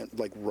 we can't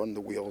like run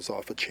the wheels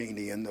off of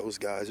Cheney and those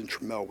guys and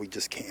Trammell. We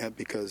just can't,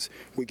 because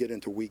we get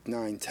into week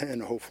 9, 10.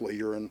 Hopefully,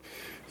 you're in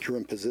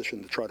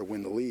position to try to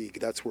win the league.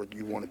 That's where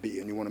you want to be,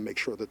 and you want to make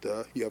sure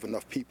that you have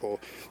enough people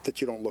that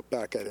you don't look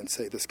back at it and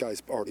say this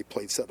guy's already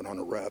played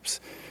 700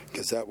 reps,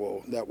 because that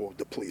will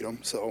deplete them.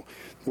 So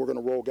we're going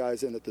to roll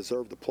guys in that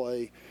deserve to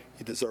play.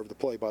 You deserve to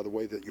play by the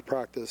way that you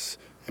practice,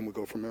 and we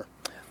go from there.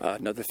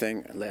 Another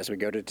thing, as we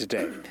go to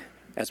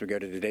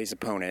today's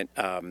opponent,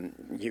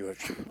 you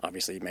have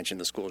obviously mentioned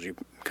the schools you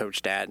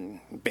coached at and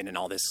been in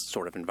all this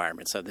sort of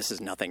environment, so this is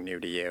nothing new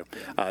to you.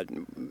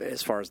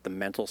 As far as the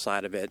mental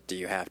side of it, do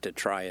you have to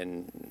try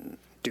and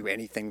do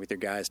anything with your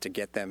guys to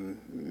get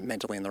them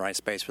mentally in the right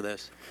space for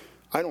this?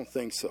 I don't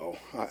think so.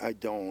 I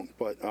don't,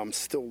 but I'm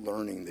still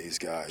learning these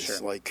guys.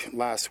 Sure. Like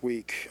last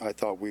week, I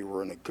thought we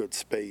were in a good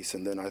space,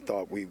 and then I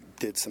thought we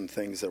did some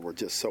things that were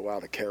just so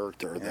out of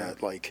character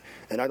that, like,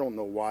 and I don't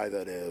know why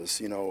that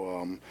is. You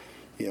know,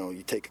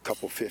 you take a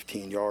couple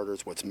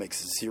 15-yarders, which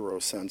makes zero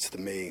sense to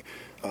me.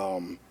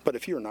 But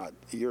if you're not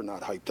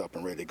hyped up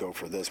and ready to go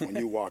for this, when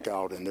you walk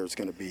out and there's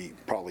going to be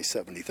probably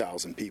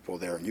 70,000 people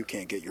there, and you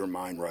can't get your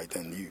mind right,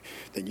 then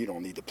you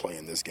don't need to play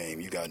in this game.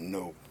 You got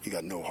no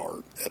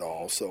heart at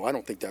all. So I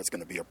don't think that's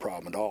going to be a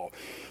problem at all.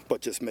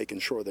 But just making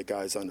sure that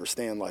guys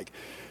understand, like,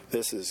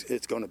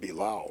 it's going to be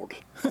loud.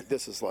 Like,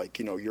 this is like,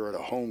 you know, you're at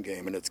a home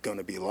game and it's going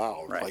to be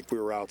loud. Right. Like, we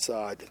were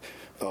outside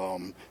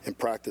in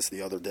practice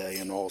the other day,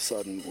 and all of a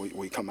sudden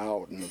we come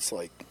out and it's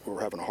like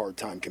we're having a hard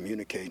time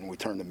communicating. We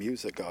turn the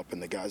music up,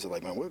 and the guys are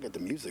like, man, we'll get the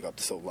music up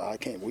so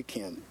loud. We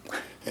can't.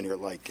 And you're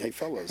like, hey,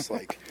 fellas,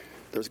 like,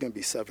 there's going to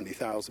be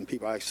 70,000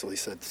 people. I actually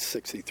said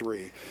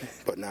 63,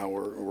 but now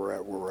we're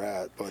at where we're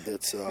at. But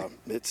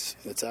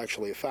it's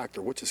actually a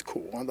factor, which is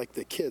cool. I like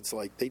the kids,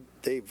 like,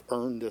 they've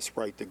earned this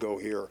right to go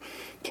here,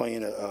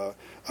 playing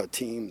a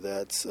team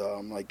that's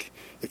like,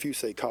 if you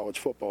say college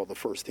football, the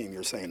first team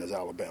you're saying is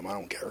Alabama. I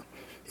don't care.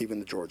 Even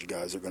the Georgia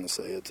guys are going to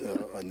say it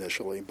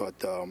initially, but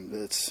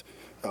this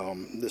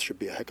should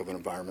be a heck of an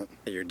environment.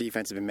 Your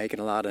defense has been making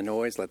a lot of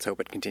noise. Let's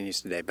hope it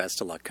continues today. Best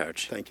of luck,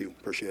 Coach. Thank you.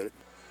 Appreciate it.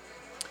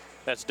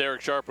 That's Derek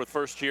Sharp with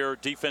first-year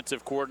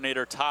defensive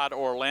coordinator Todd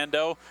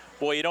Orlando.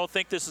 Boy, you don't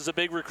think this is a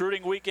big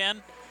recruiting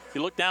weekend?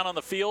 You look down on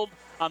the field,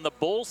 on the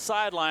Bulls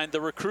sideline, the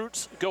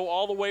recruits go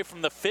all the way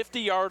from the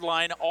 50-yard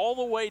line all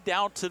the way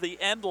down to the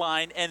end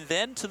line and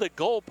then to the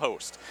goal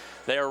post.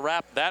 They are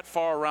wrapped that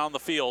far around the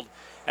field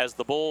as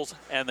the Bulls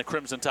and the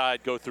Crimson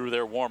Tide go through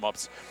their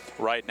warm-ups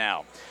right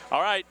now.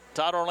 All right,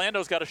 Todd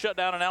Orlando's got to shut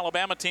down an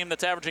Alabama team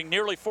that's averaging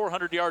nearly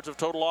 400 yards of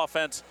total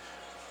offense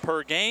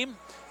per game.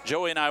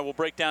 Joey and I will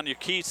break down your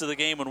keys to the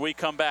game when we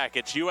come back.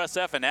 It's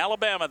USF and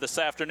Alabama this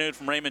afternoon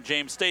from Raymond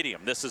James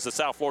Stadium. This is the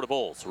South Florida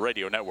Bulls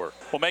Radio Network.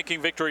 Well, making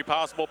victory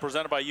possible,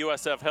 presented by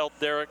USF Health.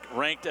 Derek,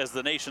 ranked as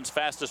the nation's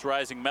fastest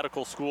rising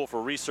medical school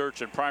for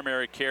research and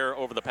primary care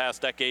over the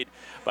past decade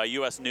by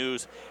U.S.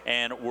 News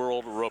and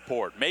World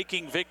Report.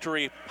 Making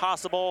victory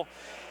possible.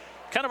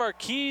 Kind of our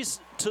keys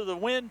to the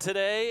win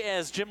today,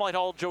 as Jim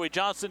Lighthall, Joey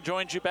Johnson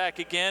joins you back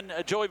again.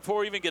 Joey,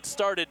 before we even get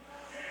started,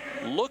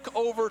 look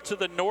over to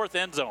the north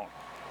end zone.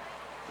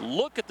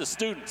 Look at the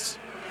students.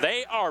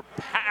 They are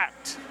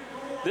packed.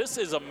 This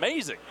is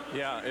amazing.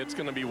 Yeah, it's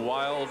going to be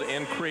wild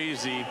and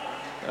crazy.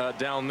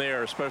 down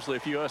there, especially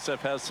if USF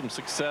has some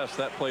success.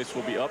 That place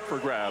will be up for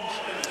grabs.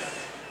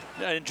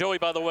 And Joey,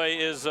 by the way,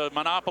 is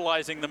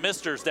monopolizing the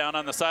misters down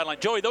on the sideline.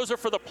 Joey, those are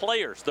for the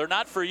players. They're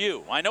not for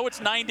you. I know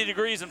it's 90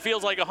 degrees and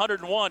feels like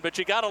 101, but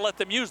you got to let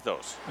them use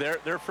those.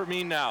 They're for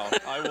me now.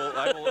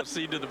 I will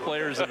accede to the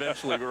players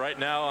eventually, but right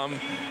now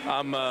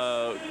I'm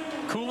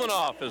cooling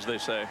off, as they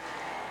say.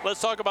 Let's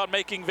talk about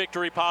making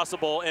victory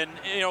possible. And,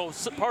 you know,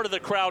 part of the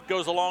crowd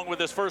goes along with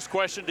this first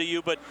question to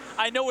you, but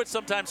I know it's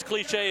sometimes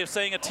cliche of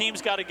saying a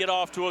team's got to get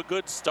off to a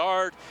good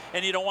start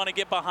and you don't want to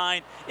get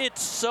behind.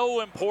 It's so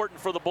important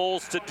for the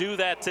Bulls to do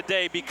that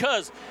today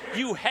because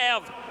you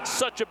have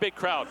such a big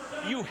crowd.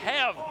 You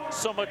have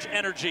so much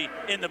energy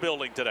in the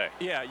building today.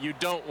 Yeah, you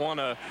don't want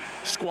to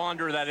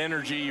squander that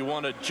energy. You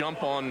want to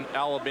jump on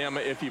Alabama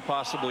if you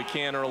possibly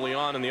can early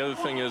on. And the other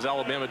thing is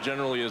Alabama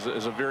generally is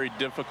a very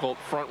difficult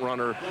front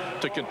runner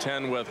to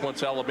contend with.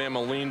 Once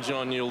Alabama leans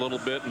on you a little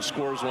bit and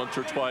scores once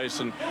or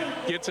twice and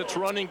gets its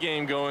running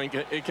game going,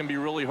 it can be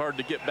really hard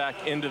to get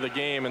back into the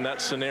game in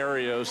that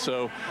scenario.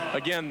 So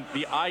again,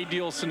 the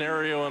ideal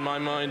scenario in my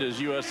mind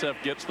is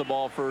USF gets the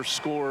ball first,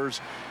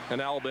 scores,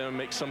 and Alabama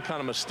makes some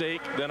kind of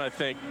mistake. Then I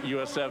think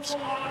USF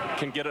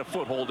can get a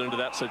foothold into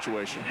that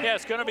situation. Yeah,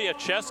 it's going to be a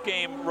chess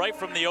game right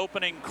from the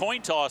opening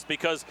coin toss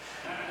because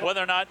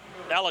whether or not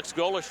Alex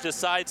Golesh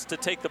decides to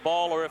take the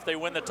ball or if they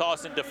win the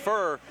toss and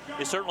defer,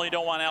 you certainly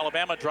don't want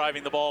Alabama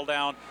driving the ball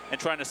down and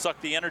trying to suck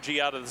the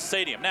energy out of the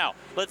stadium. Now,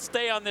 let's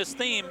stay on this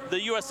theme. The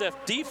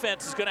USF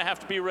defense is going to have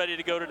to be ready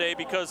to go today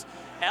because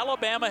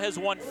Alabama has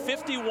won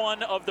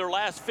 51 of their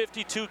last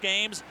 52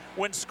 games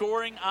when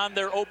scoring on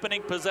their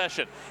opening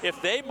possession.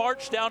 If they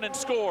march down and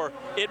score,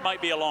 it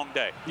might be a long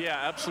day. Yeah,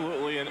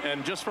 absolutely.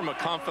 And just from a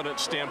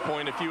confidence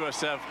standpoint, if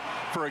USF,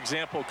 for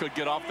example, could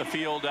get off the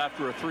field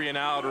after a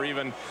 3-and-out or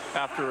even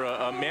after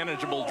a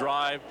manageable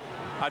drive,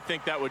 I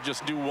think that would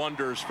just do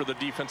wonders for the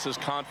defense's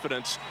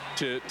confidence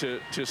to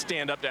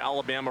stand up to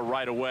Alabama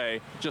right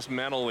away, just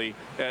mentally.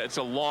 It's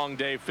a long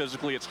day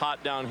physically. It's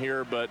hot down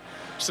here, but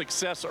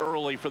success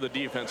early for the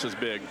defense is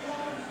big.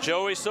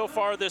 Joey, so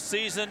far this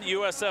season,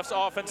 USF's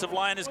offensive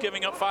line is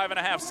giving up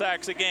 5.5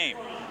 sacks a game.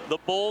 The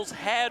Bulls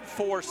had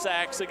 4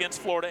 sacks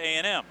against Florida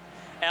A&M.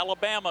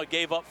 Alabama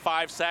gave up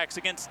 5 sacks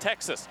against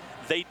Texas.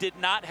 They did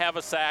not have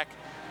a sack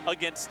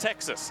against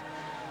Texas.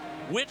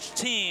 Which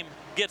team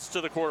gets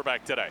to the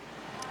quarterback today?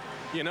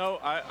 You know,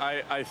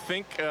 I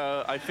think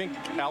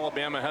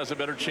Alabama has a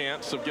better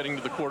chance of getting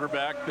to the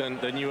quarterback than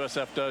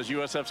USF does.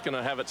 USF's going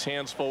to have its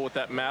hands full with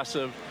that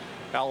massive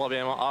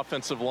Alabama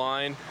offensive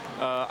line.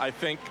 I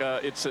think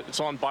it's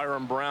on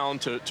Byron Brown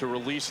to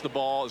release the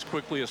ball as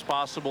quickly as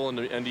possible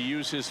and to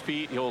use his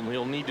feet.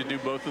 He'll need to do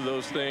both of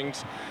those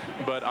things.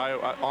 But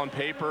on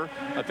paper,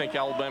 I think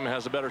Alabama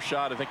has a better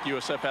shot. I think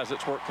USF has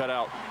its work cut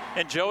out.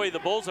 And Joey, the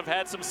Bulls have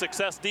had some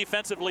success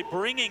defensively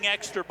bringing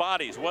extra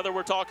bodies, whether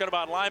we're talking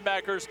about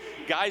linebackers,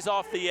 guys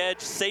off the edge,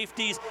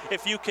 safeties.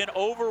 If you can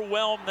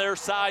overwhelm their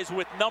size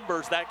with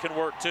numbers, that can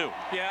work too.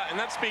 Yeah, and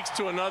that speaks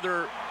to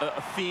another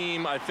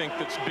theme I think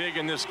that's big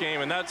in this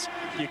game, and that's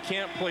you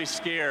can't play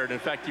scared. In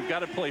fact, you've got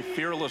to play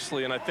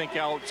fearlessly, and I think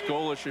Alex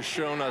Golesh has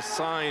shown us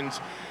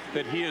signs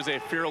that he is a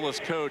fearless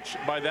coach.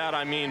 By that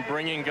I mean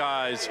bringing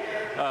guys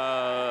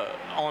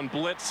on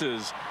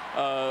blitzes,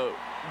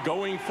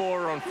 going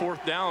for on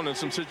 4th down in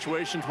some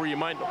situations where you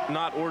might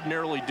not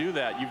ordinarily do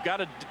that. You've got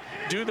to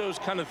do those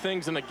kind of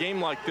things in a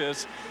game like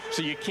this,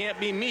 so you can't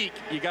be meek.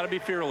 You got to be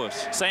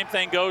fearless. Same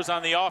thing goes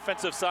on the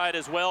offensive side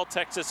as well.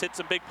 Texas hit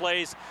some big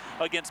plays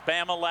against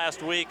Bama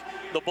last week.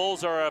 The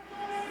Bulls are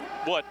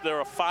they're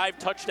a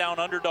 5-touchdown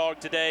underdog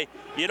today.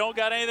 You don't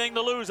got anything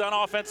to lose on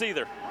offense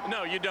either.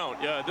 No, you don't.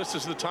 This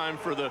is the time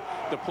for the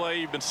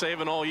play you've been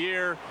saving all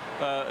year,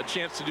 a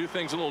chance to do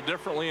things a little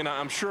differently, and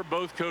I'm sure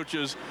both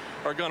coaches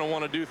are going to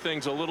want to do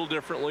things a little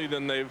differently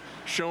than they've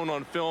shown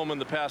on film in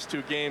the past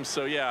 2 games.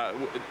 So, yeah,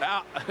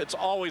 it's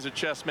always a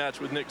chess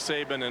match with Nick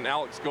Saban, and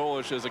Alex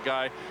Golesh is a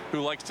guy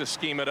who likes to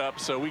scheme it up.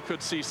 So we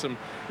could see some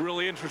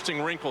really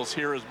interesting wrinkles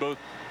here as both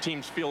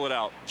teams feel it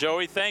out.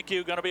 Joey, thank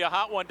you. Going to be a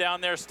hot one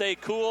down there. Stay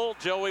cool.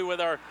 Joey with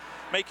our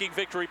Making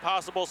Victory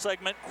Possible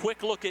segment.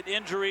 Quick look at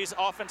injuries.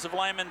 Offensive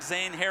lineman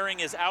Zane Herring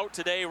is out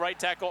today. Right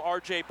tackle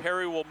R.J.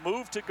 Perry will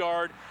move to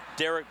guard.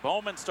 Derek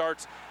Bowman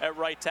starts at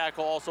right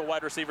tackle. Also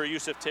wide receiver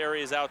Yusuf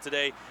Terry is out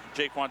today.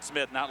 Jaquan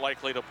Smith not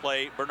likely to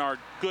play. Bernard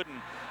Gooden,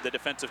 the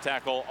defensive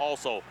tackle,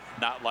 also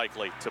not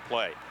likely to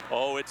play.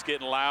 Oh, it's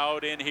getting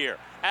loud in here.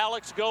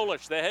 Alex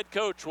Golesh, the head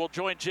coach, will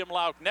join Jim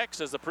Lauk next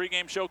as the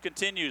pregame show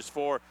continues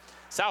for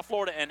South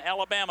Florida and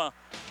Alabama.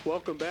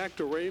 Welcome back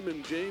to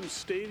Raymond James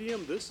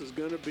Stadium. This is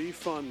going to be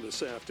fun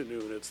this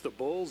afternoon. It's the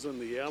Bulls and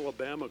the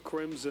Alabama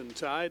Crimson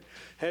Tide.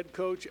 Head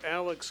coach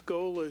Alex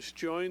Golesh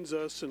joins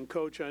us. And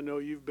Coach, I know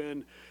you've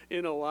been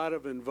in a lot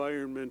of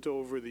environment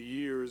over the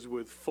years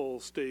with full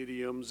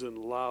stadiums and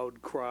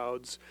loud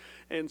crowds.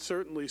 And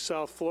certainly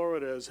South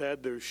Florida has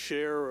had their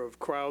share of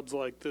crowds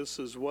like this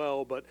as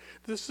well. But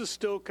this is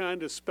still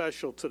kind of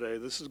special today.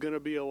 This is going to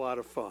be a lot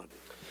of fun.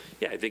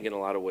 Yeah, I think in a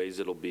lot of ways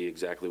it'll be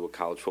exactly what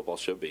college football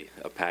should be.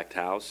 A packed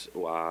house,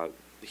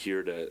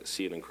 here to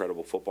see an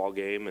incredible football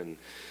game. And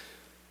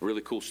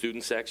really cool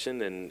student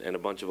section and a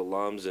bunch of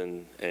alums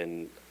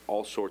and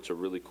all sorts of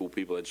really cool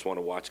people that just want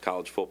to watch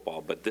college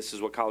football. But this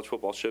is what college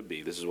football should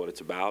be. This is what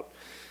it's about,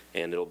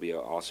 and it'll be an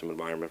awesome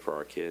environment for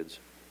our kids.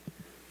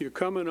 You're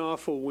coming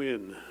off a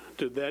win.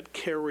 Did that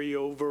carry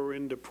over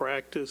into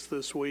practice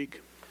this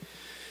week?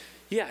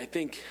 Yeah, I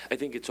think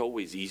it's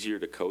always easier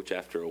to coach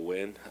after a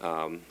win.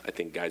 I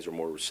think guys are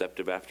more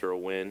receptive after a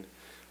win.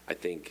 I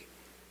think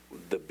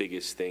the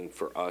biggest thing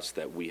for us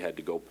that we had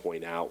to go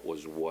point out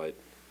was what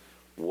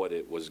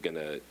it was going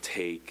to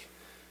take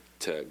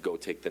to go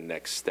take the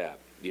next step.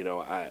 You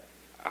know,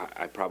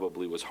 I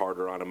probably was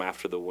harder on them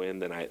after the win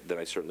than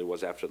I certainly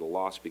was after the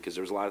loss, because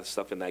there was a lot of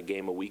stuff in that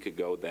game a week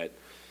ago that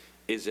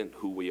isn't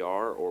who we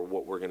are or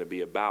what we're going to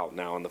be about.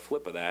 Now, on the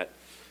flip of that,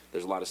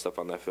 there's a lot of stuff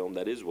on that film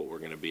that is what we're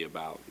going to be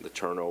about, the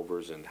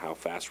turnovers and how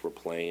fast we're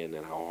playing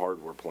and how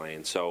hard we're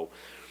playing. So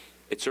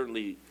it's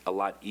certainly a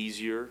lot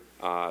easier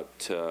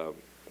to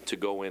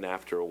go in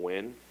after a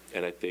win,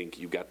 and I think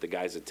you got the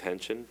guys'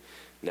 attention.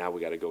 Now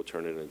we got to go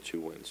turn it into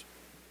 2 wins.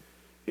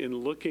 In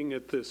looking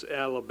at this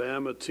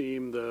Alabama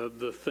team,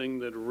 the thing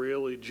that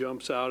really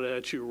jumps out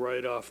at you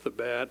right off the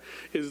bat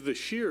is the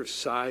sheer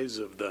size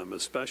of them,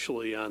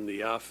 especially on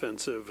the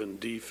offensive and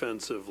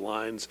defensive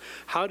lines.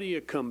 How do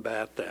you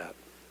combat that?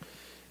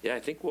 Yeah, I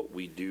think what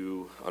we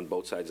do on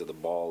both sides of the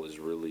ball is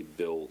really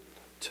built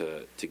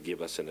to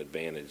give us an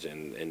advantage,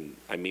 and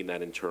I mean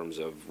that in terms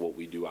of what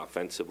we do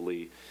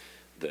offensively,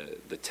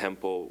 the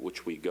tempo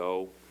which we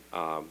go.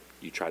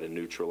 You try to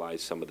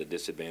neutralize some of the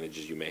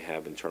disadvantages you may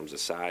have in terms of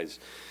size.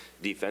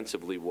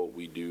 Defensively, what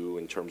we do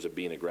in terms of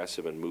being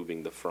aggressive and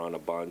moving the front a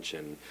bunch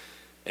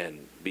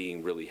and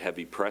being really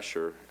heavy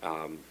pressure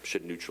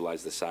should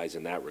neutralize the size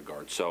in that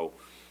regard. So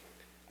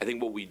I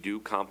think what we do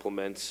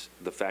complements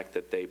the fact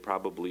that they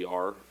probably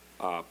are,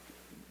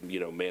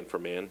 man for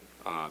man,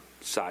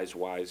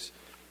 size-wise,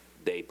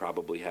 they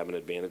probably have an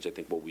advantage. I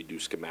think what we do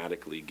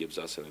schematically gives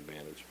us an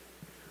advantage.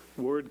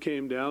 Word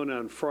came down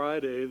on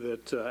Friday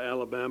that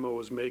Alabama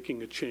was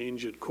making a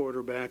change at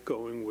quarterback,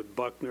 going with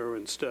Buckner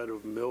instead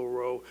of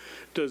Milroe.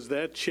 Does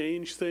that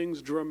change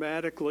things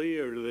dramatically,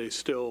 or do they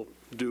still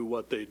do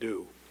what they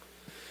do?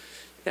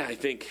 Yeah, I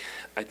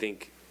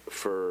think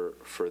for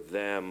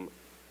them,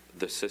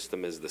 the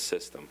system is the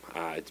system.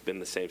 It's been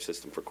the same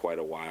system for quite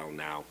a while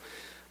now.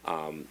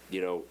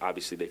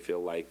 Obviously they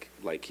feel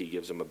like he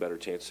gives them a better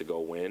chance to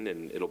go win,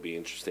 and it'll be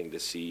interesting to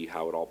see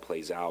how it all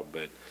plays out.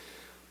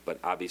 But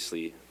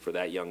obviously, for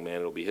that young man,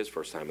 it'll be his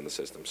first time in the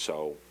system.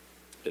 So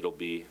it'll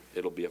be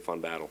a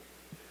fun battle.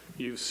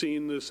 You've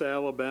seen this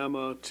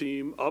Alabama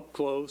team up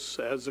close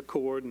as a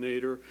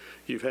coordinator.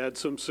 You've had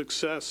some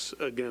success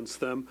against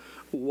them.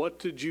 What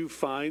did you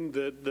find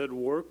that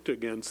worked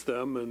against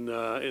them, and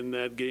in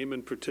that game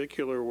in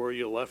particular where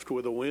you left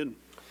with a win?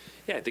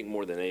 Yeah, I think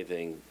more than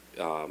anything,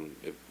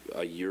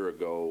 a year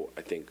ago,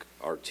 I think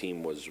our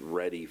team was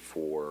ready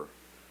for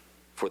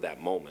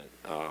that moment.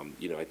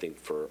 I think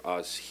for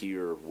us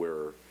here,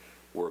 we're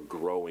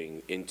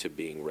growing into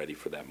being ready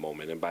for that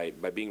moment. And by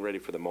being ready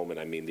for the moment,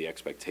 I mean the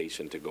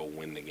expectation to go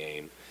win the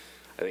game.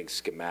 I think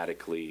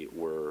schematically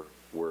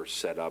we're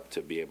set up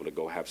to be able to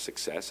go have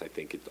success. I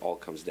think it all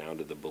comes down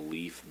to the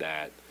belief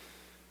that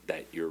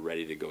you're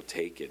ready to go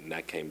take it. And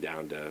that came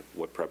down to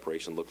what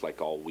preparation looked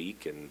like all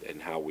week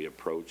and how we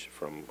approach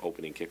from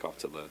opening kickoff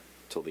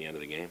till the end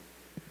of the game.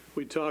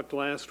 We talked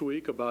last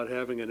week about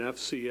having an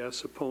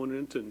FCS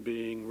opponent and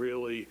being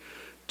really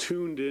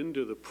tuned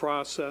into the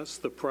process,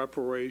 the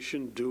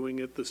preparation, doing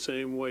it the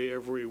same way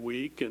every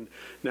week. And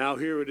now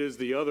here it is,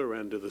 the other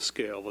end of the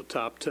scale. The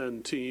top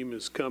 10 team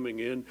is coming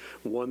in,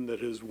 one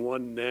that has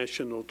won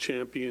national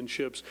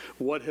championships.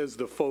 What has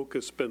the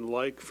focus been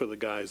like for the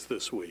guys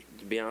this week?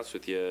 To be honest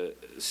with you,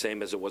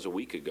 same as it was a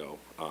week ago,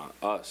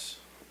 us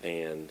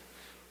and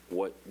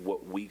what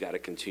we got to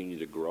continue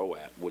to grow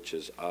at, which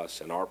is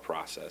us and our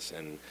process,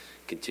 and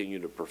continue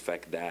to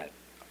perfect that.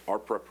 Our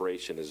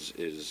preparation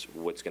is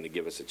what's going to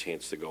give us a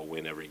chance to go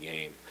win every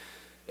game.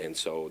 And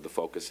so the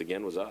focus,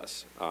 again, was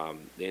us.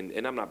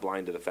 And I'm not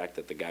blind to the fact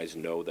that the guys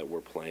know that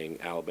we're playing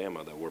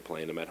Alabama, that we're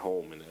playing them at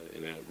home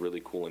in a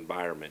really cool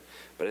environment.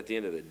 But at the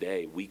end of the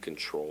day, we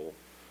control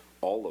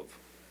all of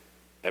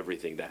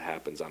everything that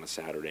happens on a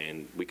Saturday,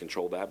 and we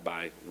control that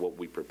by what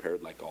we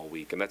prepared like all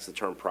week. And that's the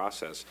term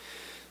process.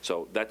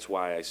 So that's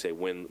why I say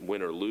win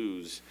or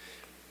lose,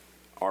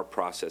 our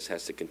process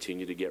has to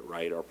continue to get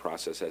right. Our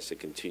process has to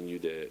continue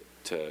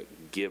to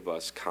give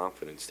us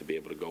confidence to be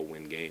able to go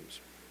win games.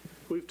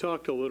 We've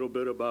talked a little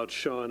bit about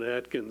Sean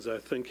Atkins. I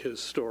think his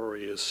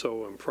story is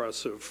so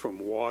impressive, from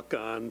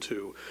walk-on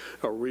to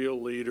a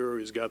real leader.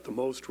 He's got the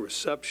most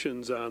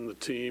receptions on the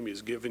team.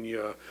 He's given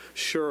you a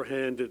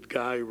sure-handed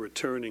guy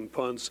returning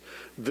punts.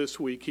 This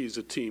week he's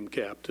a team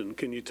captain.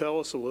 Can you tell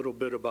us a little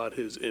bit about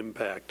his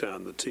impact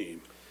on the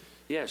team?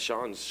 Yeah,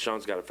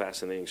 Sean's got a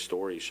fascinating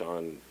story.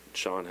 Sean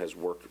has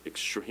worked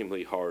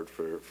extremely hard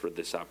for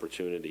this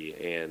opportunity,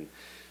 and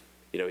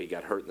he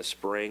got hurt in the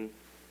spring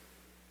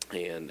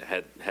and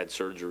had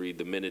surgery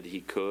the minute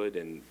he could,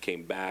 and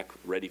came back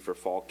ready for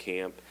fall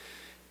camp.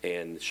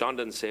 And Sean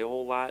doesn't say a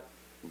whole lot,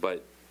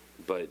 but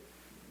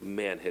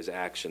man, his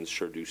actions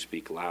sure do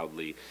speak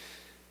loudly.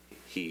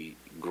 He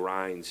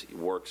grinds, he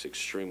works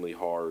extremely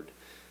hard,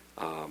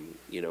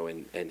 you know,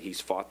 and he's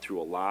fought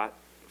through a lot.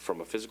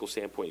 From a physical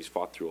standpoint, he's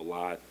fought through a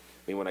lot. I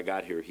mean, when I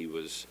got here, he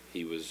was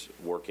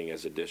working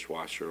as a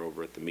dishwasher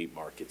over at the meat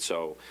market.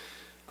 So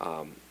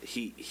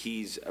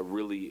he's a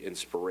really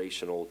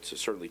inspirational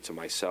certainly to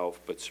myself,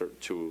 but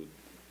to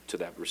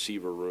that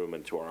receiver room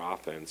and to our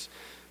offense,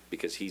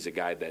 because he's a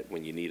guy that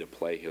when you need a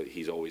play,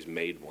 he's always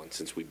made one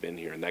since we've been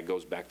here, and that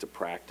goes back to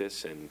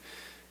practice and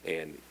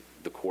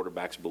the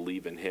quarterbacks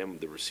believe in him,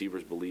 the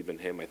receivers believe in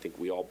him. I think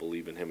we all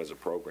believe in him as a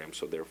program,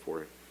 so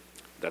therefore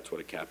that's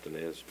what a captain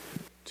is.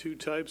 Two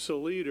types of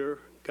leader,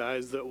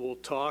 guys that will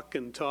talk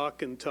and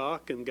talk and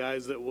talk, and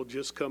guys that will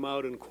just come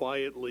out and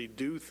quietly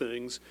do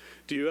things.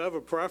 Do you have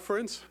a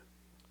preference?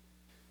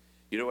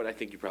 You know what? I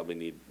think you probably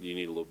need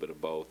a little bit of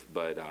both,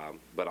 but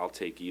I'll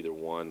take either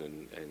one,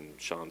 and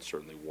Sean's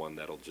certainly one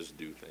that'll just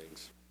do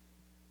things.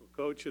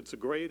 Coach, it's a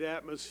great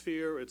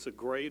atmosphere. It's a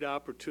great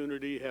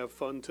opportunity. Have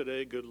fun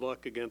today. Good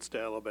luck against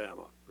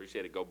Alabama.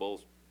 Appreciate it. Go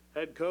Bulls.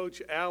 Head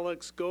coach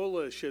Alex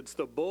Golesh. It's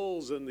the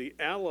Bulls and the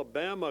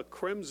Alabama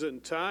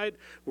Crimson Tide.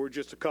 We're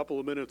just a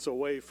couple of minutes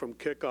away from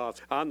kickoff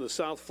on the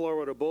South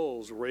Florida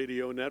Bulls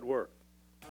Radio Network.